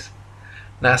space.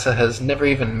 NASA has never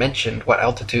even mentioned what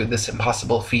altitude this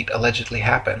impossible feat allegedly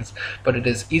happens, but it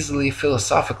is easily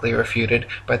philosophically refuted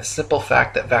by the simple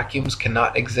fact that vacuums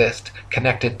cannot exist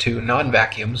connected to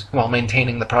non-vacuums while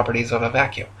maintaining the properties of a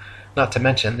vacuum. Not to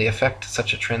mention, the effect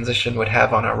such a transition would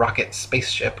have on a rocket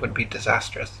spaceship would be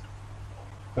disastrous.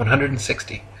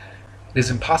 160. It is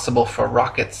impossible for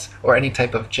rockets or any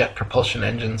type of jet propulsion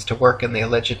engines to work in the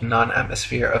alleged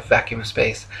non-atmosphere of vacuum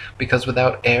space, because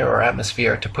without air or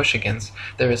atmosphere to push against,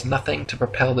 there is nothing to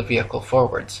propel the vehicle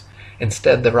forwards.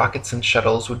 Instead, the rockets and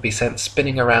shuttles would be sent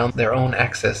spinning around their own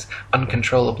axis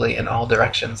uncontrollably in all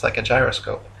directions like a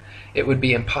gyroscope. It would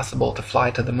be impossible to fly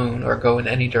to the moon or go in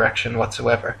any direction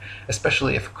whatsoever,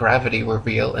 especially if gravity were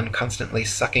real and constantly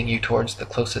sucking you towards the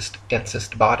closest,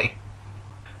 densest body.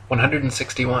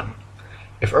 161.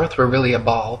 If Earth were really a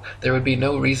ball, there would be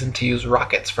no reason to use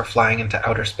rockets for flying into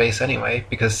outer space anyway,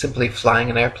 because simply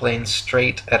flying an airplane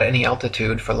straight at any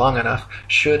altitude for long enough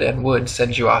should and would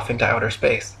send you off into outer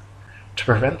space. To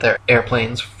prevent their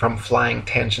airplanes from flying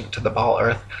tangent to the ball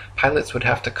Earth, pilots would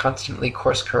have to constantly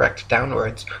course-correct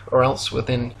downwards, or else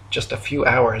within just a few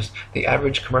hours, the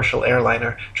average commercial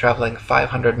airliner traveling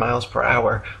 500 miles per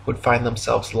hour would find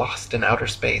themselves lost in outer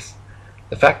space.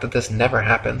 The fact that this never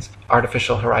happens,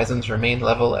 artificial horizons remain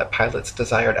level at pilots'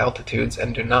 desired altitudes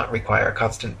and do not require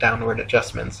constant downward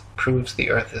adjustments, proves the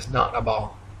Earth is not a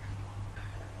ball.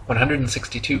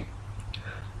 162.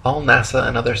 All NASA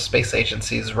and other space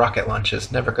agencies' rocket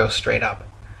launches never go straight up.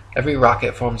 Every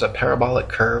rocket forms a parabolic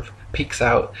curve, peaks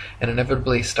out, and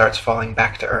inevitably starts falling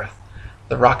back to Earth.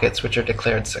 The rockets which are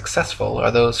declared successful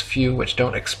are those few which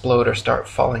don't explode or start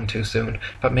falling too soon,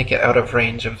 but make it out of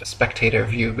range of spectator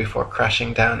view before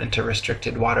crashing down into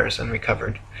restricted waters and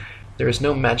recovered. There is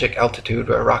no magic altitude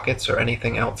where rockets or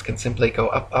anything else can simply go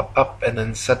up, up, up, and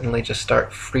then suddenly just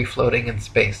start free-floating in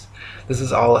space. This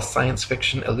is all a science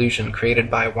fiction illusion created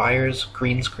by wires,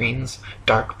 green screens,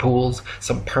 dark pools,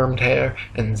 some permed hair,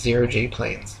 and zero-G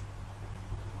planes.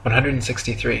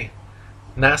 163.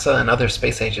 NASA and other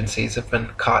space agencies have been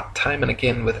caught time and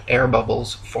again with air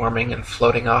bubbles forming and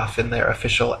floating off in their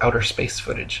official outer space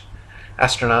footage.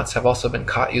 Astronauts have also been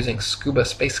caught using scuba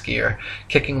space gear,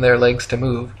 kicking their legs to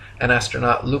move, and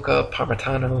astronaut Luca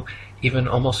Parmitano even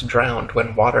almost drowned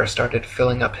when water started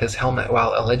filling up his helmet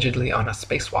while allegedly on a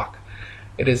spacewalk.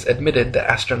 It is admitted that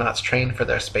astronauts train for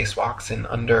their spacewalks in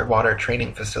underwater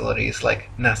training facilities like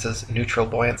NASA's Neutral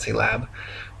Buoyancy Lab,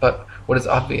 but what is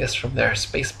obvious from their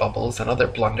space bubbles and other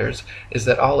blunders is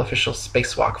that all official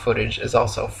spacewalk footage is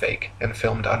also fake and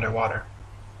filmed underwater.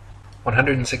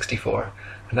 164.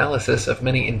 Analysis of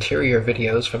many interior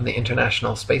videos from the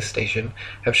International Space Station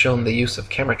have shown the use of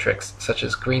camera tricks such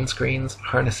as green screens,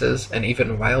 harnesses, and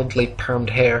even wildly permed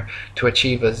hair to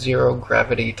achieve a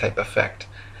zero-gravity type effect.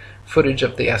 Footage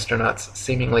of the astronauts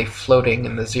seemingly floating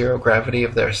in the zero gravity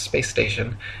of their space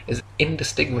station is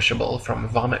indistinguishable from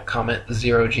Vomit Comet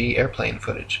zero-G airplane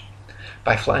footage.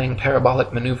 By flying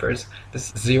parabolic maneuvers,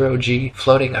 this zero-G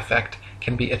floating effect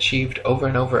can be achieved over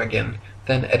and over again,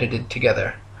 then edited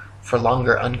together. For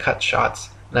longer uncut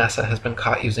shots, NASA has been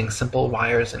caught using simple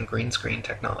wires and green screen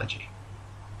technology.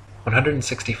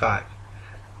 165.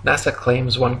 NASA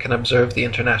claims one can observe the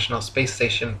International Space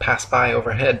Station pass by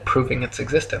overhead, proving its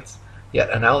existence.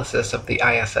 Yet analysis of the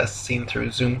ISS seen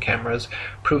through zoom cameras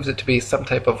proves it to be some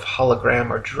type of hologram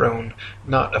or drone,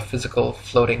 not a physical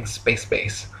floating space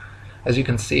base. As you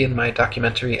can see in my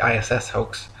documentary ISS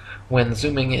Hoax, when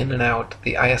zooming in and out,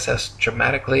 the ISS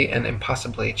dramatically and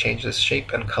impossibly changes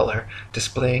shape and color,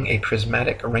 displaying a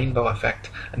prismatic rainbow effect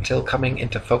until coming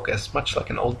into focus, much like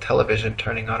an old television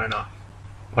turning on and off.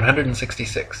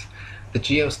 166. The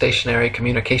geostationary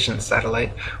communications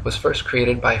satellite was first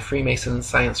created by Freemason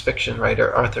science fiction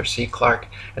writer Arthur C. Clarke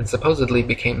and supposedly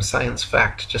became science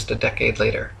fact just a decade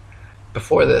later.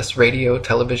 Before this, radio,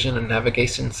 television, and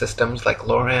navigation systems like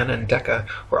LORAN and Decca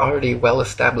were already well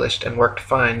established and worked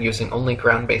fine using only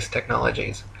ground-based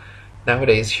technologies.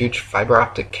 Nowadays, huge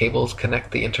fiber-optic cables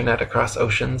connect the internet across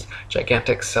oceans,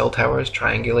 gigantic cell towers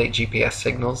triangulate GPS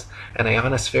signals, and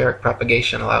ionospheric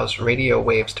propagation allows radio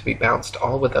waves to be bounced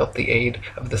all without the aid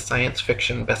of the science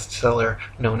fiction bestseller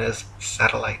known as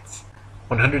satellites.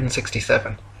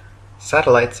 167.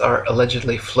 Satellites are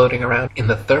allegedly floating around in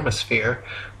the thermosphere,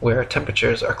 where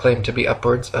temperatures are claimed to be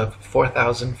upwards of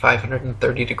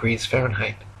 4,530 degrees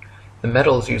Fahrenheit. The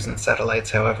metals used in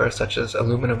satellites, however, such as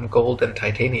aluminum, gold, and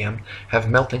titanium, have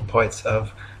melting points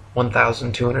of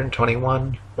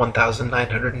 1,221,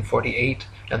 1,948,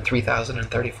 and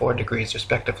 3,034 degrees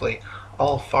respectively,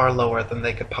 all far lower than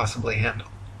they could possibly handle.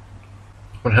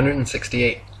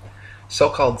 168.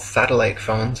 So-called satellite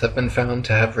phones have been found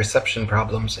to have reception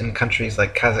problems in countries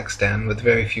like Kazakhstan with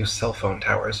very few cell phone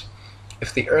towers.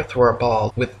 If the Earth were a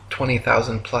ball with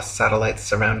 20,000 plus satellites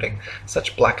surrounding,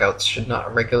 such blackouts should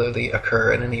not regularly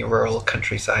occur in any rural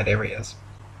countryside areas.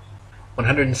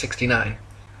 169.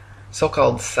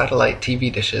 So-called satellite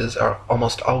TV dishes are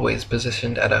almost always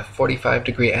positioned at a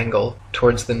 45-degree angle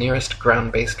towards the nearest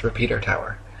ground-based repeater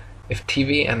tower. If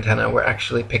TV antenna were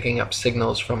actually picking up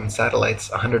signals from satellites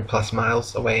 100 plus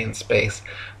miles away in space,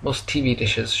 most TV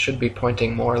dishes should be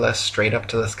pointing more or less straight up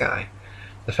to the sky.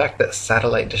 The fact that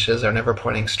satellite dishes are never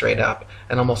pointing straight up,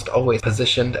 and almost always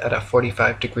positioned at a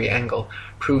 45-degree angle,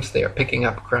 proves they are picking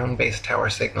up ground-based tower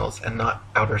signals and not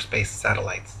outer space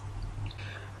satellites.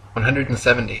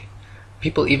 170.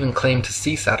 People even claim to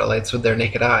see satellites with their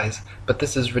naked eyes, but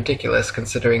this is ridiculous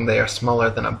considering they are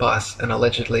smaller than a bus and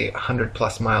allegedly 100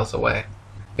 plus miles away.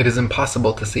 It is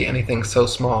impossible to see anything so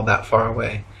small that far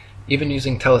away. Even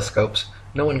using telescopes,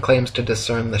 No one claims to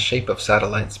discern the shape of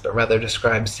satellites, but rather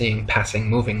describes seeing passing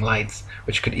moving lights,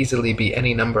 which could easily be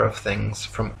any number of things,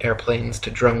 from airplanes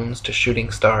to drones to shooting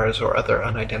stars or other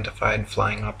unidentified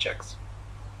flying objects.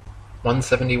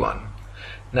 171.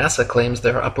 NASA claims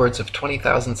there are upwards of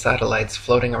 20,000 satellites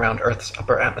floating around Earth's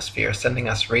upper atmosphere, sending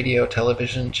us radio,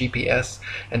 television, GPS,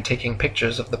 and taking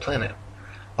pictures of the planet.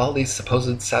 All these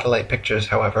supposed satellite pictures,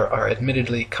 however, are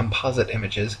admittedly composite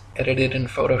images edited in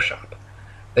Photoshop.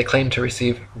 They claim to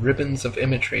receive ribbons of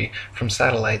imagery from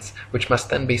satellites, which must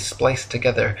then be spliced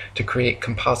together to create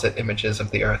composite images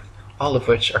of the Earth, all of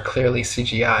which are clearly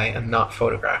CGI and not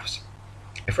photographs.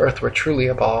 If Earth were truly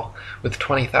a ball, with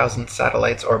 20,000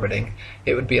 satellites orbiting,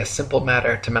 it would be a simple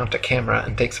matter to mount a camera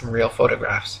and take some real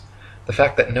photographs. The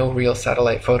fact that no real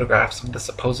satellite photographs of the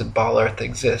supposed ball Earth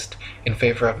exist, in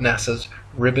favor of NASA's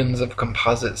ribbons of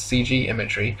composite CG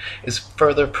imagery, is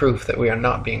further proof that we are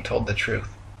not being told the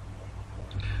truth.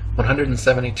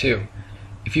 172.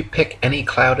 If you pick any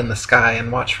cloud in the sky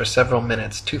and watch for several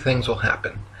minutes, two things will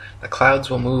happen. The clouds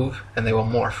will move, and they will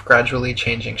morph, gradually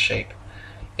changing shape.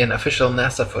 In official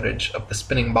NASA footage of the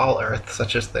spinning ball Earth,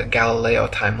 such as the Galileo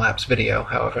time-lapse video,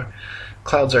 however,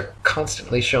 clouds are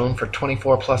constantly shown for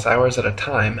 24+ hours at a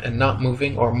time and not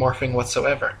moving or morphing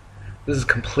whatsoever. This is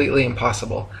completely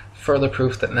impossible, further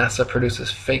proof that NASA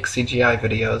produces fake CGI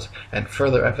videos, and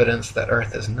further evidence that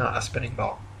Earth is not a spinning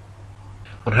ball.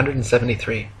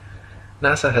 173.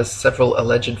 NASA has several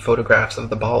alleged photographs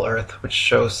of the ball Earth which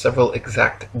show several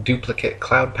exact duplicate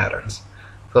cloud patterns.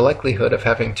 The likelihood of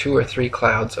having 2 or 3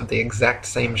 clouds of the exact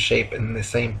same shape in the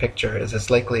same picture is as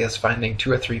likely as finding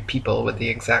 2 or 3 people with the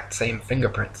exact same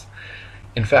fingerprints.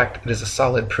 In fact, it is a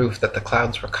solid proof that the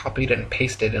clouds were copied and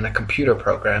pasted in a computer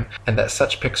program, and that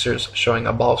such pictures showing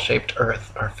a ball-shaped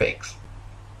Earth are fakes.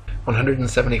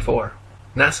 174.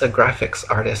 NASA graphics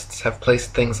artists have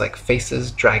placed things like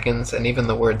faces, dragons, and even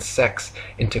the word sex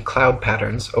into cloud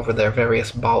patterns over their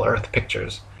various ball Earth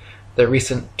pictures. Their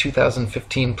recent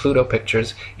 2015 Pluto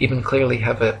pictures even clearly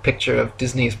have a picture of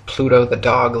Disney's Pluto the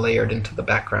dog layered into the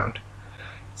background.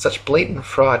 Such blatant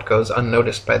fraud goes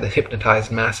unnoticed by the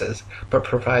hypnotized masses, but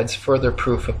provides further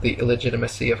proof of the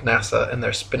illegitimacy of NASA and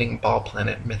their spinning ball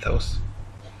planet mythos.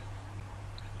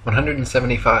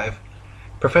 175.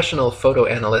 Professional photo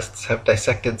analysts have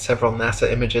dissected several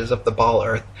NASA images of the ball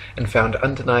Earth and found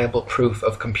undeniable proof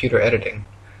of computer editing.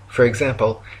 For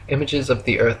example, images of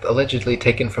the Earth allegedly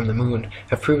taken from the Moon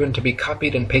have proven to be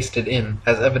copied and pasted in,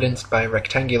 as evidenced by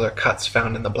rectangular cuts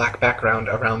found in the black background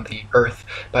around the Earth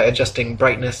by adjusting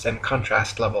brightness and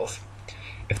contrast levels.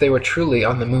 If they were truly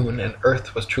on the Moon and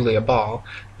Earth was truly a ball,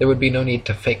 there would be no need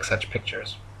to fake such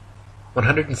pictures.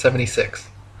 176.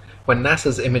 When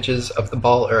NASA's images of the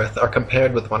ball Earth are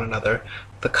compared with one another,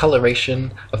 the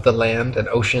coloration of the land and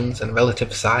oceans and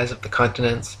relative size of the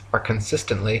continents are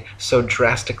consistently so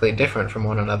drastically different from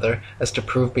one another as to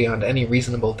prove beyond any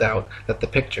reasonable doubt that the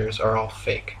pictures are all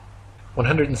fake.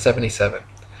 177.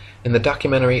 In the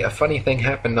documentary A Funny Thing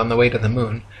Happened on the Way to the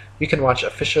Moon, we can watch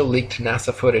official leaked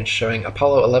NASA footage showing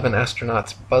Apollo 11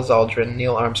 astronauts Buzz Aldrin,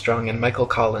 Neil Armstrong, and Michael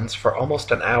Collins for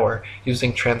almost an hour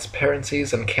using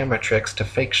transparencies and camera tricks to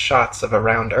fake shots of a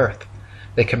round Earth.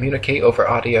 They communicate over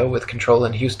audio with control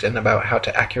in Houston about how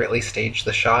to accurately stage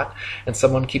the shot, and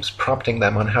someone keeps prompting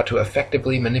them on how to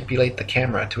effectively manipulate the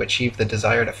camera to achieve the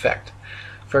desired effect.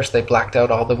 First they blacked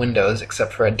out all the windows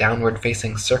except for a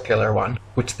downward-facing circular one,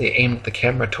 which they aimed the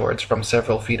camera towards from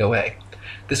several feet away.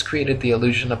 This created the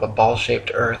illusion of a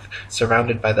ball-shaped Earth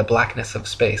surrounded by the blackness of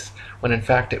space, when in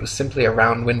fact it was simply a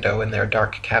round window in their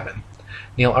dark cabin.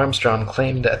 Neil Armstrong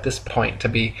claimed at this point to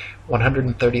be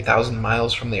 130,000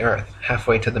 miles from the Earth,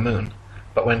 halfway to the Moon.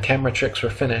 But when camera tricks were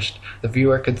finished, the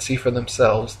viewer could see for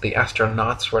themselves the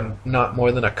astronauts were not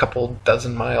more than a couple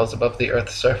dozen miles above the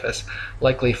Earth's surface,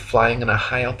 likely flying in a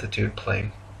high-altitude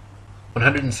plane.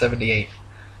 178.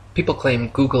 People claim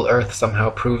Google Earth somehow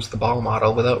proves the ball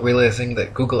model without realizing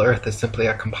that Google Earth is simply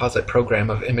a composite program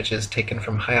of images taken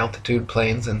from high-altitude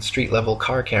planes and street-level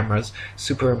car cameras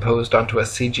superimposed onto a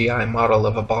CGI model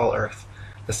of a ball Earth.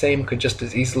 The same could just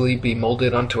as easily be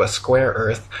molded onto a square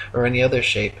Earth or any other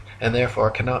shape, and therefore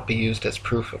cannot be used as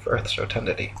proof of Earth's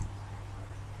rotundity.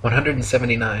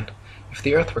 179. If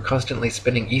the Earth were constantly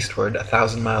spinning eastward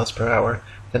 1,000 miles per hour,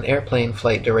 then airplane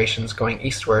flight durations going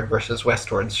eastward versus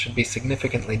westwards should be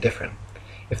significantly different.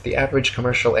 If the average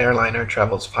commercial airliner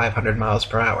travels 500 miles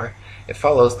per hour, it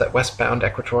follows that westbound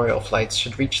equatorial flights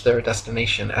should reach their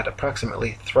destination at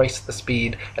approximately thrice the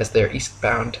speed as their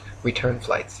eastbound return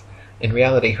flights. In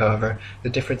reality, however, the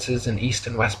differences in east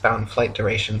and westbound flight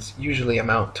durations usually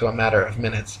amount to a matter of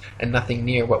minutes, and nothing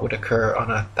near what would occur on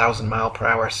a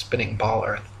 1,000-mile-per-hour spinning ball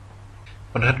Earth.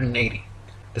 180.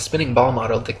 The spinning ball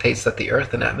model dictates that the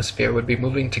Earth and atmosphere would be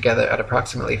moving together at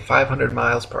approximately 500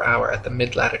 miles per hour at the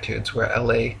mid-latitudes where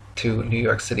LA to New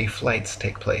York City flights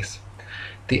take place.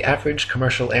 The average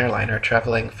commercial airliner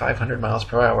traveling 500 miles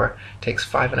per hour takes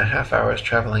 5.5 hours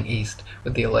traveling east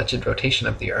with the alleged rotation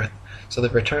of the Earth, so the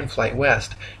return flight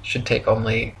west should take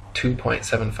only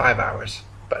 2.75 hours.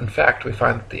 But in fact, we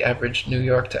find that the average New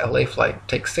York to LA flight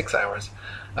takes 6 hours,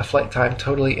 a flight time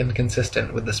totally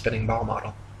inconsistent with the spinning ball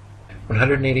model.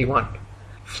 181.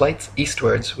 Flights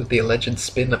eastwards with the alleged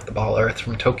spin of the ball Earth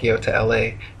from Tokyo to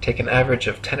LA take an average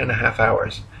of 10.5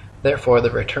 hours. Therefore, the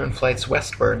return flights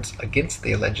westwards against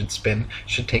the alleged spin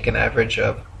should take an average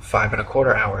of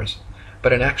 5.25 hours,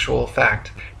 but in actual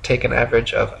fact take an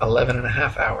average of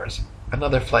 11.5 hours,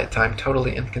 another flight time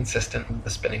totally inconsistent with the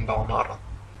spinning ball model.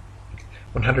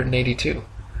 182.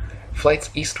 Flights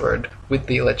eastward with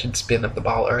the alleged spin of the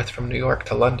ball Earth from New York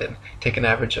to London take an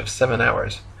average of 7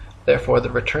 hours. Therefore, the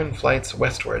return flights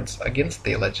westwards against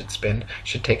the alleged spin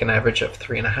should take an average of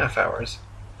 3.5 hours,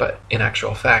 but in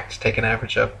actual fact take an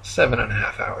average of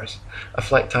 7.5 hours, a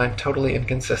flight time totally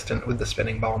inconsistent with the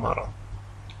spinning ball model.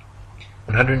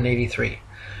 183.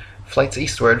 Flights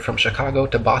eastward from Chicago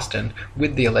to Boston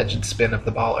with the alleged spin of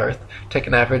the ball Earth take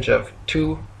an average of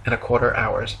 2.25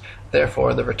 hours.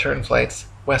 Therefore, the return flights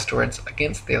westwards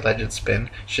against the alleged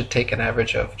spin should take an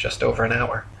average of just over an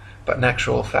hour, but in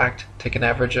actual fact take an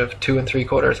average of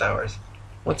 2.75 hours.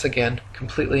 Once again,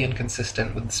 completely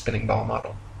inconsistent with the spinning ball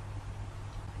model.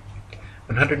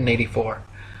 184.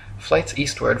 Flights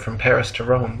eastward from Paris to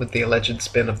Rome with the alleged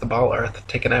spin of the ball Earth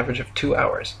take an average of 2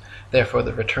 hours. Therefore,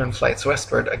 the return flights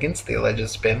westward against the alleged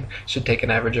spin should take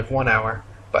an average of 1 hour,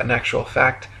 but in actual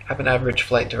fact have an average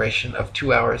flight duration of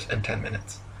 2 hours and 10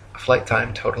 minutes, a flight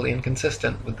time totally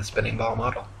inconsistent with the spinning ball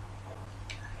model.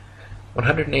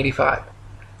 185.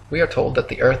 We are told that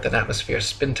the Earth and atmosphere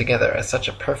spin together at such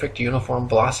a perfect uniform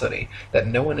velocity that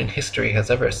no one in history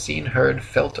has ever seen, heard,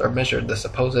 felt, or measured the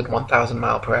supposed 1,000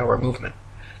 mile per hour movement.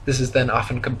 This is then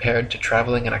often compared to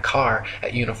traveling in a car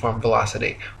at uniform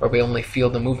velocity, where we only feel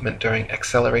the movement during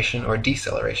acceleration or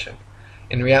deceleration.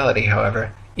 In reality,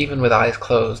 however, even with eyes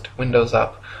closed, windows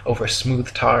up, over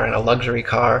smooth tar in a luxury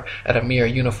car at a mere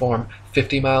uniform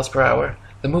 50 miles per hour,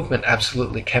 the movement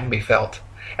absolutely can be felt.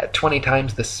 At 20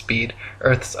 times this speed,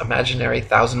 Earth's imaginary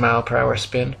 1,000 mile per hour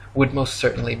spin would most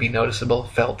certainly be noticeable,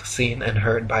 felt, seen, and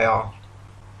heard by all.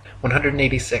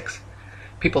 186.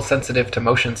 People sensitive to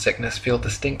motion sickness feel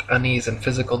distinct unease and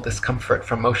physical discomfort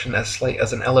from motion as slight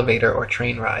as an elevator or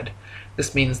train ride.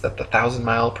 This means that the 1,000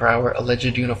 mile per hour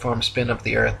alleged uniform spin of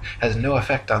the Earth has no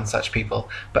effect on such people,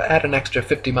 but add an extra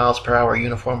 50 miles per hour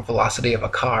uniform velocity of a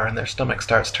car and their stomach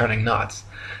starts turning knots.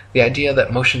 The idea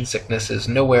that motion sickness is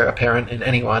nowhere apparent in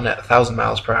anyone at 1,000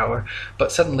 miles per hour,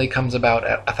 but suddenly comes about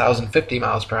at 1,050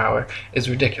 miles per hour, is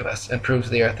ridiculous and proves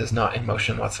the Earth is not in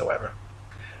motion whatsoever.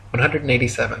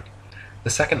 187. The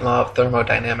second law of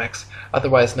thermodynamics,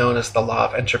 otherwise known as the law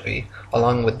of entropy,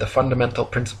 along with the fundamental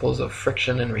principles of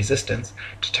friction and resistance,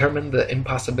 determine the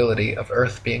impossibility of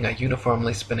Earth being a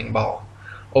uniformly spinning ball.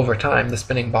 Over time, the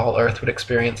spinning ball Earth would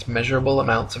experience measurable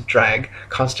amounts of drag,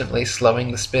 constantly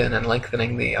slowing the spin and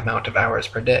lengthening the amount of hours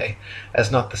per day.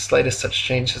 As not the slightest such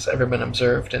change has ever been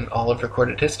observed in all of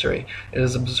recorded history, it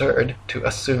is absurd to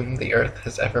assume the Earth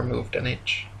has ever moved an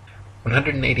inch.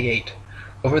 188.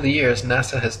 Over the years,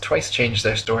 NASA has twice changed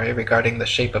their story regarding the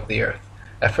shape of the Earth.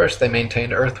 At first they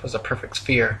maintained Earth was a perfect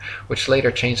sphere, which later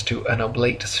changed to an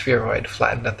oblate spheroid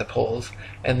flattened at the poles,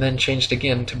 and then changed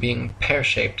again to being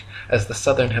pear-shaped, as the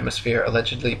southern hemisphere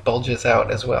allegedly bulges out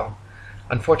as well.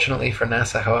 Unfortunately for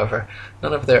NASA, however,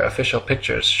 none of their official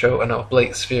pictures show an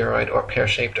oblate spheroid or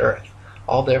pear-shaped Earth.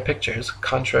 All their pictures,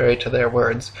 contrary to their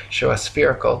words, show a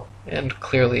spherical, and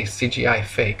clearly CGI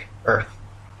fake, Earth.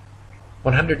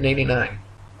 189.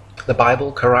 The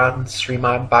Bible, Quran,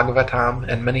 Srimad Bhagavatam,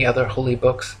 and many other holy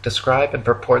books describe and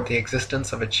purport the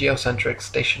existence of a geocentric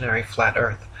stationary flat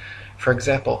Earth. For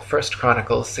example, 1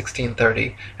 Chronicles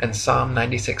 16:30 and Psalm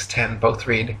 96:10 both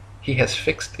read, "He has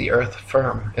fixed the earth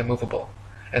firm, immovable,"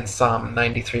 and Psalm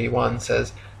 93:1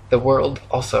 says, "The world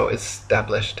also is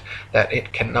established, that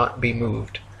it cannot be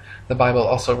moved." The Bible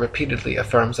also repeatedly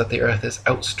affirms that the earth is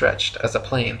outstretched as a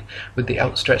plane, with the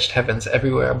outstretched heavens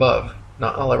everywhere above,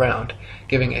 not all around,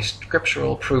 giving a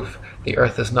scriptural proof the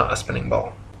earth is not a spinning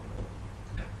ball.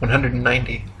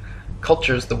 190.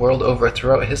 Cultures the world over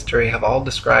throughout history have all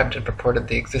described and purported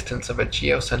the existence of a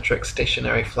geocentric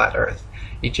stationary flat earth.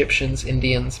 Egyptians,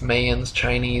 Indians, Mayans,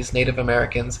 Chinese, Native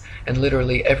Americans, and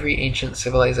literally every ancient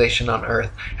civilization on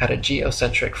earth had a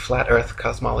geocentric flat earth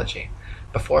cosmology.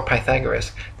 Before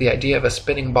Pythagoras, the idea of a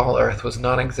spinning ball Earth was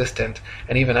non-existent,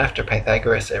 and even after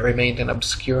Pythagoras it remained an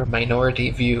obscure minority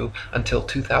view until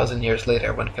 2,000 years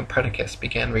later when Copernicus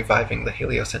began reviving the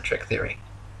heliocentric theory.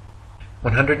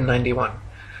 191.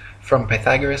 From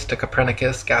Pythagoras to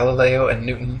Copernicus, Galileo and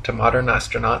Newton to modern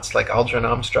astronauts like Aldrin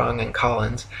Armstrong and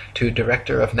Collins, to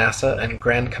Director of NASA and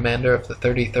Grand Commander of the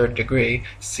 33rd Degree,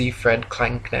 C. Fred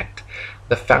Klangknecht,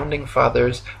 the founding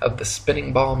fathers of the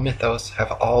spinning ball mythos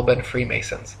have all been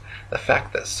Freemasons. The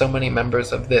fact that so many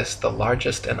members of this, the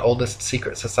largest and oldest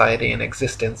secret society in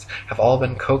existence, have all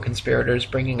been co-conspirators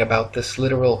bringing about this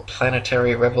literal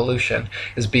planetary revolution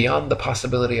is beyond the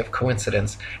possibility of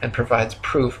coincidence and provides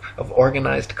proof of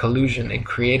organized collusion in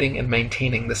creating and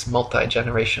maintaining this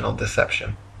multi-generational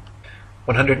deception.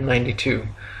 192.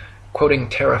 Quoting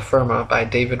Terra Firma by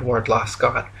David Wardlaw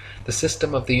Scott, the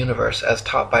system of the universe as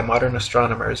taught by modern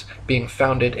astronomers being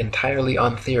founded entirely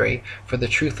on theory, for the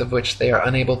truth of which they are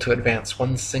unable to advance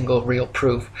one single real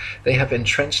proof, they have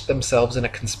entrenched themselves in a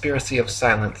conspiracy of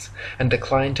silence, and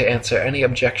decline to answer any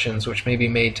objections which may be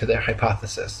made to their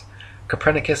hypothesis.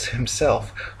 Copernicus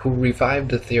himself, who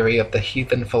revived the theory of the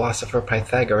heathen philosopher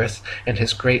Pythagoras and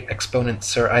his great exponent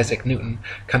Sir Isaac Newton,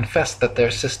 confessed that their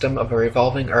system of a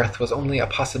revolving earth was only a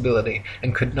possibility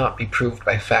and could not be proved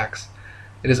by facts.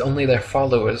 It is only their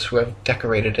followers who have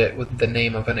decorated it with the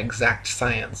name of an exact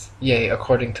science, yea,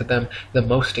 according to them, the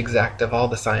most exact of all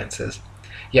the sciences.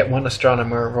 Yet one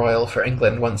astronomer royal for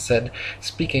England once said,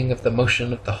 speaking of the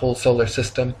motion of the whole solar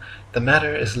system, "The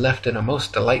matter is left in a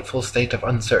most delightful state of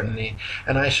uncertainty,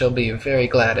 and I shall be very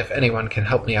glad if anyone can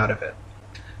help me out of it."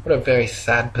 What a very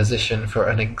sad position for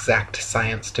an exact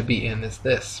science to be in is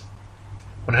this.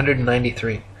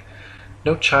 193.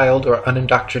 No child or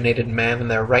unindoctrinated man in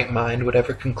their right mind would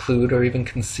ever conclude or even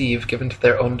conceive, given to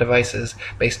their own devices,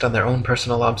 based on their own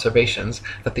personal observations,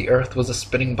 that the earth was a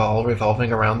spinning ball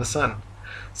revolving around the sun.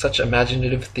 Such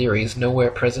imaginative theories, nowhere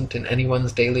present in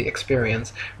anyone's daily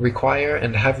experience, require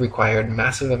and have required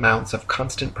massive amounts of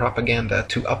constant propaganda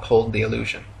to uphold the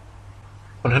illusion.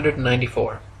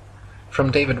 194.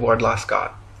 From David Wardlaw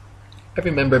Scott. I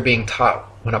remember being taught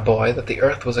when a boy that the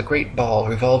earth was a great ball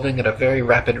revolving at a very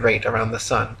rapid rate around the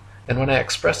sun, and when I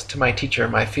expressed to my teacher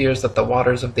my fears that the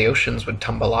waters of the oceans would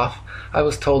tumble off, I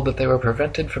was told that they were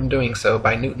prevented from doing so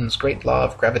by Newton's great law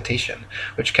of gravitation,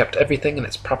 which kept everything in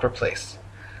its proper place.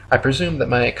 I presume that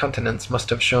my countenance must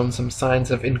have shown some signs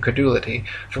of incredulity,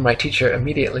 for my teacher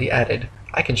immediately added,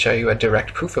 "I can show you a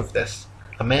direct proof of this.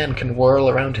 A man can whirl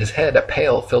around his head a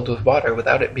pail filled with water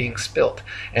without it being spilt,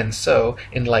 and so,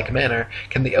 in like manner,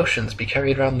 can the oceans be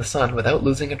carried round the sun without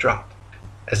losing a drop."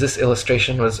 As this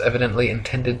illustration was evidently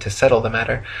intended to settle the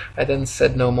matter, I then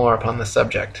said no more upon the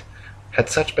subject. Had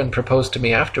such been proposed to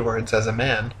me afterwards as a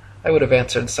man, I would have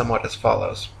answered somewhat as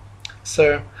follows.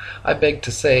 "Sir, I beg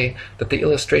to say that the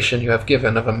illustration you have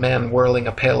given of a man whirling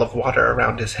a pail of water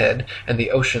around his head and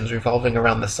the oceans revolving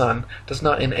around the sun does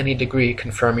not in any degree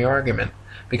confirm your argument,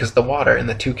 because the water in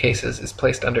the two cases is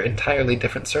placed under entirely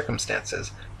different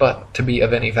circumstances, but, to be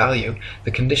of any value,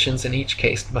 the conditions in each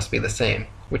case must be the same,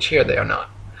 which here they are not.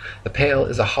 The pail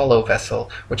is a hollow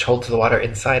vessel which holds the water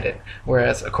inside it,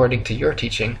 whereas, according to your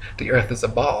teaching, the earth is a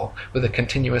ball, with a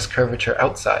continuous curvature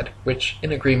outside, which,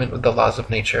 in agreement with the laws of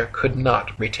nature, could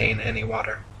not retain any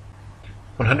water.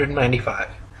 195.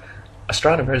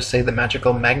 Astronomers say the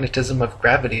magical magnetism of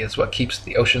gravity is what keeps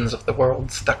the oceans of the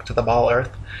world stuck to the ball earth.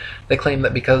 They claim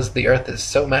that because the earth is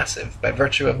so massive, by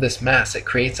virtue of this mass it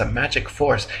creates a magic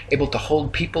force able to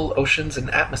hold people, oceans,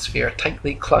 and atmosphere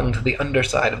tightly clung to the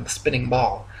underside of the spinning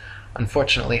ball.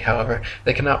 Unfortunately, however,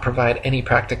 they cannot provide any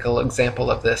practical example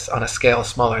of this on a scale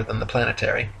smaller than the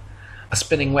planetary. A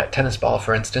spinning wet tennis ball,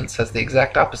 for instance, has the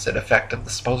exact opposite effect of the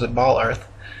supposed ball earth.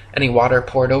 Any water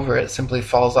poured over it simply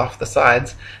falls off the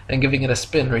sides, and giving it a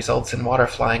spin results in water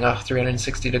flying off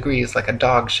 360 degrees like a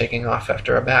dog shaking off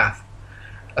after a bath.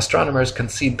 Astronomers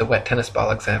concede the wet tennis ball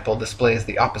example displays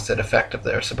the opposite effect of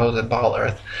their supposed ball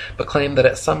earth, but claim that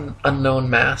at some unknown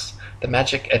mass, the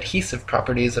magic adhesive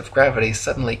properties of gravity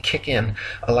suddenly kick in,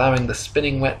 allowing the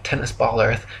spinning wet tennis ball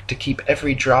earth to keep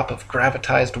every drop of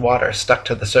gravitized water stuck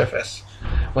to the surface.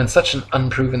 When such an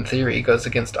unproven theory goes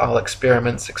against all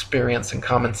experiments, experience, and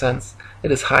common sense,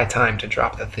 it is high time to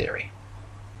drop the theory.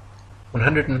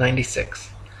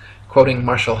 196. Quoting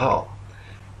Marshall Hall.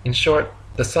 In short,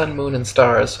 the sun, moon, and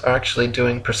stars are actually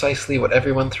doing precisely what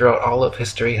everyone throughout all of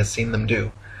history has seen them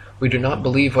do. We do not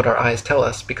believe what our eyes tell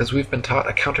us because we've been taught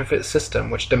a counterfeit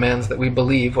system which demands that we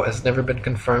believe what has never been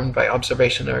confirmed by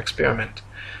observation or experiment.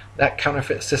 That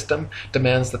counterfeit system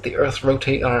demands that the Earth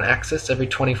rotate on an axis every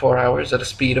 24 hours at a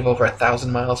speed of over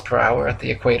 1,000 miles per hour at the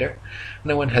equator.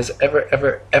 No one has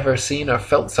ever seen or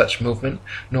felt such movement,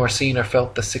 nor seen or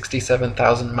felt the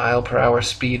 67,000 mile per hour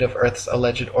speed of Earth's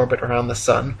alleged orbit around the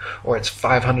Sun, or its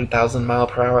 500,000 mile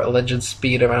per hour alleged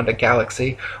speed around a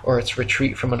galaxy, or its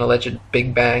retreat from an alleged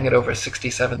Big Bang at over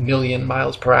 67 million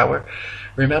miles per hour.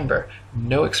 Remember,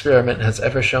 no experiment has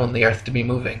ever shown the Earth to be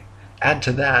moving. Add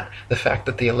to that the fact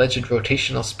that the alleged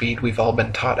rotational speed we've all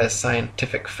been taught as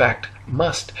scientific fact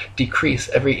must decrease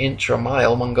every inch or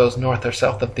mile one goes north or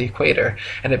south of the equator,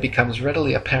 and it becomes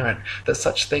readily apparent that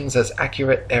such things as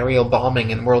accurate aerial bombing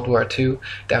in World War II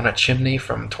down a chimney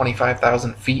from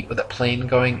 25,000 feet with a plane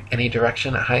going any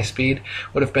direction at high speed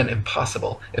would have been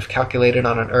impossible if calculated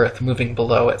on an Earth moving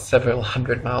below at several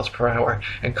hundred miles per hour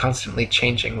and constantly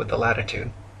changing with the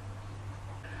latitude.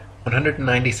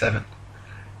 197.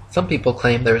 Some people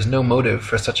claim there is no motive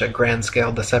for such a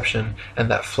grand-scale deception,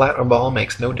 and that flat or ball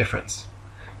makes no difference.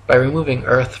 By removing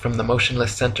Earth from the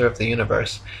motionless center of the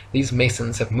universe, these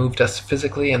Masons have moved us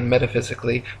physically and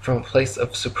metaphysically from a place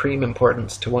of supreme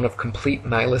importance to one of complete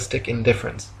nihilistic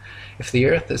indifference. If the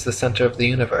Earth is the center of the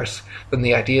universe, then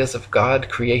the ideas of God,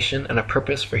 creation, and a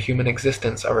purpose for human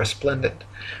existence are resplendent.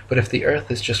 But if the Earth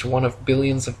is just one of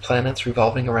billions of planets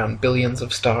revolving around billions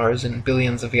of stars in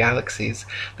billions of galaxies,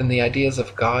 then the ideas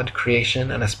of God,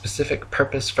 creation, and a specific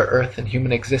purpose for Earth and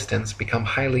human existence become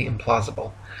highly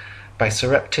implausible. By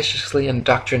surreptitiously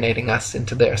indoctrinating us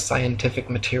into their scientific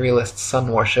materialist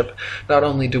sun worship, not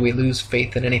only do we lose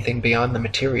faith in anything beyond the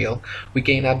material, we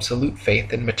gain absolute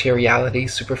faith in materiality,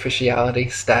 superficiality,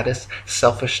 status,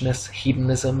 selfishness,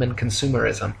 hedonism, and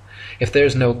consumerism. If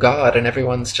there's no God and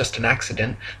everyone's just an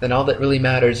accident, then all that really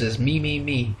matters is me, me,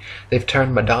 me. They've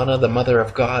turned Madonna, the mother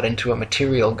of God, into a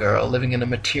material girl living in a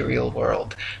material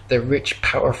world. Their rich,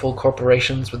 powerful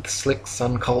corporations with slick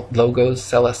sun cult logos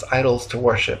sell us idols to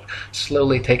worship,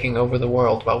 slowly taking over the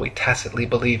world while we tacitly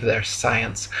believe their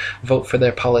science, vote for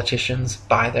their politicians,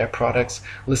 buy their products,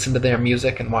 listen to their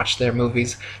music and watch their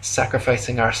movies,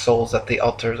 sacrificing our souls at the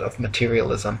altars of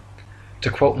materialism.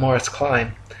 To quote Morris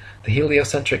Klein, the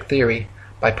heliocentric theory,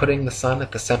 by putting the sun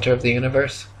at the center of the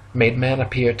universe, made man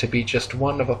appear to be just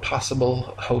one of a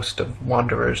possible host of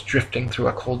wanderers drifting through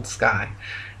a cold sky.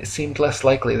 It seemed less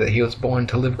likely that he was born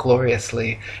to live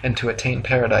gloriously and to attain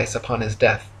paradise upon his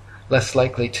death. Less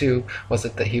likely, too, was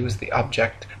it that he was the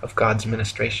object of God's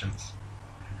ministrations.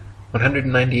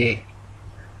 198.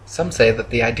 Some say that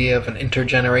the idea of an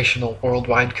intergenerational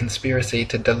worldwide conspiracy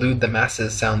to delude the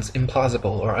masses sounds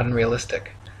implausible or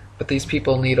unrealistic. But these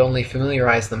people need only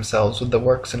familiarize themselves with the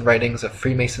works and writings of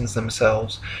Freemasons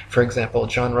themselves, for example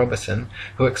John Robeson,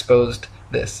 who exposed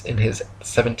this in his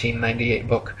 1798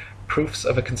 book, Proofs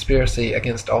of a Conspiracy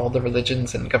Against All the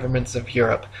Religions and Governments of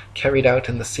Europe, carried out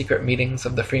in the secret meetings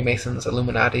of the Freemasons,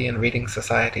 Illuminati, and reading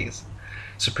societies.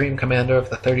 Supreme Commander of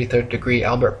the 33rd Degree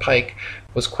Albert Pike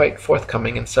was quite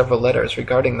forthcoming in several letters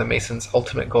regarding the Masons'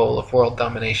 ultimate goal of world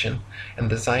domination, and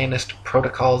the Zionist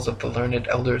Protocols of the Learned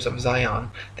Elders of Zion,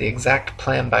 the exact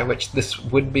plan by which this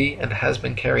would be and has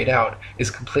been carried out, is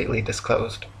completely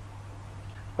disclosed.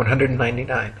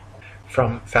 199.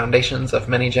 From Foundations of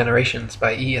Many Generations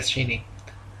by E. Eschini.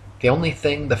 The only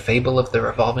thing the fable of the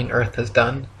revolving earth has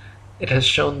done, it has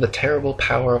shown the terrible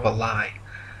power of a lie.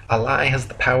 A lie has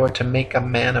the power to make a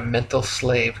man a mental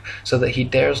slave, so that he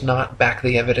dares not back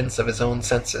the evidence of his own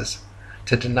senses.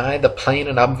 To deny the plain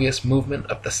and obvious movement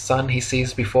of the sun he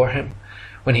sees before him,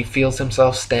 when he feels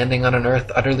himself standing on an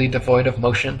earth utterly devoid of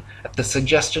motion, at the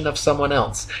suggestion of someone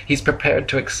else, he's prepared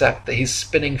to accept that he's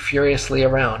spinning furiously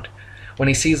around. When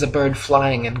he sees a bird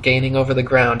flying and gaining over the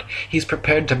ground, he's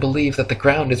prepared to believe that the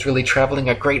ground is really traveling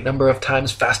a great number of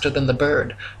times faster than the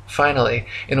bird. Finally,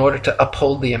 in order to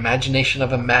uphold the imagination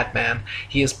of a madman,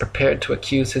 he is prepared to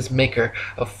accuse his Maker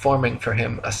of forming for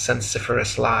him a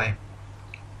sensiferous lie.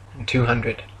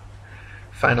 200.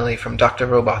 Finally, from Dr.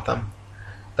 Robotham.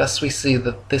 Thus we see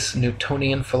that this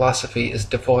Newtonian philosophy is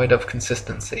devoid of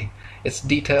consistency. Its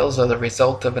details are the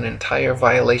result of an entire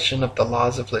violation of the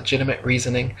laws of legitimate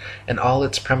reasoning, and all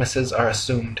its premises are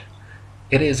assumed.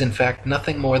 It is, in fact,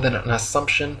 nothing more than an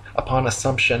assumption upon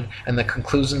assumption, and the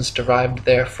conclusions derived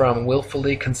therefrom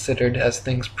willfully considered as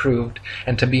things proved,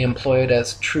 and to be employed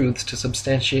as truths to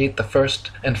substantiate the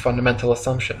first and fundamental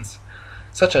assumptions.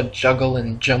 Such a juggle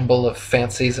and jumble of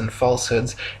fancies and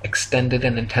falsehoods, extended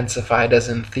and intensified as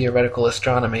in theoretical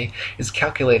astronomy, is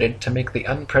calculated to make the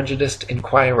unprejudiced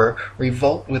inquirer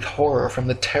revolt with horror from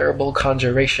the terrible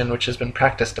conjuration which has been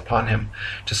practised upon him,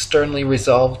 to sternly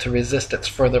resolve to resist its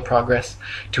further progress,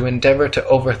 to endeavour to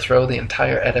overthrow the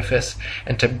entire edifice,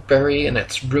 and to bury in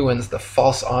its ruins the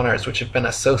false honours which have been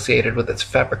associated with its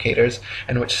fabricators,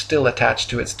 and which still attach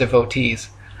to its devotees.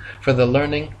 For the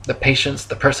learning, the patience,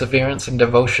 the perseverance, and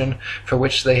devotion for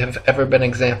which they have ever been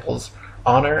examples,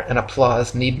 honour and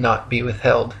applause need not be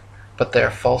withheld, but their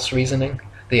false reasoning,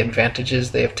 the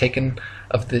advantages they have taken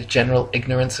of the general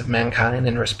ignorance of mankind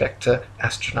in respect to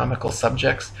astronomical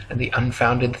subjects, and the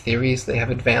unfounded theories they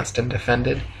have advanced and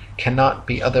defended, cannot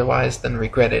be otherwise than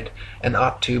regretted, and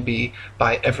ought to be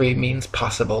by every means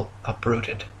possible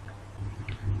uprooted.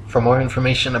 For more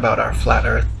information about our flat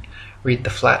Earth, read The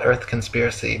Flat Earth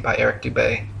Conspiracy by Eric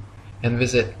Dubay, and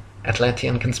visit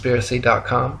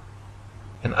atlanteanconspiracy.com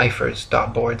and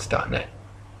ifers.boards.net.